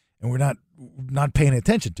 And we're not paying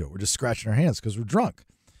attention to it. We're just scratching our hands because we're drunk.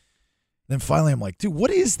 Then finally I'm like, dude,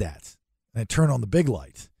 what is that? And I turn on the big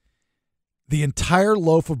light. The entire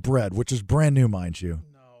loaf of bread, which is brand new, mind you,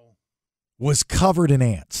 was covered in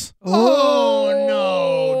ants. Oh,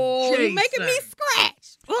 no. You're making me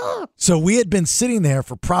scratch. Ugh. So we had been sitting there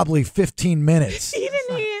for probably 15 minutes Eating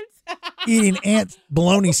hands. eating ant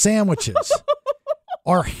bologna sandwiches.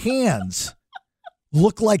 Our hands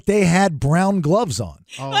looked like they had brown gloves on.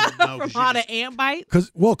 Oh, no. From all the ant bite?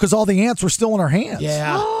 Because all the ants were still in our hands.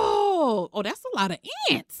 Oh, that's a lot of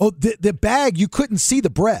ants. Oh, the bag, you couldn't see the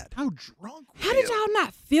bread. How drunk How did y'all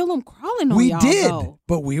not feel them crawling on We y'all, did, though?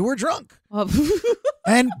 but we were drunk. Oh.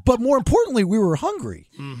 But more importantly, we were hungry.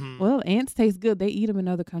 Well, ants taste good. They eat them in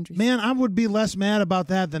other countries. Man, I would be less mad about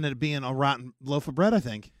that than it being a rotten loaf of bread, I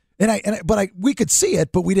think. But we could see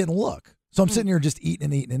it, but we didn't look. So I'm sitting here just eating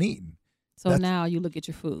and eating and eating. So That's- now you look at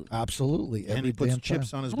your food. Absolutely. And Every he puts damn chips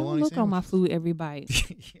time. on his I don't bologna look sandwich. on my food every bite.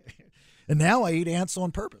 And now I eat ants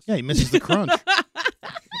on purpose. Yeah, he misses the crunch.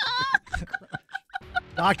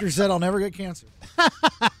 Doctor said I'll never get cancer.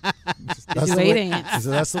 You ate ants.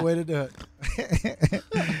 So that's the way to do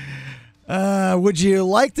it. Would you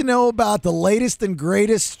like to know about the latest and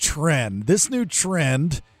greatest trend? This new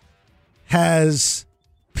trend has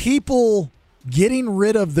people getting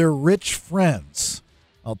rid of their rich friends.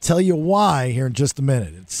 I'll tell you why here in just a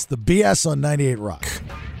minute. It's the BS on 98 Rock.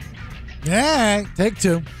 Yeah, take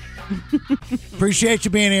 2. Appreciate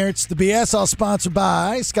you being here. It's the BS, all sponsored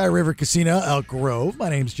by Sky River Casino, Elk Grove. My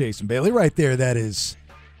name's Jason Bailey. Right there, that is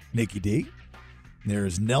NickyD.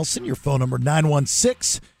 There's Nelson. Your phone number,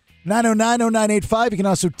 916-909-0985. You can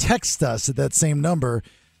also text us at that same number.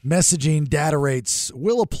 Messaging data rates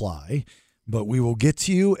will apply, but we will get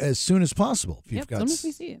to you as soon as possible if you've got soon as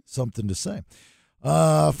we see it. something to say.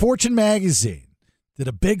 Fortune Magazine did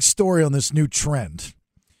a big story on this new trend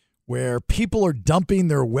where people are dumping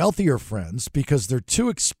their wealthier friends because they're too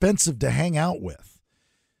expensive to hang out with.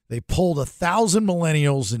 They polled 1,000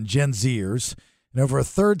 millennials and Gen Zers, and over a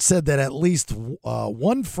third said that at least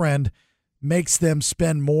one friend makes them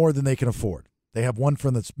spend more than they can afford. They have one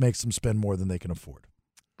friend that makes them spend more than they can afford.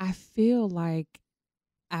 I feel like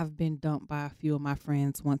I've been dumped by a few of my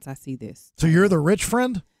friends once I see this. So you're the rich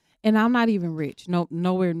friend? And I'm not even rich. No,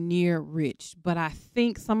 nowhere near rich. But I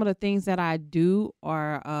think some of the things that I do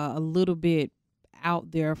are a little bit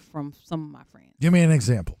out there from some of my friends. Give me an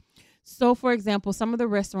example. So, for example, some of the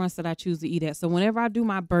restaurants that I choose to eat at. So whenever I do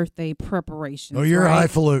my birthday preparations. Oh, you're right,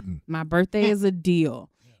 highfalutin. My birthday is a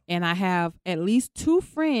deal. And I have at least 2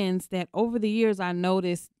 friends that over the years I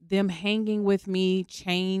noticed them hanging with me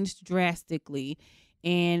changed drastically,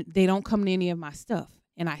 and they don't come to any of my stuff.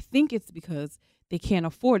 And I think it's because they can't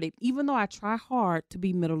afford it. Even though I try hard to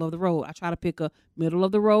be middle of the road, I try to pick a middle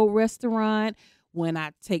of the road restaurant. When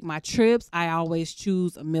I take my trips, I always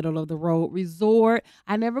choose a middle of the road resort.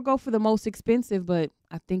 I never go for the most expensive, but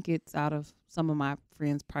I think it's out of some of my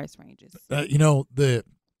friends' price ranges.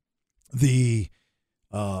 The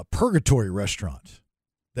Purgatory restaurant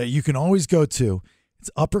that you can always go to, it's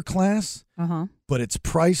upper class, but it's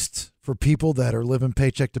priced for people that are living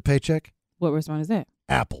paycheck to paycheck. What restaurant is that?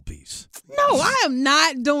 Applebee's. No, I am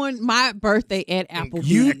not doing my birthday at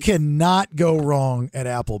Applebee's. You cannot go wrong at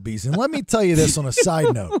Applebee's. And let me tell you this on a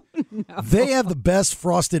side note. They have the best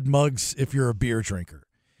frosted mugs if you're a beer drinker.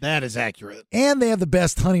 That is accurate. And they have the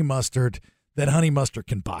best honey mustard that honey mustard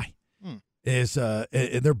can buy.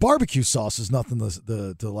 Their barbecue sauce is nothing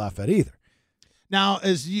to laugh at either. Now,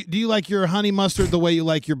 do you like your honey mustard the way you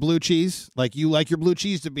like your blue cheese? Like you like your blue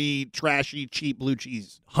cheese to be trashy, cheap blue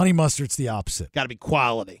cheese? Honey mustard's the opposite. Got to be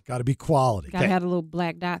quality. Got to be quality. Got to have the little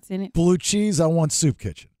black dots in it. Blue cheese, I want Soup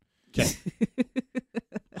Kitchen. Okay.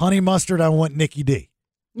 Honey mustard, I want NickyD.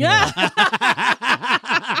 Yeah.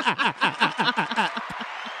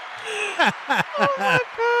 Oh my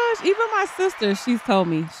gosh. Even my sister, she's told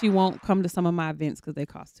me she won't come to some of my events because they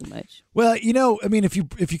cost too much. Well, if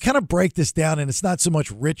you kind of break this down, and it's not so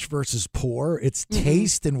much rich versus poor, it's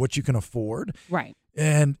taste and what you can afford. Right.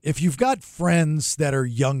 And if you've got friends that are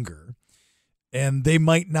younger and they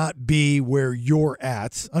might not be where you're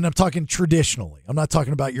at, and I'm talking traditionally, I'm not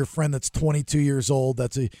talking about your friend that's 22 years old,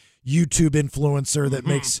 that's a YouTube influencer that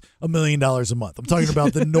makes $1 million a month. I'm talking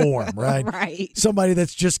about the norm, right? Right. Somebody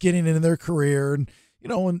that's just getting into their career and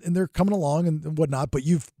and they're coming along and whatnot, but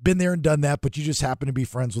you've been there and done that, but you just happen to be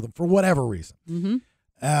friends with them for whatever reason.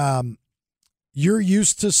 Mm-hmm. You're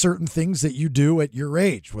used to certain things that you do at your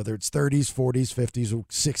age, whether it's 30s, 40s, 50s, or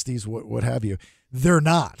 60s, what have you. They're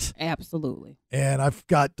not. Absolutely. And I've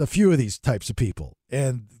got a few of these types of people,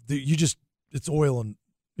 and it's oil and,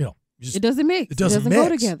 it doesn't mix. It doesn't go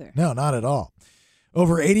mix. together. No, not at all.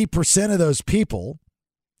 Over 80% of those people,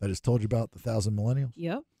 I just told you about the 1,000 millennials.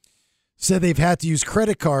 Yep. Said they've had to use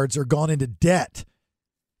credit cards or gone into debt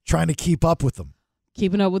trying to keep up with them.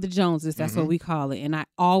 Keeping up with the Joneses, that's what we call it. And I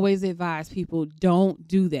always advise people, don't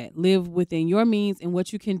do that. Live within your means and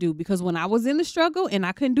what you can do. Because when I was in the struggle and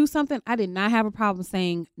I couldn't do something, I did not have a problem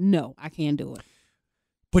saying, no, I can't do it.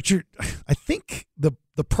 But I think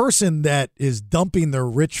the person that is dumping their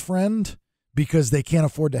rich friend because they can't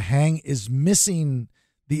afford to hang is missing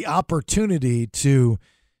the opportunity to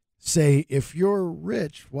say, if you're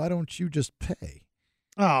rich, why don't you just pay?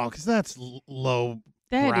 Oh, because that's low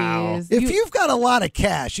brow. If you've got a lot of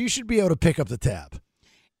cash, you should be able to pick up the tab.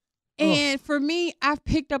 And for me, I've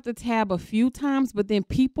picked up the tab a few times, but then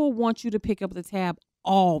people want you to pick up the tab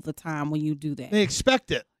all the time when you do that. They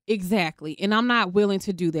expect it. Exactly. And I'm not willing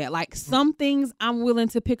to do that. Like some things I'm willing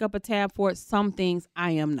to pick up a tab for, some things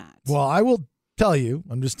I am not. Well, I will tell you,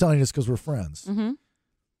 I'm just telling you this because we're friends. Mm-hmm.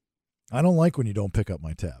 I don't like when you don't pick up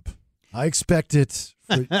my tab. I expect it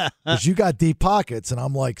because you got deep pockets, and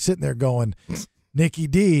I'm like sitting there going,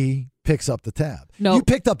 NickyD picks up the tab. No. You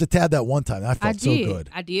picked up the tab that one time. I felt so good.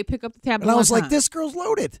 I did pick up the tab. And I was like, this girl's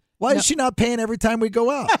loaded. Why is she not paying every time we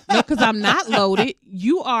go out? No, because I'm not loaded.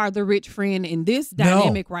 You are the rich friend in this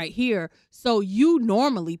dynamic right here. So you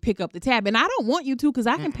normally pick up the tab. And I don't want you to because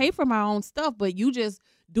I can pay for my own stuff, but you just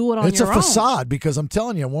do it on your own. It's a facade because I'm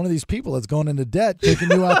telling you, I'm one of these people that's going into debt taking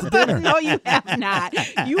you out to dinner. No, you have not.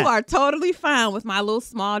 You are totally fine with my little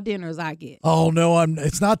small dinners I get. Oh, no,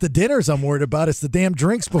 it's not the dinners I'm worried about. It's the damn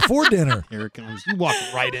drinks before dinner. Here it comes. You walk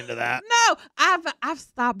right into that. No, I've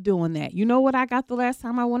stopped doing that. You know what I got the last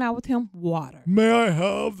time I went out with him? Water. May I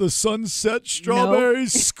have the sunset strawberry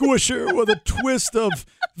squisher with a twist of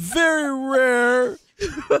very rare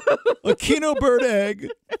Aquino bird egg?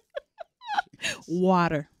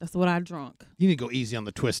 Water. That's what I drunk. You need to go easy on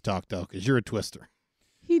the twist talk, though, because you're a twister.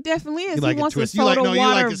 He definitely is. You like he wants a twist. a soda, you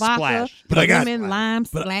water, like a vodka, splash. But I got lemon, lime,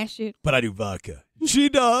 splash it. But I do vodka. She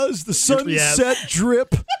does. The sunset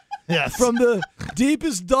drip from the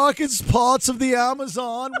deepest, darkest parts of the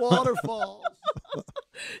Amazon waterfalls.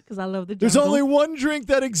 Because I love the jungle. There's only one drink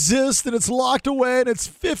that exists, and it's locked away, and it's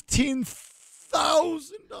 $15,000.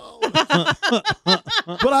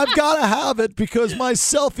 But I've got to have it because my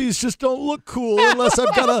selfies just don't look cool unless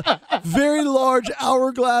I've got a very large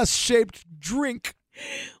hourglass-shaped drink.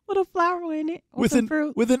 With a flower in it. With some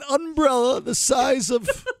fruit. With an umbrella the size of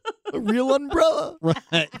a real umbrella.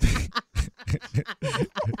 Right.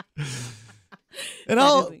 And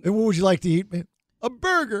what would you like to eat, man? a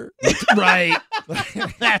burger. Right.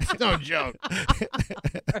 That's no joke.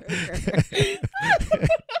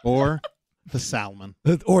 Or the salmon.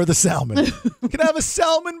 Or the salmon. You can have a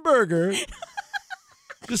salmon burger.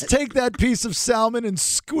 Just take that piece of salmon and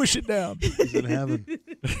squish it down. He's in heaven.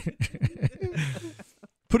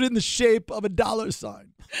 Put it in the shape of a $.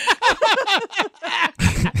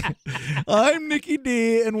 I'm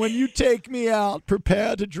NickyD, and when you take me out,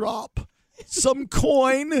 prepare to drop some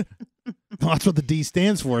coin. That's what the D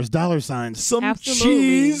stands for, is $. Some Absolutely.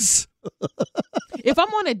 cheese. If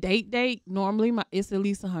I'm on a date, normally it's at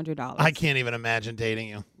least $100. I can't even imagine dating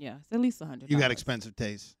you. Yeah, it's at least $100. You got expensive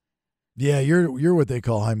taste. Yeah, you're what they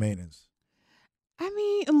call high maintenance. I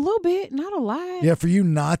mean, a little bit, not a lot. Yeah, for you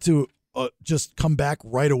not to just come back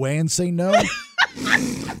right away and say no,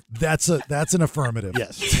 that's an affirmative.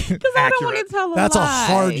 Yes, because I don't want to tell a That's lie. a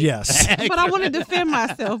hard yes. But I want to defend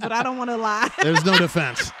myself, but I don't want to lie. There's no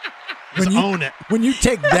defense. Just own it. When you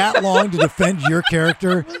take that long to defend your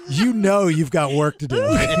character, you know you've got work to do.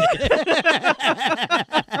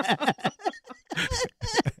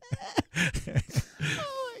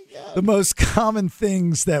 The most common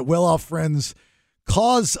things that well-off friends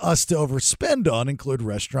cause us to overspend on include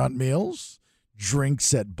restaurant meals,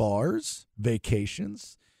 drinks at bars,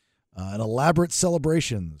 vacations, and elaborate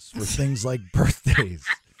celebrations for things like birthdays.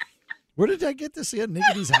 Where did I get this? At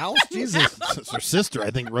NickyD's house? Jesus. Her sister, I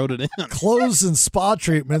think, wrote it in. Clothes and spa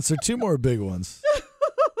treatments are two more big ones.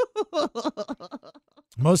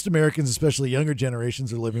 Most Americans, especially younger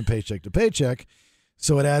generations, are living paycheck to paycheck.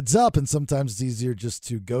 So it adds up, and sometimes it's easier just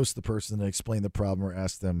to ghost the person and explain the problem or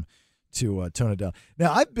ask them to tone it down.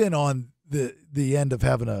 Now, I've been on the end of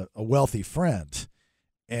having a wealthy friend,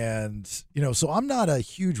 and, so I'm not a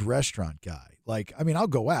huge restaurant guy. Like, I mean, I'll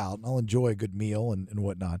go out and I'll enjoy a good meal and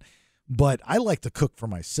whatnot, but I like to cook for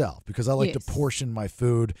myself because I like to portion my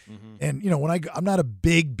food. Mm-hmm. And, I'm not a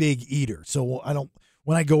big eater, so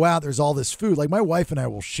when I go out, there's all this food. Like, my wife and I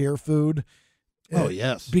will share food. Oh,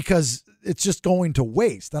 yes. Because it's just going to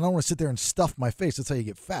waste. I don't want to sit there and stuff my face. That's how you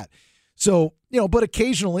get fat. So, but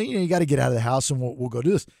occasionally, you got to get out of the house and we'll go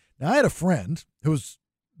do this. Now, I had a friend who was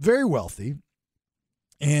very wealthy,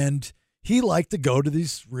 and he liked to go to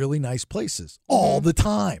these really nice places all the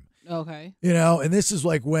time. Okay. And this is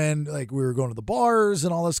like when we were going to the bars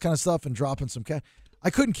and all this kind of stuff and dropping some cash. I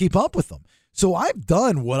couldn't keep up with them. So I've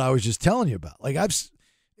done what I was just telling you about. Like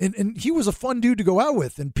And he was a fun dude to go out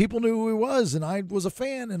with, and people knew who he was, and I was a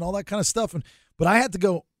fan and all that kind of stuff. But I had to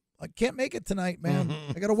go, I can't make it tonight, man.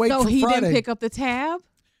 Mm-hmm. I got to wait so for Friday. So he didn't pick up the tab?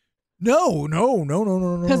 No.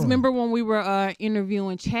 Because remember when we were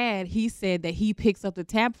interviewing Chad, he said that he picks up the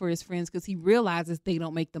tab for his friends because he realizes they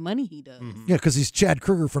don't make the money he does. Mm-hmm. Yeah, because he's Chad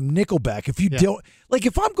Kruger from Nickelback. If you don't,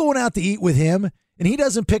 if I'm going out to eat with him and he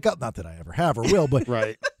doesn't pick up, not that I ever have or will, but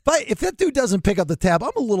right. If that dude doesn't pick up the tab,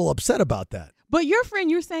 I'm a little upset about that. But your friend,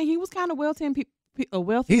 you're saying he was kind of wealthy.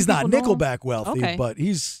 He's not Nickelback wealthy, okay. but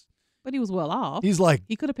he's. But he was well off. He's like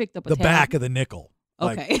he could have picked up the tab. back of the nickel.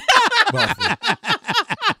 Okay.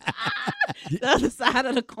 The other side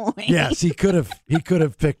of the coin. Yes, he could have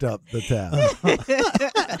picked up the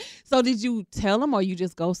tab. So did you tell him or you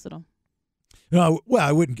just ghosted him? No, well,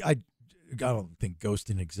 I wouldn't. I don't think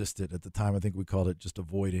ghosting existed at the time. I think we called it just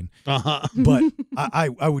avoiding. Uh-huh. But I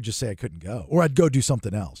would just say I couldn't go, or I'd go do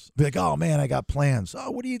something else. Be like, oh man, I got plans. Oh,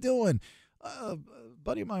 what are you doing? A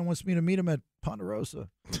buddy of mine wants me to meet him at Ponderosa.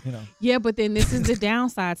 Yeah, but then this is the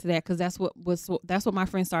downside to that because that's what my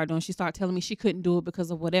friend started doing. She started telling me she couldn't do it because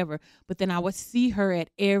of whatever. But then I would see her at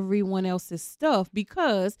everyone else's stuff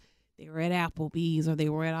because they were at Applebee's or they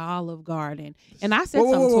were at Olive Garden. And I said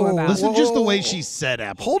something to her about Listen, just the way she said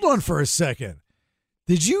Applebee's. Hold on for a second.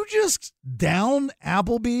 Did you just down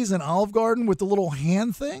Applebee's and Olive Garden with the little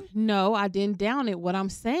hand thing? No, I didn't down it. What I'm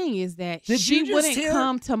saying is that Did she you just wouldn't hear?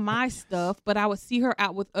 come to my stuff, but I would see her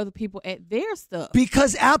out with other people at their stuff.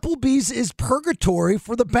 Because Applebee's is purgatory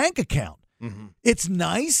for the bank account. Mm-hmm. It's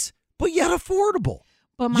nice, but yet affordable.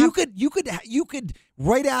 But you could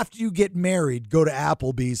right after you get married go to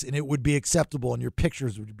Applebee's and it would be acceptable and your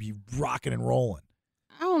pictures would be rocking and rolling.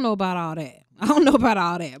 I don't know about all that.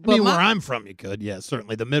 But I mean, where I'm from, you could. Yeah,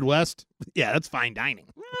 certainly. The Midwest, yeah, that's fine dining.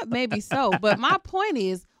 Maybe so. But my point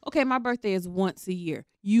is, okay, my birthday is once a year.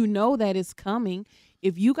 You know that it's coming.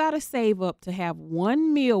 If you got to save up to have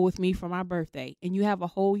one meal with me for my birthday and you have a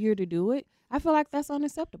whole year to do it, I feel like that's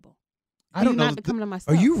unacceptable. I don't know. Not to come to my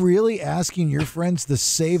stuff. Are you really asking your friends to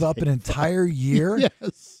save up an entire year?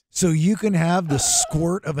 Yes. So you can have the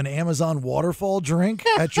squirt of an Amazon waterfall drink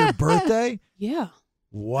at your birthday? Yeah.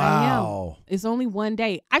 Wow. It's only one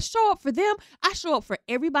day. I show up for them. I show up for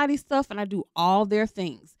everybody's stuff and I do all their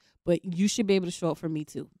things. but you should be able to show up for me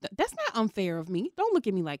too. That's not unfair of me. Don't look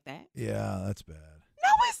at me like that. Yeah, that's bad. No,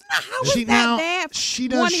 it's not. How is that bad? She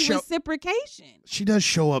does wanting reciprocation. She does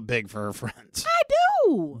show up big for her friends. I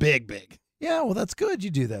do. Big. Yeah, well, that's good. You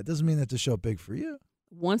do that. Doesn't mean that to show up big for you.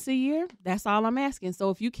 Once a year, that's all I'm asking. So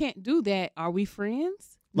if you can't do that, are we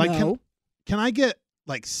friends? Like, no. Can I get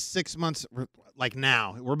like 6 months? Like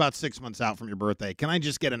now, we're about 6 months out from your birthday. Can I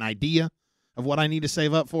just get an idea of what I need to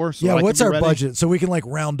save up for? So Yeah, what's our budget? So we can like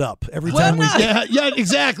round up every time we. Yeah,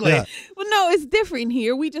 exactly. Yeah. Well, no, it's different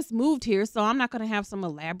here. We just moved here, so I'm not going to have some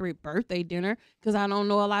elaborate birthday dinner because I don't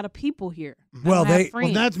know a lot of people here. Well,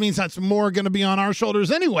 that means that's more going to be on our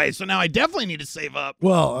shoulders anyway. So now I definitely need to save up.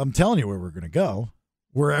 Well, I'm telling you where we're going to go,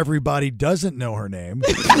 where everybody doesn't know her name.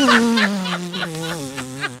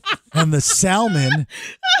 And the salmon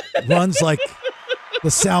runs like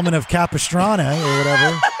the salmon of Capistrano or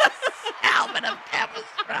whatever. Salmon of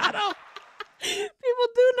Capistrano. People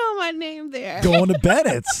do know my name there. Going to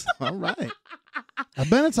Bennett's. All right. A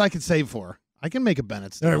Bennett's I can save for. I can make a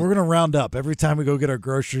Bennett's. All right, we're going to round up. Every time we go get our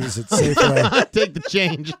groceries at Safeway. Take the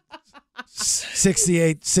change.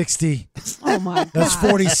 68, 60. Oh, my God. That's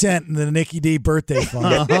 40 cents in the NickyD birthday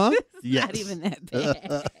fund. Uh-huh. Yes. Not even that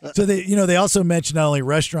bad. So they also mention not only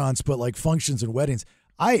restaurants, but like functions and weddings.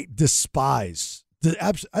 I don't despise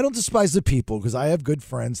the people because I have good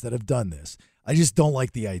friends that have done this. I just don't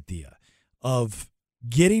like the idea of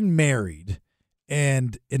getting married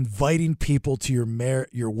and inviting people to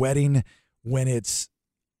your wedding when it's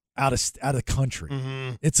out of country.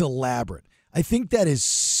 Mm-hmm. It's elaborate. I think that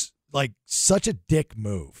is like such a dick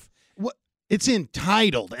move. It's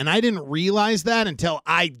entitled, and I didn't realize that until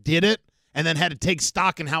I did it and then had to take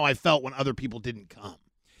stock in how I felt when other people didn't come.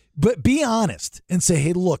 But be honest and say,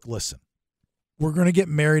 hey, look, listen, we're going to get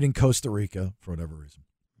married in Costa Rica for whatever reason.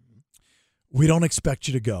 We don't expect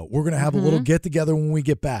you to go. We're going to have a little get-together when we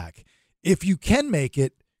get back. If you can make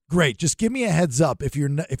it, great. Just give me a heads up. If you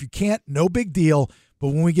can't, no big deal. But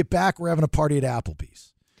when we get back, we're having a party at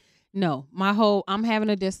Applebee's. No, I'm having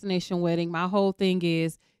a destination wedding. My whole thing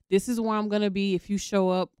is, this is where I'm going to be. If you show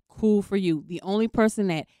up, cool for you. The only person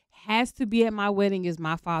that has to be at my wedding is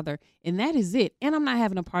my father, and that is it. And I'm not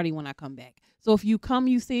having a party when I come back. So if you come,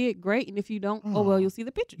 you see it, great. And if you don't, oh well, you'll see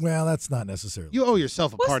the pictures. Well, that's not necessarily. You owe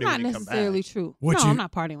yourself a party when you come back. That's not necessarily true. I'm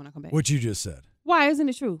not partying when I come back. What you just said. Why isn't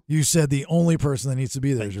it true? You said the only person that needs to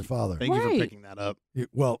be there is your father. Thank you for picking that up.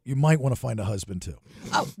 You might want to find a husband, too.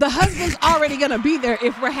 Oh, the husband's already going to be there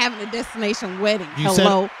if we're having a destination wedding. You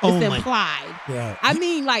Hello? said only. It's implied. Yeah. I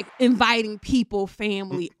mean, like, inviting people,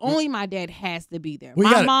 family. Only my dad has to be there. We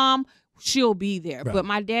my gotta- mom, she'll be there. Right. But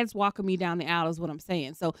my dad's walking me down the aisle is what I'm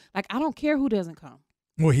saying. So, like, I don't care who doesn't come.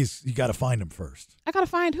 Well, you got to find him first. I got to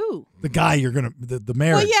find who? The guy you're going to, the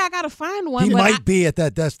marriage. Well, yeah, I got to find one. He but might be at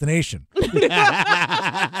that destination. I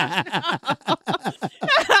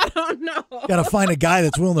don't know. Got to find a guy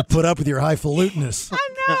that's willing to put up with your highfalutenness. I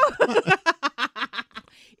know.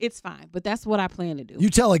 It's fine, but that's what I plan to do.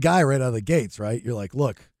 You tell a guy right out of the gates, right? You're like,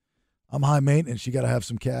 look, I'm high maintenance. You got to have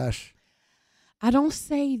some cash. I don't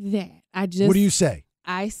say that. What do you say?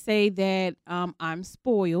 I say that I'm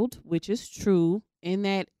spoiled, which is true, and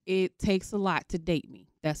that it takes a lot to date me.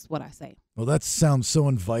 That's what I say. Well, that sounds so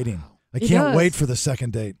inviting. I It can't does. wait for the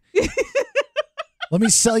second date. Let me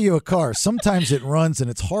sell you a car. Sometimes it runs and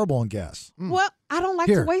it's horrible on gas. Well, I don't like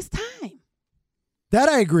Here. to waste time. That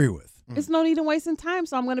I agree with. There's no need in wasting time,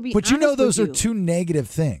 so I'm going to be But you know honest those with are you. two negative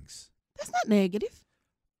things. That's not negative.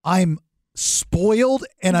 I'm spoiled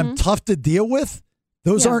and I'm tough to deal with.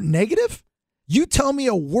 Those Yeah. aren't negative. You tell me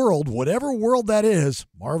a world, whatever world that is,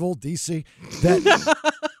 Marvel, DC,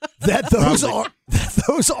 that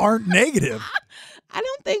those aren't negative. I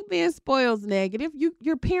don't think being spoiled is negative.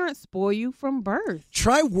 Your parents spoil you from birth.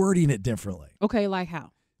 Try wording it differently. Okay, like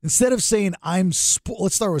how? Instead of saying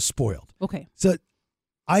let's start with spoiled. Okay. So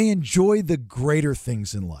I enjoy the greater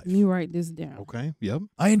things in life. Let me write this down. Okay. Yep.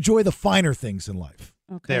 I enjoy the finer things in life.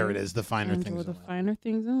 Okay. There it is. The finer Enjoy things. the finer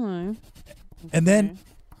things in life. And then,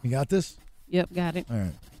 you got this? Yep, got it. All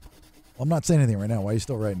right. Well, I'm not saying anything right now. Why are you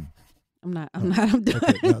still writing? I'm done.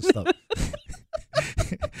 Okay, no, stop.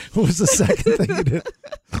 What was the second thing you did?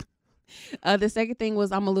 The second thing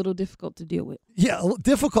was I'm a little difficult to deal with. Yeah,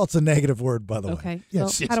 difficult's a negative word, by the way. Okay.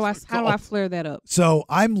 Yes. So how do I flare that up? So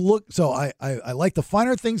I like the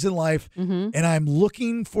finer things in life, and I'm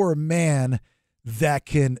looking for a man that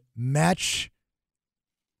can match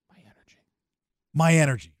my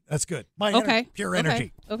energy. That's good. My energy. Pure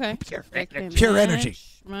energy. Okay. Pure energy.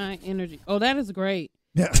 My energy. Oh, that is great.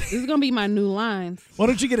 Yeah. This is gonna be my new line. Why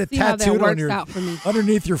don't you get a See how that tattooed on works your out for me.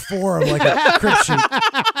 underneath your forearm like a crib sheet?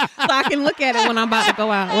 I can look at it when I'm about to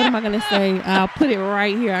go out. What am I going to say? I'll put it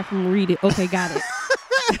right here. I can read it. Okay, got it.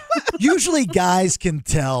 Usually guys can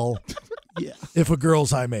tell if a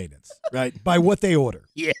girl's high maintenance, right? By what they order.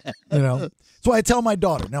 Yeah. You know? That's why I tell my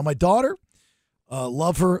daughter. Now, my daughter,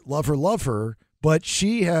 love her, but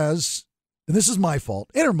she has, and this is my fault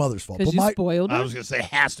and her mother's fault. Because you spoiled her? I was going to say, it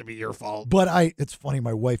has to be your fault. But it's funny,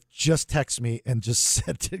 my wife just texted me and just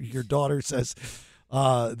said your daughter says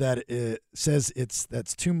that it says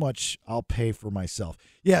that's too much, I'll pay for myself.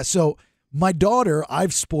 Yeah, so my daughter,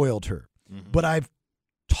 I've spoiled her, but I've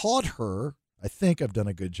taught her, I think I've done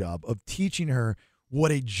a good job of teaching her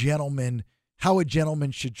how a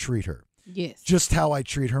gentleman should treat her. Yes. Just how I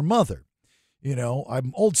treat her mother. You know,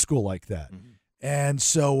 I'm old school like that. And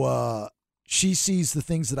so she sees the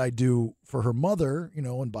things that I do for her mother, you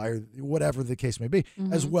know, and buy her whatever the case may be,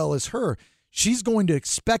 as well as her. She's going to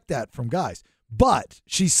expect that from guys. But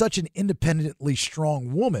she's such an independently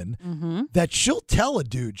strong woman that she'll tell a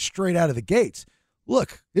dude straight out of the gates,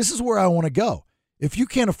 look, this is where I want to go. If you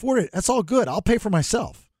can't afford it, that's all good. I'll pay for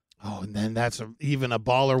myself. Oh, and then that's even a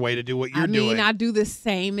baller way to do what you're doing. I do the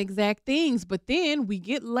same exact things, but then we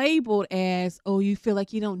get labeled as, oh, you feel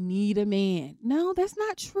like you don't need a man. No, that's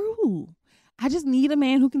not true. I just need a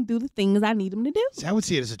man who can do the things I need him to do. See, I would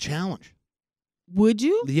see it as a challenge. Would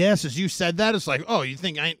you? Yes, as you said that, it's like, oh, you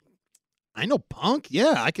think I know punk?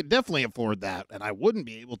 Yeah, I could definitely afford that, and I wouldn't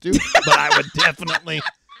be able to, but I would definitely.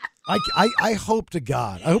 I hope to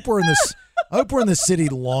God. I hope we're in this city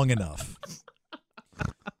long enough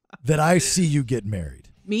that I see you get married.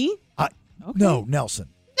 Me? No, Nelson.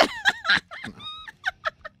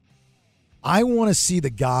 I want to see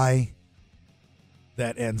the guy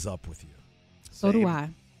that ends up with you. So do I.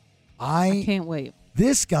 I can't wait.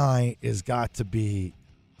 This guy has got to be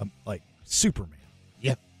like Superman.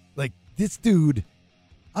 Yeah. Like this dude,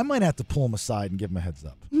 I might have to pull him aside and give him a heads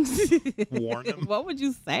up. Warn him. What would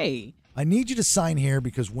you say? I need you to sign here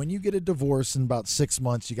because when you get a divorce in about 6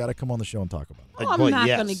 months, you got to come on the show and talk about it. Oh, I'm not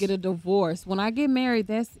going to get a divorce. When I get married,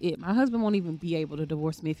 that's it. My husband won't even be able to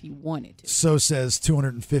divorce me if he wanted to. So says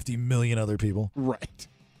 250 million other people. Right.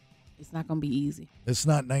 It's not going to be easy. It's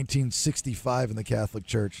not 1965 in the Catholic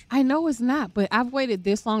Church. I know it's not, but I've waited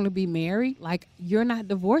this long to be married. Like, you're not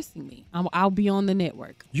divorcing me. I'll be on the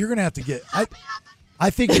network. You're going to have to get... I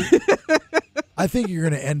think you're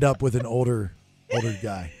going to end up with an older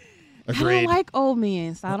guy. Agreed. I don't like old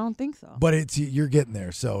men, so I don't think so. But you're getting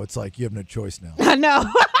there, so it's like you have no choice now. I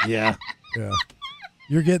know. Yeah. Yeah.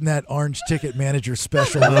 You're getting that orange ticket manager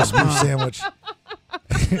special roast beef sandwich.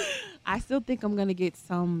 I still think I'm going to get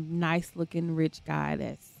some nice-looking rich guy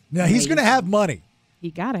that's... Now, he's going to have money. He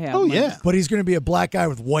got to have money. Yeah. But he's going to be a black guy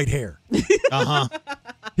with white hair.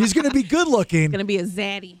 He's going to be good-looking. He's going to be a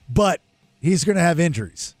zaddy. But he's going to have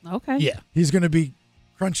injuries. Okay. Yeah. He's going to be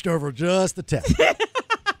crunched over just a tad.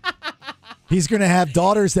 He's going to have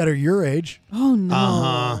daughters that are your age. Oh,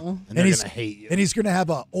 no. And they're going to hate you. And he's going to have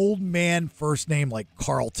an old man first name like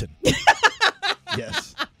Carlton.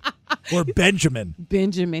 Yes. Or Benjamin.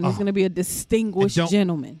 Benjamin. He's going to be a distinguished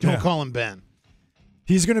gentleman. Don't call him Ben.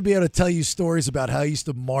 He's going to be able to tell you stories about how he used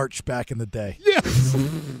to march back in the day. Yes.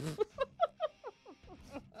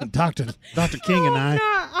 Dr. King and I.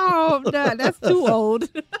 Oh, no, that's too old.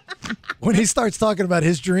 When he starts talking about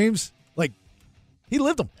his dreams, like, he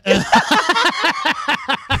lived them.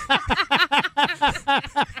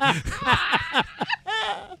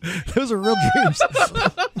 Those are real dreams.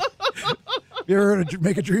 You ever heard of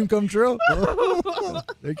make a dream come true?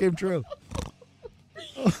 They came true.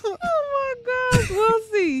 Oh, my gosh. We'll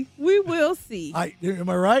see. We will see. Am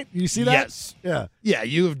I right? You see that? Yes. Yeah. Yeah,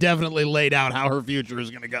 you have definitely laid out how her future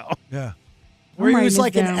is going to go. Yeah. Where he was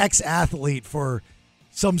like an ex-athlete for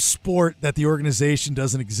some sport that the organization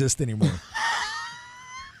doesn't exist anymore.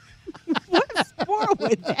 What sport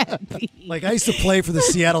would that be? Like, I used to play for the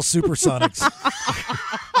Seattle Supersonics.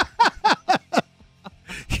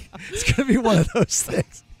 It's going to be one of those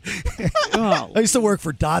things. I used to work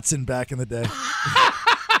for Dotson back in the day.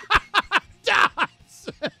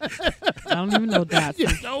 I don't even know Dotson.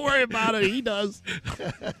 Yeah, don't worry about it. He does.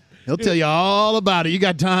 He'll tell you all about it. You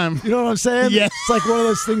got time. You know what I'm saying? Yeah. It's like one of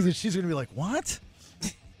those things that she's going to be like, what?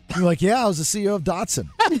 You're like, yeah, I was the CEO of Dotson.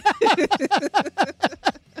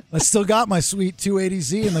 I still got my sweet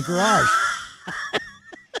 280Z in the garage.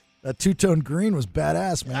 That two-tone green was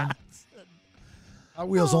badass, man. Hot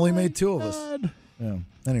Wheels only made two of us. Yeah.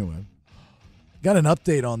 Anyway, got an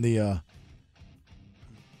update on the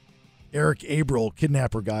Eric Abril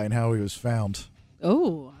kidnapper guy and how he was found.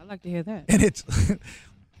 Oh, I'd like to hear that. And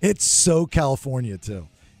it's so California too.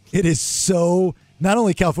 It is so not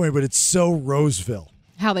only California, but it's so Roseville.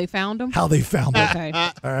 How they found him? How they found him. Okay.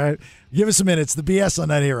 All right. Give us a minute. It's the BS on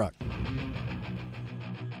 98 Rock.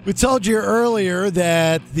 We told you earlier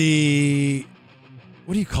that the,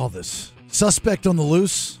 what do you call this? Suspect on the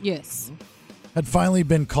loose? Yes. Had finally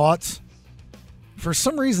been caught. For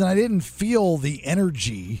some reason, I didn't feel the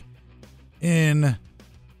energy in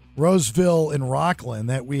Roseville and Rockland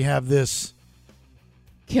that we have this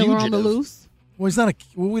Killer on the loose? Well, he's not a.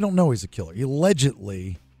 Well, we don't know he's a killer. He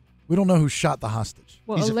allegedly, we don't know who shot the hostage.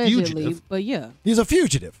 Well, he's allegedly, a fugitive. but yeah. He's a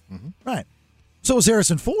fugitive. Right. So was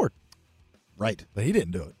Harrison Ford. Right. But he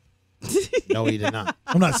didn't do it. No, he did not.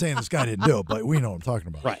 I'm not saying this guy didn't do it, but we know what I'm talking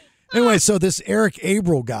about. Right. Anyway, so this Eric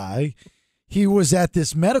Abril guy, he was at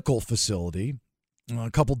this medical facility a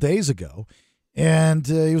couple days ago, and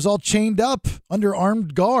he was all chained up under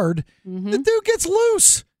armed guard. The dude gets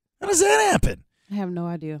loose. How does that happen? I have no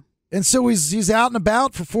idea. And so he's out and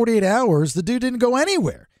about for 48 hours. The dude didn't go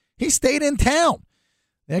anywhere. He stayed in town.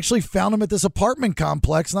 They actually found him at this apartment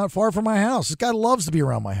complex not far from my house. This guy loves to be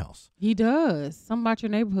around my house. He does. Something about your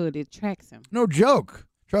neighborhood, it attracts him. No joke.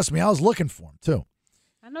 Trust me, I was looking for him, too.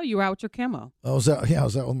 I know you were out with your camo. I was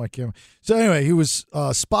out with my camera. So anyway, he was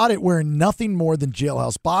spotted wearing nothing more than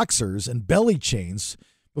jailhouse boxers and belly chains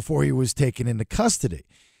before he was taken into custody.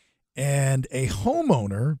 And a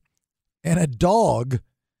homeowner and a dog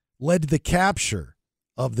led to the capture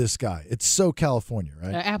of this guy. It's so California,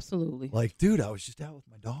 right? Absolutely. Like, dude, I was just out with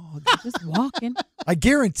my dog. Just walking. I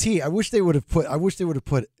guarantee. I wish they would have put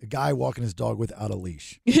a guy walking his dog without a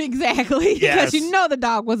leash. Exactly. Yes. Because you know the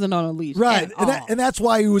dog wasn't on a leash. Right, at and that's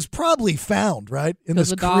why he was probably found right in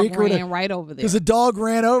this the creek. dog ran right over there. Because the dog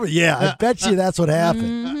ran over. Yeah, I bet you that's what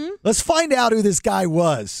happened. Let's find out who this guy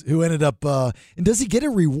was who ended up. And does he get a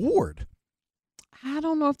reward? I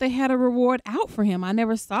don't know if they had a reward out for him. I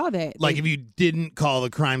never saw that. Like if you didn't call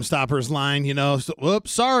the Crime Stoppers line, so,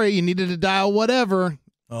 whoops, sorry, you needed to dial whatever.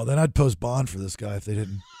 Oh, then I'd post bond for this guy if they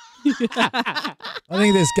didn't. I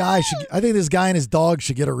think this guy and his dog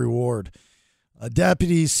should get a reward.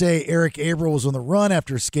 Deputies say Eric Abril was on the run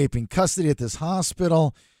after escaping custody at this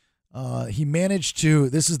hospital. He managed to,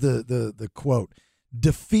 this is the quote,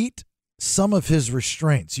 defeat some of his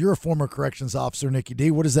restraints. You're a former corrections officer,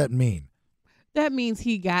 NickyD. What does that mean? That means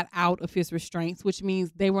he got out of his restraints, which means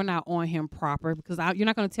they were not on him proper, because you're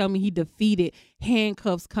not going to tell me he defeated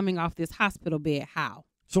handcuffs coming off this hospital bed. How?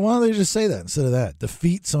 So why don't they just say that instead of that?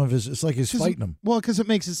 Defeat some of his, it's like he's fighting him. Well, because it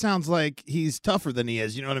makes it sound like he's tougher than he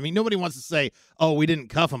is. You know what I mean? Nobody wants to say, oh, we didn't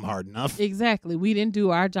cuff him hard enough. Exactly. We didn't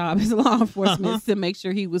do our job as law enforcement to make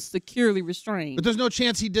sure he was securely restrained. But there's no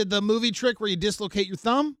chance he did the movie trick where you dislocate your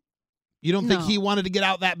thumb? You don't think he wanted to get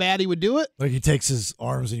out that bad he would do it? Like he takes his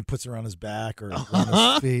arms and he puts it around his back or around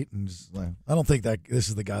his feet. And just like, I don't think that this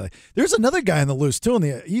is the guy. There's another guy on the loose, too, on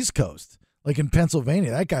the East Coast, like in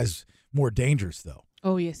Pennsylvania. That guy's more dangerous, though.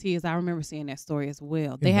 Oh, yes, he is. I remember seeing that story as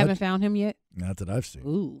well. They haven't found him yet? Not that I've seen.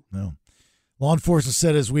 Ooh. No. Law enforcement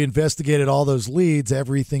said as we investigated all those leads,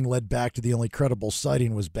 everything led back to the only credible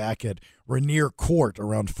sighting was back at Rainier Court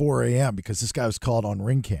around 4 a.m. because this guy was caught on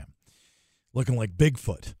ring cam looking like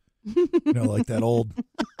Bigfoot. Like that old,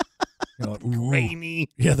 grainy.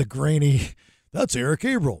 Yeah, the grainy. That's Eric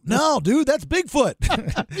Abril. No, dude, that's Bigfoot.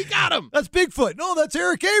 You got him. That's Bigfoot. No, that's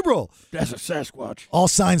Eric Abril. That's a Sasquatch. All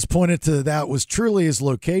signs pointed to that was truly his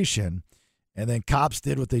location. And then cops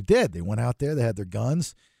did what they did. They went out there. They had their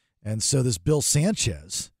guns. And so this Bill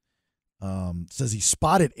Sanchez says he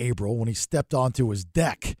spotted Abril when he stepped onto his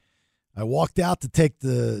deck. I walked out to take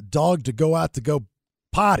the dog to go out to go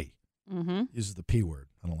potty. Uses the P word.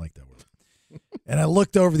 I don't like that word. And I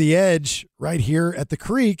looked over the edge right here at the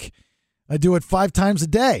creek. I do it 5 times a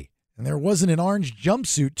day. And there wasn't an orange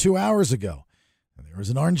jumpsuit 2 hours ago. And there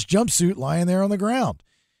was an orange jumpsuit lying there on the ground.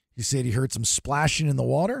 He said he heard some splashing in the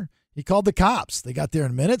water. He called the cops. They got there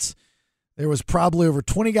in minutes. There was probably over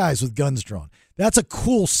 20 guys with guns drawn. That's a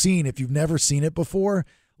cool scene if you've never seen it before.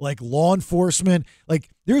 Like law enforcement. Like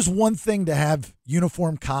there's one thing to have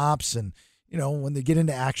uniformed cops and when they get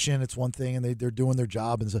into action, it's one thing and they're doing their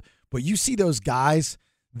job and stuff. But you see those guys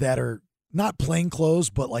that are not plain clothes,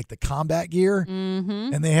 but like the combat gear,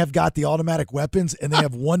 and they have got the automatic weapons and they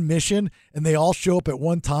have one mission and they all show up at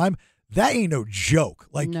one time. That ain't no joke.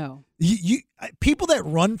 Like no, people that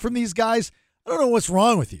run from these guys, I don't know what's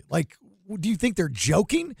wrong with you. Like, do you think they're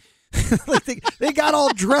joking? Like they got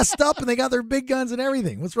all dressed up and they got their big guns and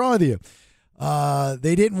everything. What's wrong with you?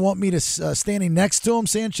 They didn't want me to standing next to him,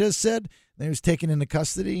 Sanchez said. He was taken into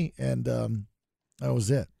custody, and that was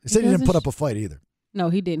it. He said he didn't put up a fight either. No,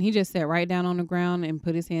 he didn't. He just sat right down on the ground and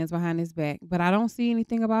put his hands behind his back. But I don't see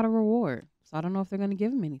anything about a reward, so I don't know if they're going to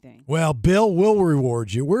give him anything. Well, Bill will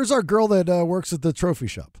reward you. Where's our girl that works at the trophy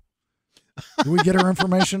shop? Do we get her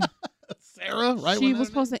information? Sarah, right? She was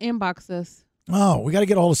supposed to inbox us. Oh, we got to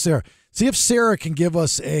get a hold of Sarah. See if Sarah can give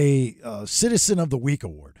us a Citizen of the Week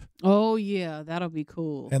award. Oh, yeah. That'll be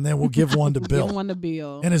cool. And then we'll give one to Bill. Give one to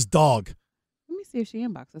Bill. And his dog. Let me see if she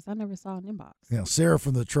inboxed us. I never saw an inbox. Yeah, Sarah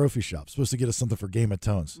from the trophy shop. Supposed to get us something for Game of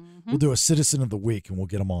Tones. We'll do a Citizen of the Week, and we'll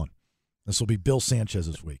get him on. This will be Bill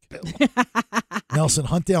Sanchez's week. Nelson,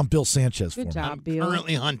 hunt down Bill Sanchez for me. Good job, I'm Bill.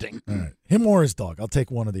 currently hunting. All right. Him or his dog. I'll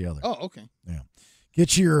take one or the other. Oh, okay. Yeah.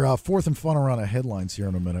 Get your fourth and final round of headlines here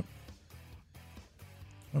in a minute.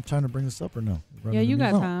 I have time to bring this up or no? Yeah, you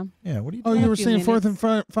got time. Yeah, what are you Oh, doing? you were saying fourth and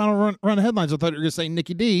final run of headlines. I thought you were going to say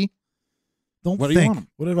NickyD. Don't What do you think. want?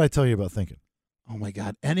 What did I tell you about thinking? Oh, my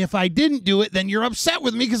God. And if I didn't do it, then you're upset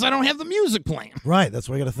with me because I don't have the music playing. Right, that's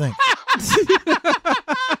what I got to think.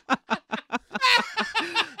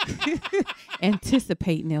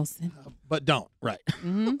 Anticipate, Nelson. But don't. Right.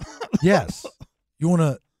 Mm-hmm. Yes. You want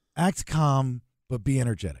to act calm, but be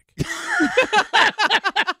energetic.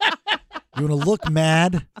 You want to look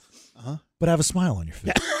mad, but have a smile on your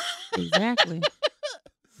face. Exactly.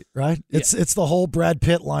 Right? It's the whole Brad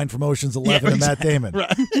Pitt line from Ocean's 11 and Matt Damon.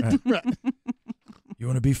 Right. Right. You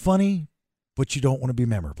want to be funny, but you don't want to be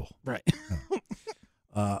memorable. Right.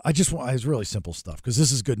 It's really simple stuff because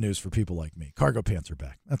this is good news for people like me. Cargo pants are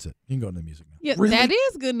back. That's it. You can go into the music now. Yeah, Really? that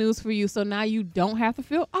is good news for you. So now you don't have to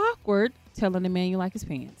feel awkward telling the man you like his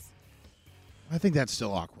pants. I think that's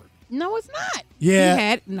still awkward. No, it's not. Yeah. He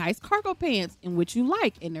had nice cargo pants in which you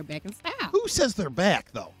like, and they're back in style. Who says they're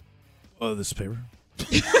back, though? Oh, this paper.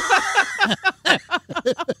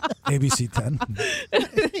 ABC 10.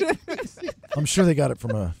 I'm sure they got it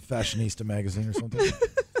from a fashionista magazine or something.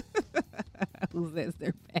 Who says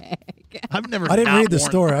they're back? I've never. I didn't not read the worn-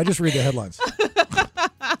 story. I just read the headlines.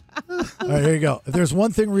 All right, here you go. If there's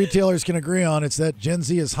one thing retailers can agree on, it's that Gen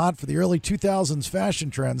Z is hot for the early 2000s fashion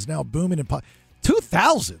trends, now booming in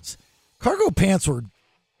 2000s. Cargo pants were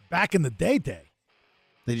back in the day.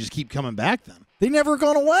 They just keep coming back then. They never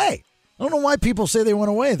gone away. I don't know why people say they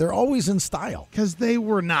went away. They're always in style. Because they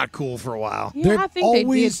were not cool for a while. Yeah, They've I think they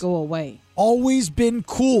always- did go away. Always been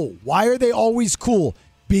cool. Why are they always cool?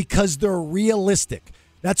 Because they're realistic.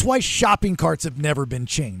 That's why shopping carts have never been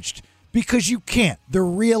changed. Because you can't. They're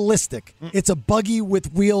realistic. It's a buggy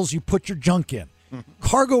with wheels you put your junk in.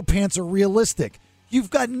 Cargo pants are realistic. You've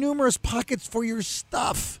got numerous pockets for your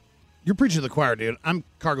stuff. You're preaching to the choir, dude. I'm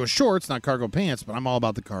cargo shorts, not cargo pants, but I'm all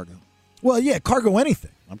about the cargo. Well, yeah, cargo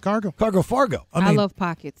anything. I'm cargo. Cargo Fargo. I I mean, love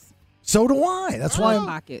pockets. so do I. That's I why love I'm.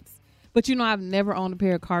 pockets. But you know, I've never owned a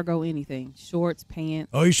pair of cargo anything. Shorts, pants.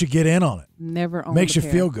 Oh, you should get in on it. Never owned Makes a you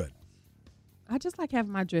pair. feel good. I just like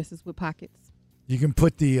having my dresses with pockets. You can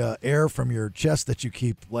put the air from your chest that you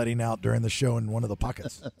keep letting out during the show in one of the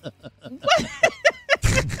pockets.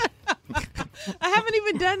 I haven't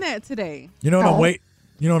even done that today. You know what I'm wait.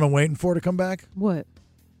 You know what I'm waiting for to come back? What?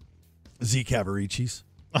 Z Cavaricci's.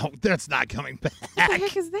 Oh, that's not coming back. What the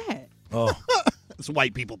heck is that? Oh, It's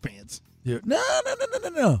white people pants. yeah.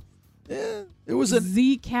 No. Yeah, it was a.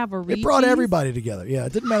 Z Cavalry. It brought everybody together. Yeah,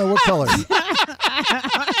 it didn't matter what color.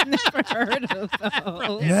 I've never heard of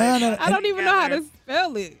those. No. I don't even know how to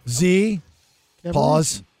spell it. Z,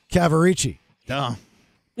 pause, Cavaricci. Duh.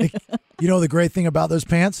 You know the great thing about those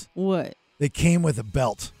pants? What? They came with a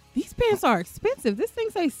belt. These pants are expensive. This thing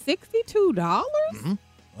say $62. Mm-hmm.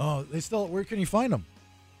 Oh, they still. Where can you find them?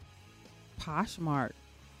 Poshmark.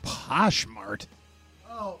 Poshmark.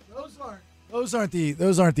 Oh, those aren't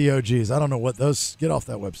the OGs. I don't know what those. Get off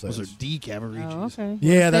that website. Those are D Cavaricci's. Oh, okay.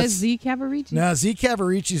 Yeah, It that's says Z Cavaricci. Now Z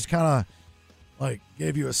Cavaricci's kind of like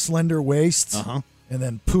gave you a slender waist, and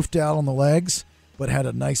then poofed out on the legs, but had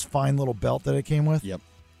a nice fine little belt that it came with. Yep.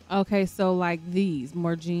 Okay, so like these,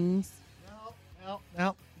 more jeans.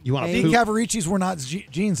 No. You want Z Cavaricci's were not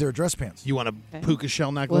jeans; they were dress pants. You want a puka shell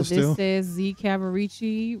Well, necklace this too? says Z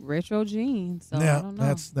Cavaricci retro jeans. So I Yeah, don't know.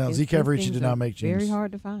 that's no. These Z Cavaricci things did are not make jeans. Very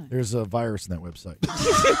hard to find. There's a virus in that website.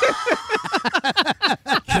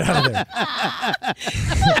 Get out of there!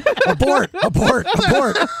 Abort!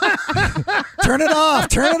 Turn it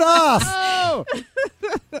off! Oh!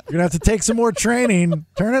 You're gonna have to take some more training.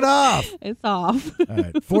 Turn it off. It's off. All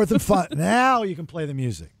right, fourth and final. Now you can play the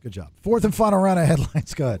music. Good job. Fourth and final round of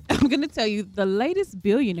headlines. Go ahead. I'm going to tell you the latest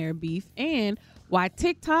billionaire beef and why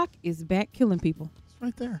TikTok is back killing people. It's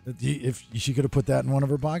right there. If she could have put that in one of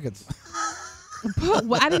her pockets.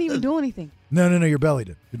 Well, I didn't even do anything. No. Your belly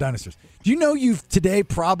did. Your dinosaurs. Do you know you've today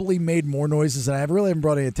probably made more noises than I really haven't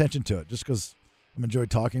brought any attention to it just because I've enjoyed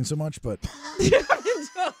talking so much, but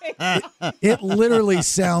it literally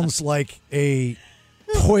sounds like a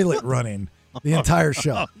toilet running the entire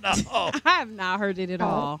show. No. I have not heard it at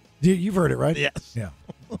all. You've heard it, right? Yes. Yeah.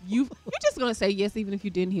 You're just gonna say yes even if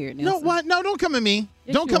you didn't hear it. No, Nelson. what? No, don't come at me.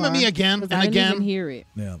 Yes, don't you come at me are, again 'cause and I didn't again. even hear it.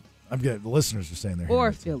 Yeah, I'm getting. The listeners are saying they're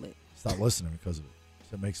Or hearing it. feel it. Stop listening because of it.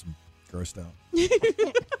 So it makes them grossed out.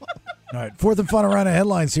 All right, fourth and final round of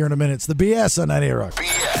headlines here in a minute. It's the BS on 98 Rock.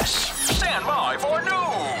 BS. Stand by for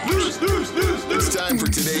news. It's time for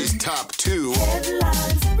today's top 2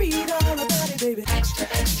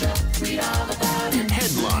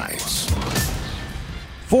 headlines.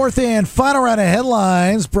 Fourth and final round of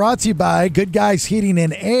headlines brought to you by Good Guys Heating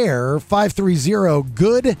and Air, 530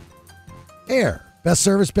 Good Air. Best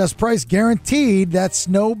service, best price, guaranteed. That's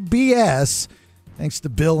no BS. Thanks to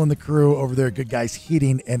Bill and the crew over there at Good Guys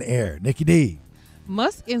Heating and Air. NickyD.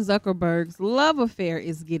 Musk and Zuckerberg's love affair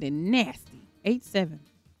is getting nasty. 8-7.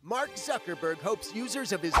 Mark Zuckerberg hopes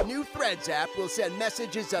users of his new Threads app will send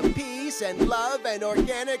messages of peace and love and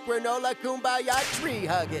organic granola kumbaya tree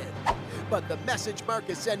hugging. But the message Mark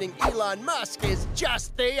is sending Elon Musk is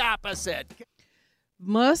just the opposite.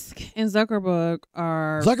 Musk and Zuckerberg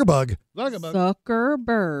are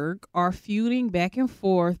feuding back and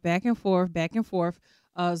forth.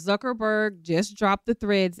 Zuckerberg just dropped the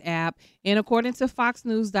Threads app, and according to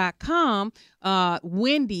FoxNews.com,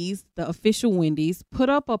 Wendy's, the official Wendy's, put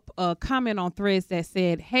up a comment on Threads that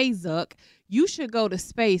said, "Hey Zuck, you should go to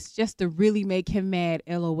space just to really make him mad,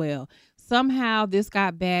 LOL." Somehow this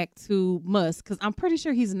got back to Musk because I'm pretty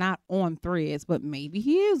sure he's not on Threads, but maybe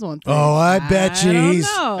he is on Threads. Oh, I bet you he's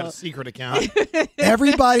got a secret account.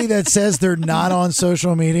 Everybody that says they're not on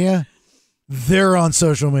social media, they're on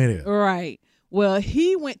social media. Right. Well,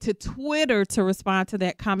 he went to Twitter to respond to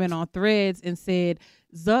that comment on Threads and said,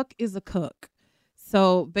 Zuck is a cook.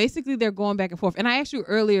 So basically they're going back and forth. And I asked you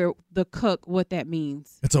earlier, the cook, what that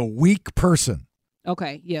means. It's a weak person.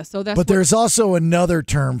 Okay, yeah. So that's. But there's also another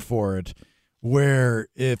term for it, where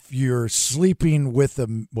if you're sleeping with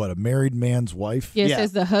a married man's wife. Yes,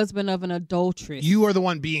 as the husband of an adulteress. You are the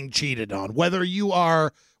one being cheated on. Whether you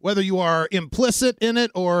are implicit in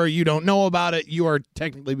it or you don't know about it, you are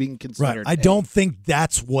technically being considered. Right. I don't think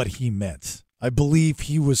that's what he meant. I believe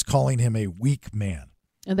he was calling him a weak man.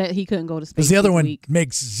 And that he couldn't go to space. Because the other one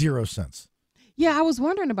makes zero sense. Yeah, I was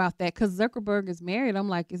wondering about that because Zuckerberg is married. I'm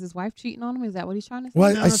like, is his wife cheating on him? Is that what he's trying to say?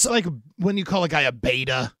 Well, it's like when you call a guy a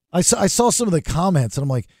beta. I saw some of the comments and I'm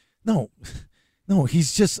like, no,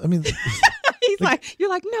 he's just. I mean, you're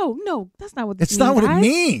like, no, that's not what this it's means. not what it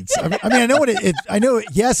means. I mean, I know what it. I know.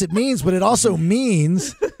 Yes, it means, but it also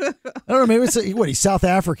means. I don't know. Maybe it's he's South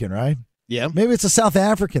African, right? Yeah. Maybe it's a South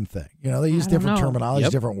African thing. You know, they use different terminology,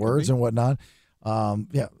 Yep. different words, and whatnot.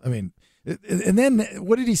 Yeah. I mean. And then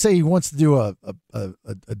what did he say? He wants to do a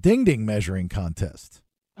ding-ding measuring contest.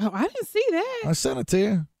 Oh, I didn't see that. I sent it to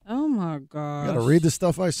you. Oh, my gosh. You got to read the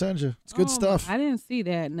stuff I send you. It's good stuff. I didn't see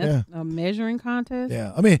that. And that's a measuring contest?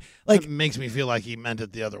 Yeah. I mean, like. It makes me feel like he meant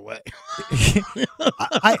it the other way.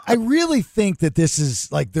 I really think that this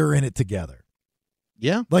is like they're in it together.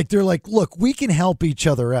 Yeah. Like they're like, look, we can help each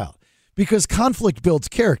other out because conflict builds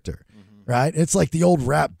character, right? It's like the old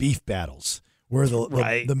rap beef battles. Where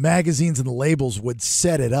the magazines and the labels would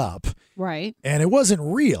set it up. Right. And it wasn't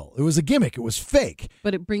real. It was a gimmick. It was fake.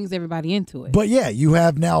 But it brings everybody into it. But yeah, you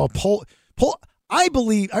have now a poll. I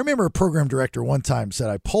remember a program director one time said,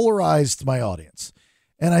 I polarized my audience.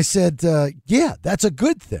 And I said, yeah, that's a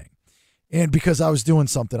good thing. And because I was doing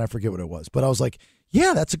something, I forget what it was. But I was like,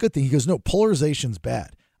 yeah, that's a good thing. He goes, no, polarization's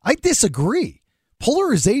bad. I disagree.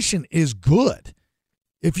 Polarization is good.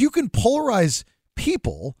 If you can polarize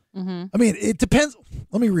people, I mean, it depends.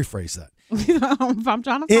 Let me rephrase that. If I'm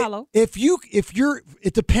trying to follow.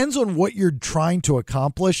 It depends on what you're trying to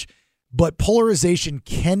accomplish, but polarization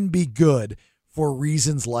can be good for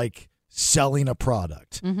reasons like selling a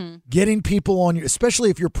product, getting people on your, especially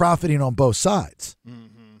if you're profiting on both sides,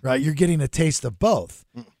 right? You're getting a taste of both.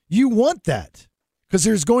 You want that because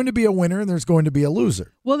there's going to be a winner and there's going to be a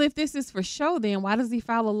loser. Well, if this is for show, then why does he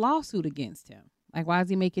file a lawsuit against him? Like, why is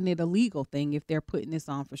he making it a legal thing if they're putting this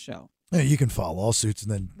on for show? Yeah, you can file lawsuits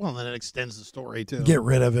and then then it extends the story too. Get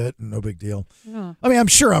rid of it, no big deal. Yeah. I mean, I'm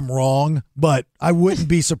sure I'm wrong, but I wouldn't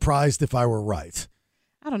be surprised if I were right.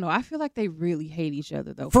 I don't know. I feel like they really hate each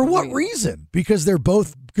other, though. For what real. reason? Because they're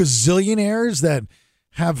both gazillionaires that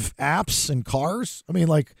have apps and cars? I mean,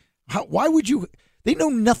 like, why would you? They know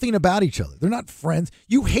nothing about each other. They're not friends.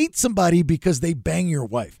 You hate somebody because they bang your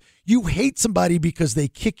wife. You hate somebody because they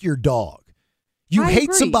kick your dog. You I hate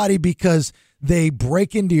agree. somebody because they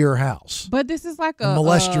break into your house. But this is like and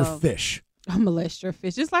molest your fish. Molest your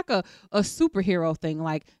fish. It's like a superhero thing.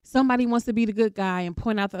 Like somebody wants to be the good guy and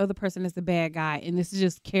point out the other person as the bad guy. And this is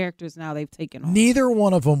just characters now they've taken on. Neither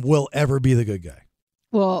one of them will ever be the good guy.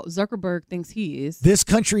 Well, Zuckerberg thinks he is. This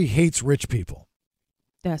country hates rich people.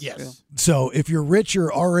 That's Yes. true. So if you're rich,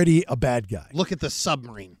 you're already a bad guy. Look at the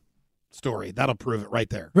submarine story. That'll prove it right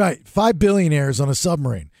there. Right. 5 billionaires on a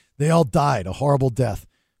submarine. They all died a horrible death.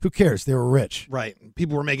 Who cares? They were rich. Right.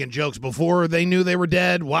 People were making jokes before they knew they were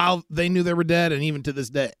dead, while they knew they were dead, and even to this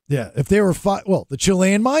day. Yeah. If they were the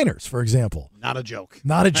Chilean miners, for example. Not a joke.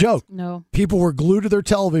 Not a joke. No. People were glued to their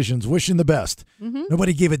televisions, wishing the best. Mm-hmm.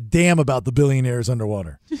 Nobody gave a damn about the billionaires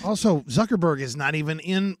underwater. Also, Zuckerberg is not even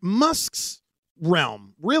in Musk's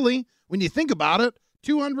realm. Really, when you think about it,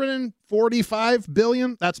 245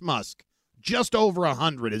 billion, that's Musk. Just over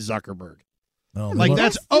 100 is Zuckerberg. Oh, like,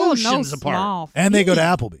 that's still oceans no apart. small And they go to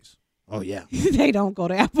Applebee's. Oh, yeah. They don't go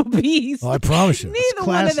to Applebee's. Oh, I promise you. Neither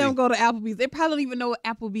one of them go to Applebee's. They probably don't even know what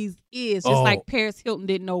Applebee's is, just like Paris Hilton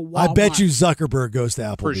didn't know Walmart. I bet you Zuckerberg goes to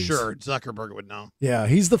Applebee's. For sure. Zuckerberg would know. Yeah,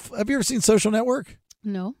 he's the. Have you ever seen Social Network?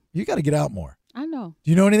 No. You got to get out more. I know. Do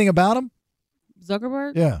you know anything about him?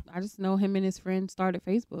 Zuckerberg? Yeah. I just know him and his friend started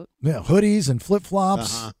Facebook. Yeah, hoodies and flip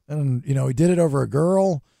flops, and he did it over a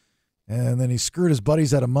girl, and then he screwed his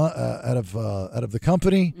buddies out of the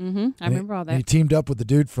company. Mm-hmm. I remember all that. He teamed up with the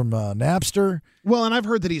dude from Napster. Well, and I've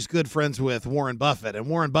heard that he's good friends with Warren Buffett, and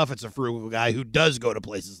Warren Buffett's a frugal guy who does go to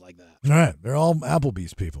places like that. All right, they're all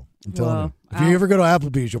Applebee's people. I'm telling you. If you ever go to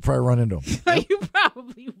Applebee's, you'll probably run into them. You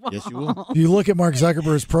probably won't. Yes, you will. If you look at Mark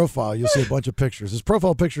Zuckerberg's profile, you'll see a bunch of pictures. His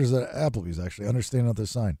profile picture is at Applebee's, actually. Understand out their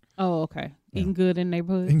sign. Oh, okay. Eating good in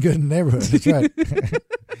neighborhood. In good neighborhood. That's right.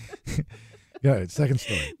 Go ahead. Second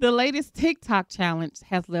story. The latest TikTok challenge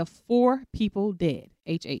has left 4 people dead.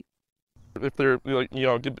 H8. If they're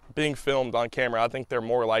being filmed on camera, I think they're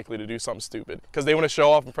more likely to do something stupid because they want to show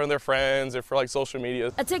off in front of their friends or for like social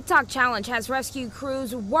media. A TikTok challenge has rescue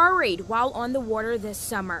crews worried while on the water this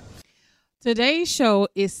summer. Today's show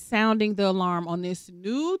is sounding the alarm on this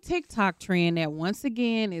new TikTok trend that once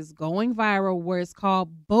again is going viral, where it's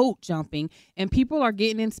called boat jumping, and people are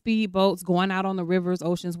getting in speedboats, going out on the rivers,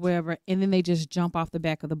 oceans, wherever, and then they just jump off the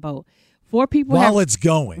back of the boat. 4 people while it's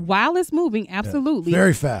going. While it's moving, absolutely. Yeah,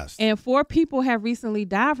 very fast. And 4 people have recently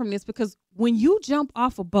died from this because when you jump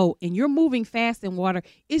off a boat and you're moving fast in water,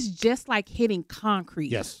 it's just like hitting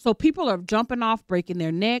concrete. Yes. So people are jumping off, breaking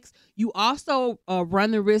their necks. You also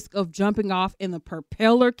run the risk of jumping off and the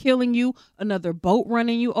propeller killing you, another boat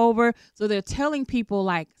running you over. So they're telling people,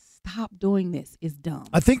 like, stop doing this. It's dumb.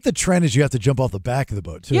 I think the trend is you have to jump off the back of the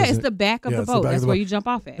boat, too. Yeah, it's the back of the boat. That's where you jump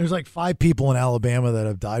off at. There's like 5 people in Alabama that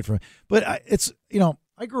have died from it. But it's,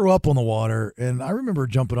 I grew up on the water, and I remember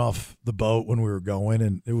jumping off the boat when we were going,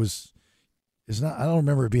 and I don't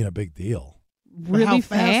remember it being a big deal. Really How fast?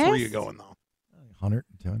 fast were you going, though?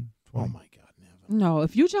 110, 20. Oh, my God. No,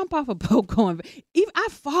 if you jump off a boat going,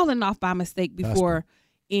 I've fallen off by mistake before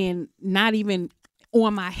and not even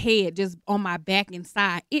on my head, just on my back and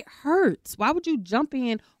side. It hurts. Why would you jump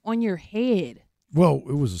in on your head? Well,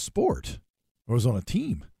 it was a sport. I was on a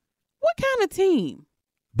team. What kind of team?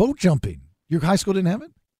 Boat jumping. Your high school didn't have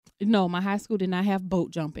it? No, my high school did not have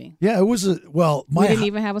boat jumping. Yeah, it was we didn't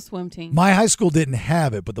even have a swim team. My high school didn't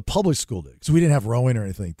have it, but the public school did. Because we didn't have rowing or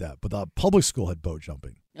anything like that. But the public school had boat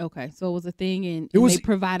jumping. Okay, so it was a thing, and they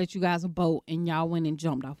provided you guys a boat, and y'all went and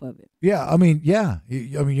jumped off of it. Yeah, I mean, yeah.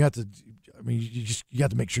 You have to. You have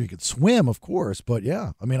to make sure you could swim, of course. But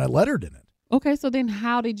yeah, I mean, I lettered in it. Okay, so then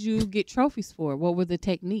how did you get trophies for it? What were the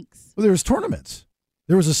techniques? Well, there was tournaments.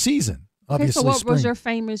 There was a season. Obviously, okay, so what was spring. your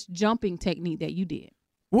famous jumping technique that you did?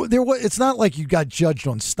 Well, it's not like you got judged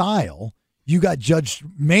on style. You got judged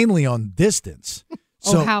mainly on distance.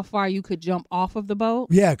 So, how far you could jump off of the boat?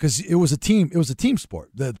 Yeah, because it was a team. It was a team sport.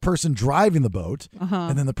 The person driving the boat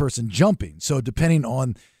and then the person jumping. So depending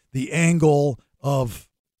on the angle of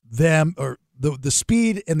them, or the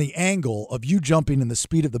speed and the angle of you jumping and the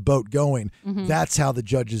speed of the boat going, that's how the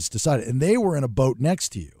judges decided. And they were in a boat next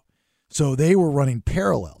to you, so they were running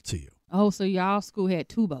parallel to you. Oh, so y'all school had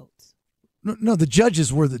 2 boats? No, the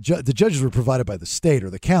judges were the judges were provided by the state or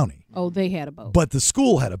the county. Oh, they had a boat. But the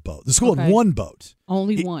school had a boat. The school had one boat.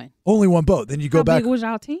 Only one. Only one boat. Then you go back. How big was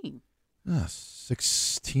y'all team?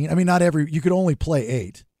 16. I mean, not every. You could only play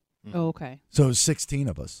 8. Oh, okay. So it was 16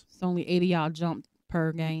 of us. So only 8 of y'all jumped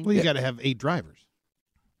per game. Well, you got to have 8 drivers.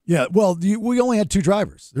 Yeah. Well, we only had 2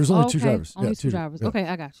 drivers. There's only 2 drivers. Only yeah, 2 drivers. Yeah. Okay,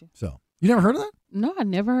 I got you. So you never heard of that? No, I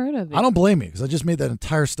never heard of it. I don't blame you because I just made that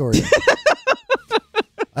entire story.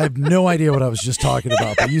 I have no idea what I was just talking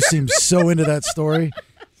about, but you seemed so into that story.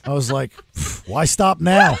 I was like, why stop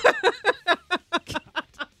now?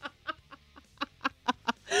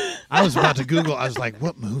 I was about to Google. I was like,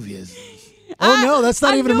 what movie is this? Oh, no, that's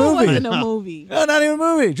not even a movie. It wasn't a movie. No, not even a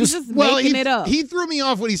movie. Just making it up. He threw me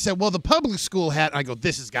off when he said, well, the public school had. I go,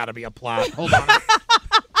 this has got to be a plot. Hold on.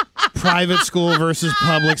 Private school versus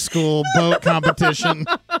public school boat competition.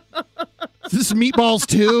 Is this Meatballs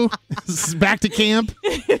 2? This is back to camp?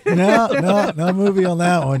 No movie on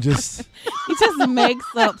that one. He just makes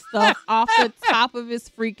up stuff off the top of his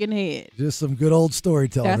freaking head. Just some good old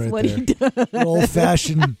storytelling. That's right what there. he does.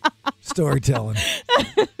 Old-fashioned storytelling.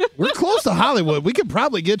 We're close to Hollywood. We could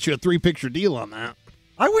probably get you a 3-picture deal on that.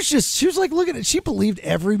 She was like, look at it. She believed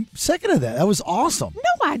every second of that. That was awesome. No,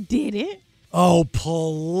 I didn't. Oh,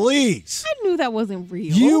 please. I knew that wasn't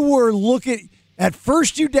real. You were looking. At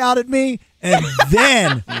first, you doubted me. And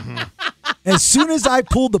then, as soon as I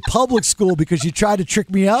pulled the public school because you tried to trick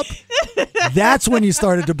me up, that's when you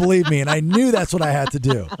started to believe me. And I knew that's what I had to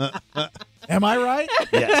do. Am I right?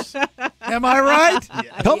 Yes. Am I right?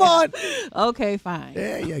 Yes. Come on. Okay, fine.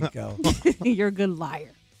 There you go. You're a good liar.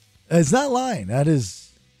 It's not lying. That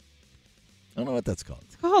is, I don't know what that's called.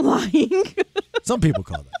 It's called lying. Some people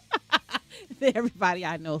call that. Everybody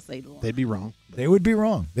I know say lying. They'd be wrong. They would be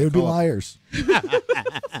wrong. They would be liars.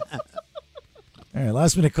 All right,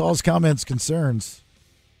 last minute calls, comments, concerns.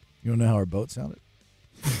 You want to know how our boat sounded?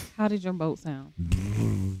 How did your boat sound?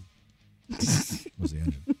 Was the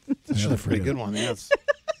engine. That's a pretty good one. Yes.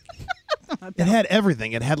 It had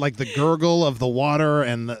everything. It had like the gurgle of the water,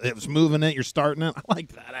 and it was moving it. You're starting it. I like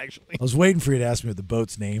that, actually. I was waiting for you to ask me what the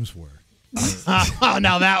boat's names were. Oh,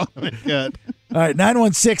 now that one was good. All right,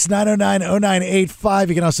 916-909-0985.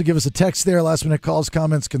 You can also give us a text there. Last minute calls,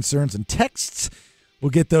 comments, concerns, and texts. We'll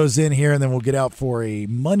get those in here, and then we'll get out for a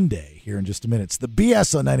Monday here in just a minute. It's the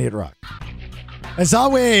BS on 98 Rock. As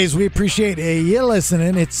always, we appreciate you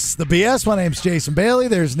listening. It's the BS. My name's Jason Bailey.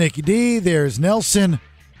 There's Nicky D. There's Nelson.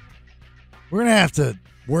 We're going to have to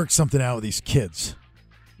work something out with these kids.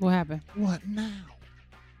 What happened? What now?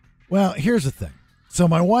 Well, here's the thing. So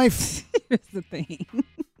my wife... Here's the thing.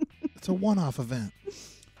 It's a one-off event.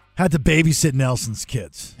 Had to babysit Nelson's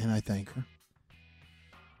kids. And I thank her.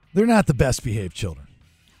 They're not the best behaved children.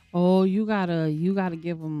 Oh, you gotta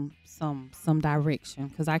give them some direction,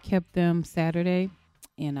 because I kept them Saturday,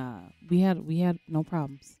 and we had no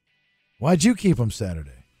problems. Why'd you keep them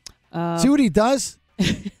Saturday? See what he does?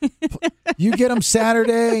 You get him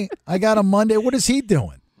Saturday. I got him Monday. What is he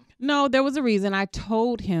doing? No, there was a reason. I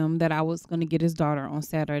told him that I was going to get his daughter on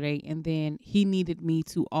Saturday, and then he needed me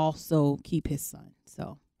to also keep his son.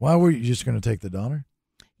 So why were you just going to take the daughter?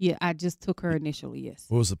 Yeah, I just took her initially, yes.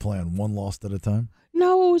 What was the plan? One lost at a time?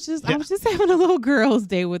 No, it was just I was just having a little girl's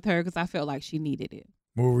day with her because I felt like she needed it.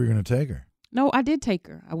 Where were you going to take her? No, I did take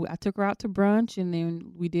her. I took her out to brunch, and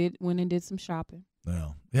then we went and did some shopping.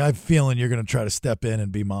 No. Yeah, I have a feeling you're going to try to step in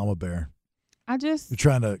and be Mama Bear. You're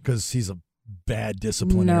trying to, because he's a bad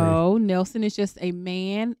disciplinary. No, Nelson is just a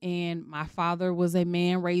man, and my father was a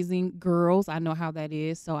man raising girls. I know how that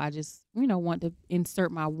is, so I just, want to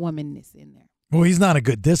insert my womanness in there. Well, he's not a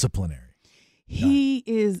good disciplinary. He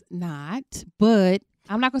is not, but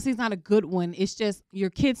I'm not going to say he's not a good one. It's just your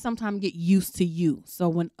kids sometimes get used to you. So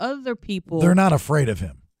when other people... They're not afraid of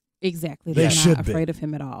him. Exactly. They They're should not be afraid of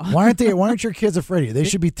him at all. Why aren't your kids afraid of you? They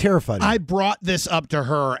should be terrified of you. I brought this up to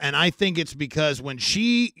her, and I think it's because when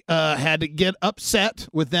she had to get upset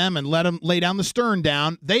with them and let them lay down the stern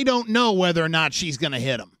down, they don't know whether or not she's going to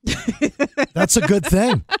hit them. That's a good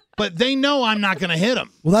thing. But they know I'm not going to hit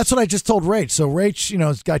them. Well, that's what I just told Rach. So Rach,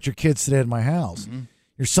 has got your kids today at my house. Mm-hmm.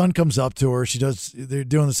 Your son comes up to her. They're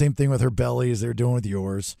doing the same thing with her belly as they're doing with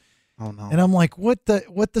yours. Oh, no. And I'm like, what the?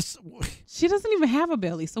 She doesn't even have a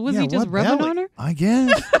belly. So was he just rubbing belly? on her? I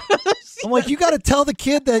guess. I'm like, you got to tell the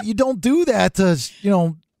kid that you don't do that to,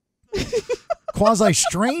 quasi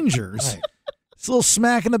strangers. Right. It's a little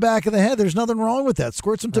smack in the back of the head. There's nothing wrong with that.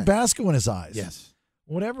 Squirt some Tabasco in his eyes. Yes.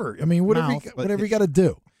 Whatever. I mean, whatever you got to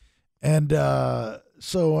do. And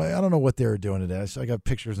so I don't know what they were doing today. So I got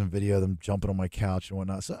pictures and video of them jumping on my couch and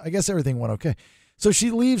whatnot. So I guess everything went okay. So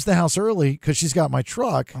she leaves the house early because she's got my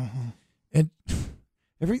truck. And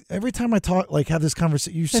every time I talk, have this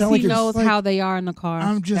conversation, you sound like he knows how they are in the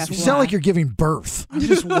car. You sound like you're giving birth. I'm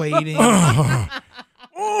just waiting.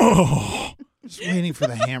 Just waiting for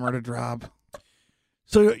the hammer to drop.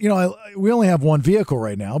 So, we only have one vehicle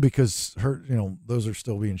right now because those are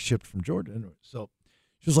still being shipped from Georgia. So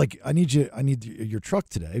she was like, I need your truck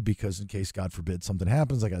today because in case, God forbid, something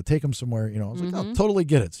happens, I got to take them somewhere. I was like, I'll totally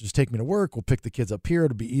get it. So just take me to work. We'll pick the kids up here.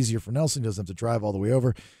 It'll be easier for Nelson. He doesn't have to drive all the way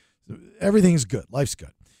over. Everything's good. Life's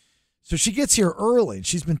good. So she gets here early and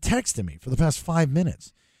she's been texting me for the past 5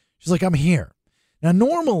 minutes. She's like, I'm here. Now,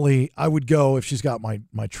 normally I would go, if she's got my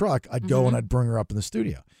truck, I'd go and I'd bring her up in the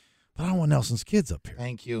studio. But I don't want Nelson's kids up here.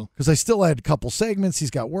 Thank you. Because I still had a couple segments. He's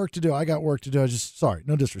got work to do. I got work to do. Sorry,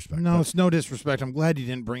 no disrespect. No, it's no disrespect. I'm glad you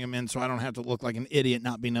didn't bring him in so I don't have to look like an idiot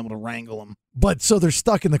not being able to wrangle him. But so they're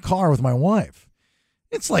stuck in the car with my wife.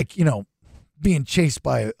 It's like, being chased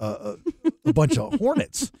by a bunch of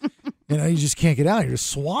hornets. You just can't get out. You're just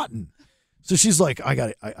swatting. So she's like,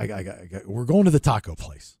 we're going to the taco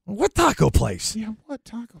place. What taco place? Yeah, what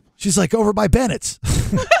taco place? She's like, over by Bennett's.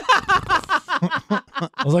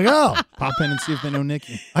 I was like, oh. Pop in and see if they know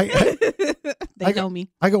Nicky. They know me.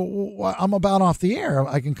 I go, well, I'm about off the air.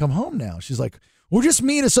 I can come home now. She's like, well, just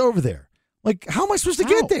meet us over there. Like, how am I supposed to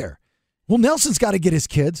get there? Well, Nelson's got to get his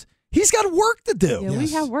kids. He's got work to do. Yeah, we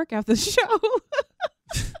have work after the show.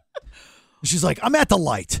 She's like, I'm at the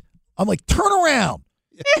light. I'm like, turn around.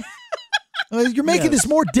 You're making this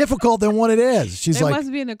more difficult than what it is. She's they like,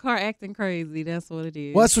 must be in the car acting crazy. That's what it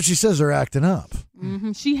is. Well, that's what she says. They're acting up.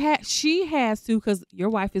 Mm-hmm. She has to, because your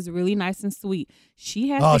wife is really nice and sweet. She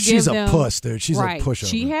has to give she's them, a puss, dude. She's right. a pushover.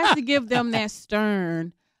 She has to give them that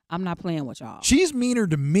stern, I'm not playing with y'all. She's meaner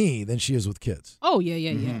to me than she is with kids. Oh,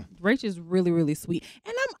 yeah. Rachel's really, really sweet.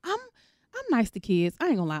 And I'm nice to kids. I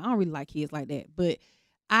ain't gonna lie. I don't really like kids like that. But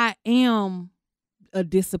I am a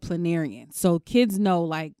disciplinarian. So kids know,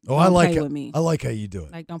 like, don't play with me. I like how you do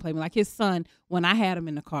it. Like, don't play with me. Like his son, when I had him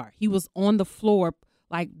in the car, he was on the floor,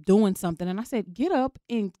 like, doing something. And I said, get up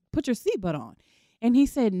and put your seatbelt on. And he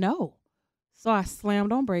said, no. So I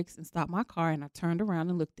slammed on brakes and stopped my car. And I turned around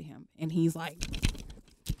and looked at him. And he's like,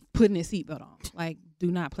 putting his seatbelt on. Like, do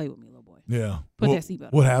not play with me, little boy. Yeah. Put that seatbelt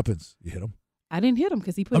on. What happens? You hit him? I didn't hit him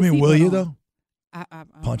because he put his seatbelt on. Will you, though? I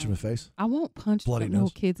punch him in the face? I won't punch Bloody no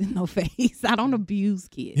nose. kids in no face. I don't abuse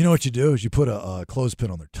kids. You know what you do is you put a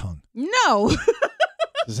clothespin on their tongue. No.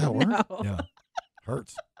 Does that work? No. Yeah.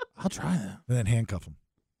 Hurts. I'll try that. And then handcuff them.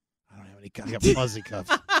 I don't have any cuffs. I got fuzzy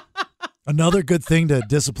cuffs. Another good thing to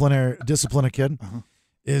discipline a kid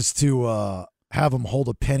is to have them hold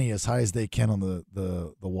a penny as high as they can on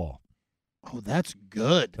the wall. Oh, that's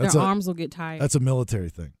good. Their arms will get tired. That's a military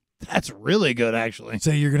thing. That's really good, actually.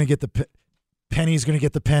 Say you're going to get the penny's going to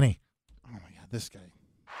get the penny. Oh, my God, this guy.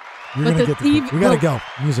 You're going to get the penny. We got to go.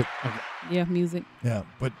 Music. Okay. Yeah, music. Yeah,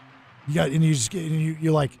 but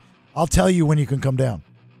you're like, I'll tell you when you can come down.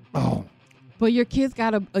 Oh. But your kids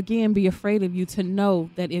got to, again, be afraid of you to know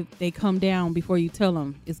that if they come down before you tell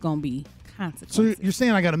them, it's going to be consequences. So you're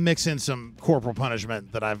saying I got to mix in some corporal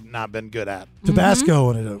punishment that I've not been good at.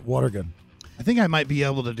 Tabasco and a water gun. I think I might be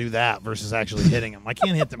able to do that versus actually hitting them. I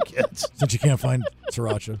can't hit them kids. Since you can't find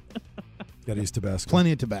sriracha, got to use Tabasco.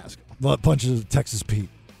 Plenty of Tabasco. Punches of Texas Pete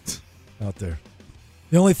out there.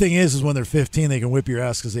 The only thing is when they're 15, they can whip your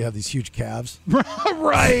ass because they have these huge calves.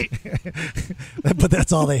 Right. But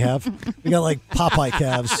that's all they have. They got like Popeye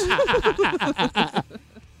calves.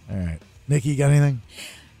 All right. Nikki, you got anything?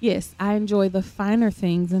 Yes, I enjoy the finer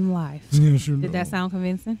things in life. Yes, you Did know. that sound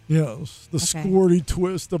convincing? Yes. The squirty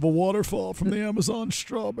twist of a waterfall from the Amazon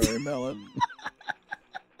strawberry melon.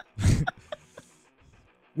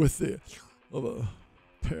 With of a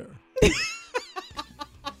pear.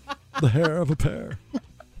 The hair of a pear.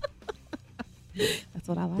 That's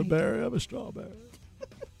what I like. The berry of a strawberry.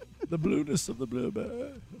 The blueness of the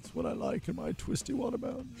blueberry. That's what I like in my twisty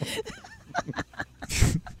watermelon.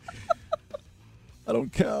 I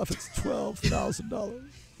don't care if it's $12,000.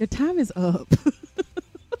 Your time is up.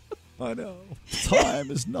 I know.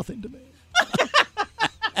 Time is nothing to me.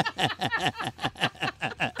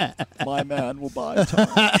 My man will buy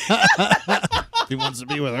time. He wants to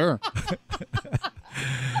be with her.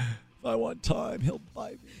 If I want time, he'll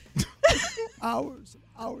buy me. Hours and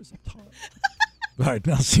hours of time. All right,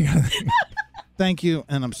 now see. Thank you,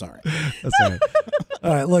 and I'm sorry. That's all right.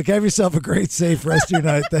 All right, look, have yourself a great, safe rest of your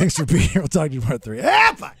night. Thanks for being here. We'll talk to you part 3.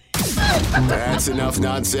 Bye. That's enough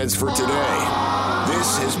nonsense for today.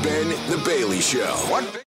 This has been The Bailey Show.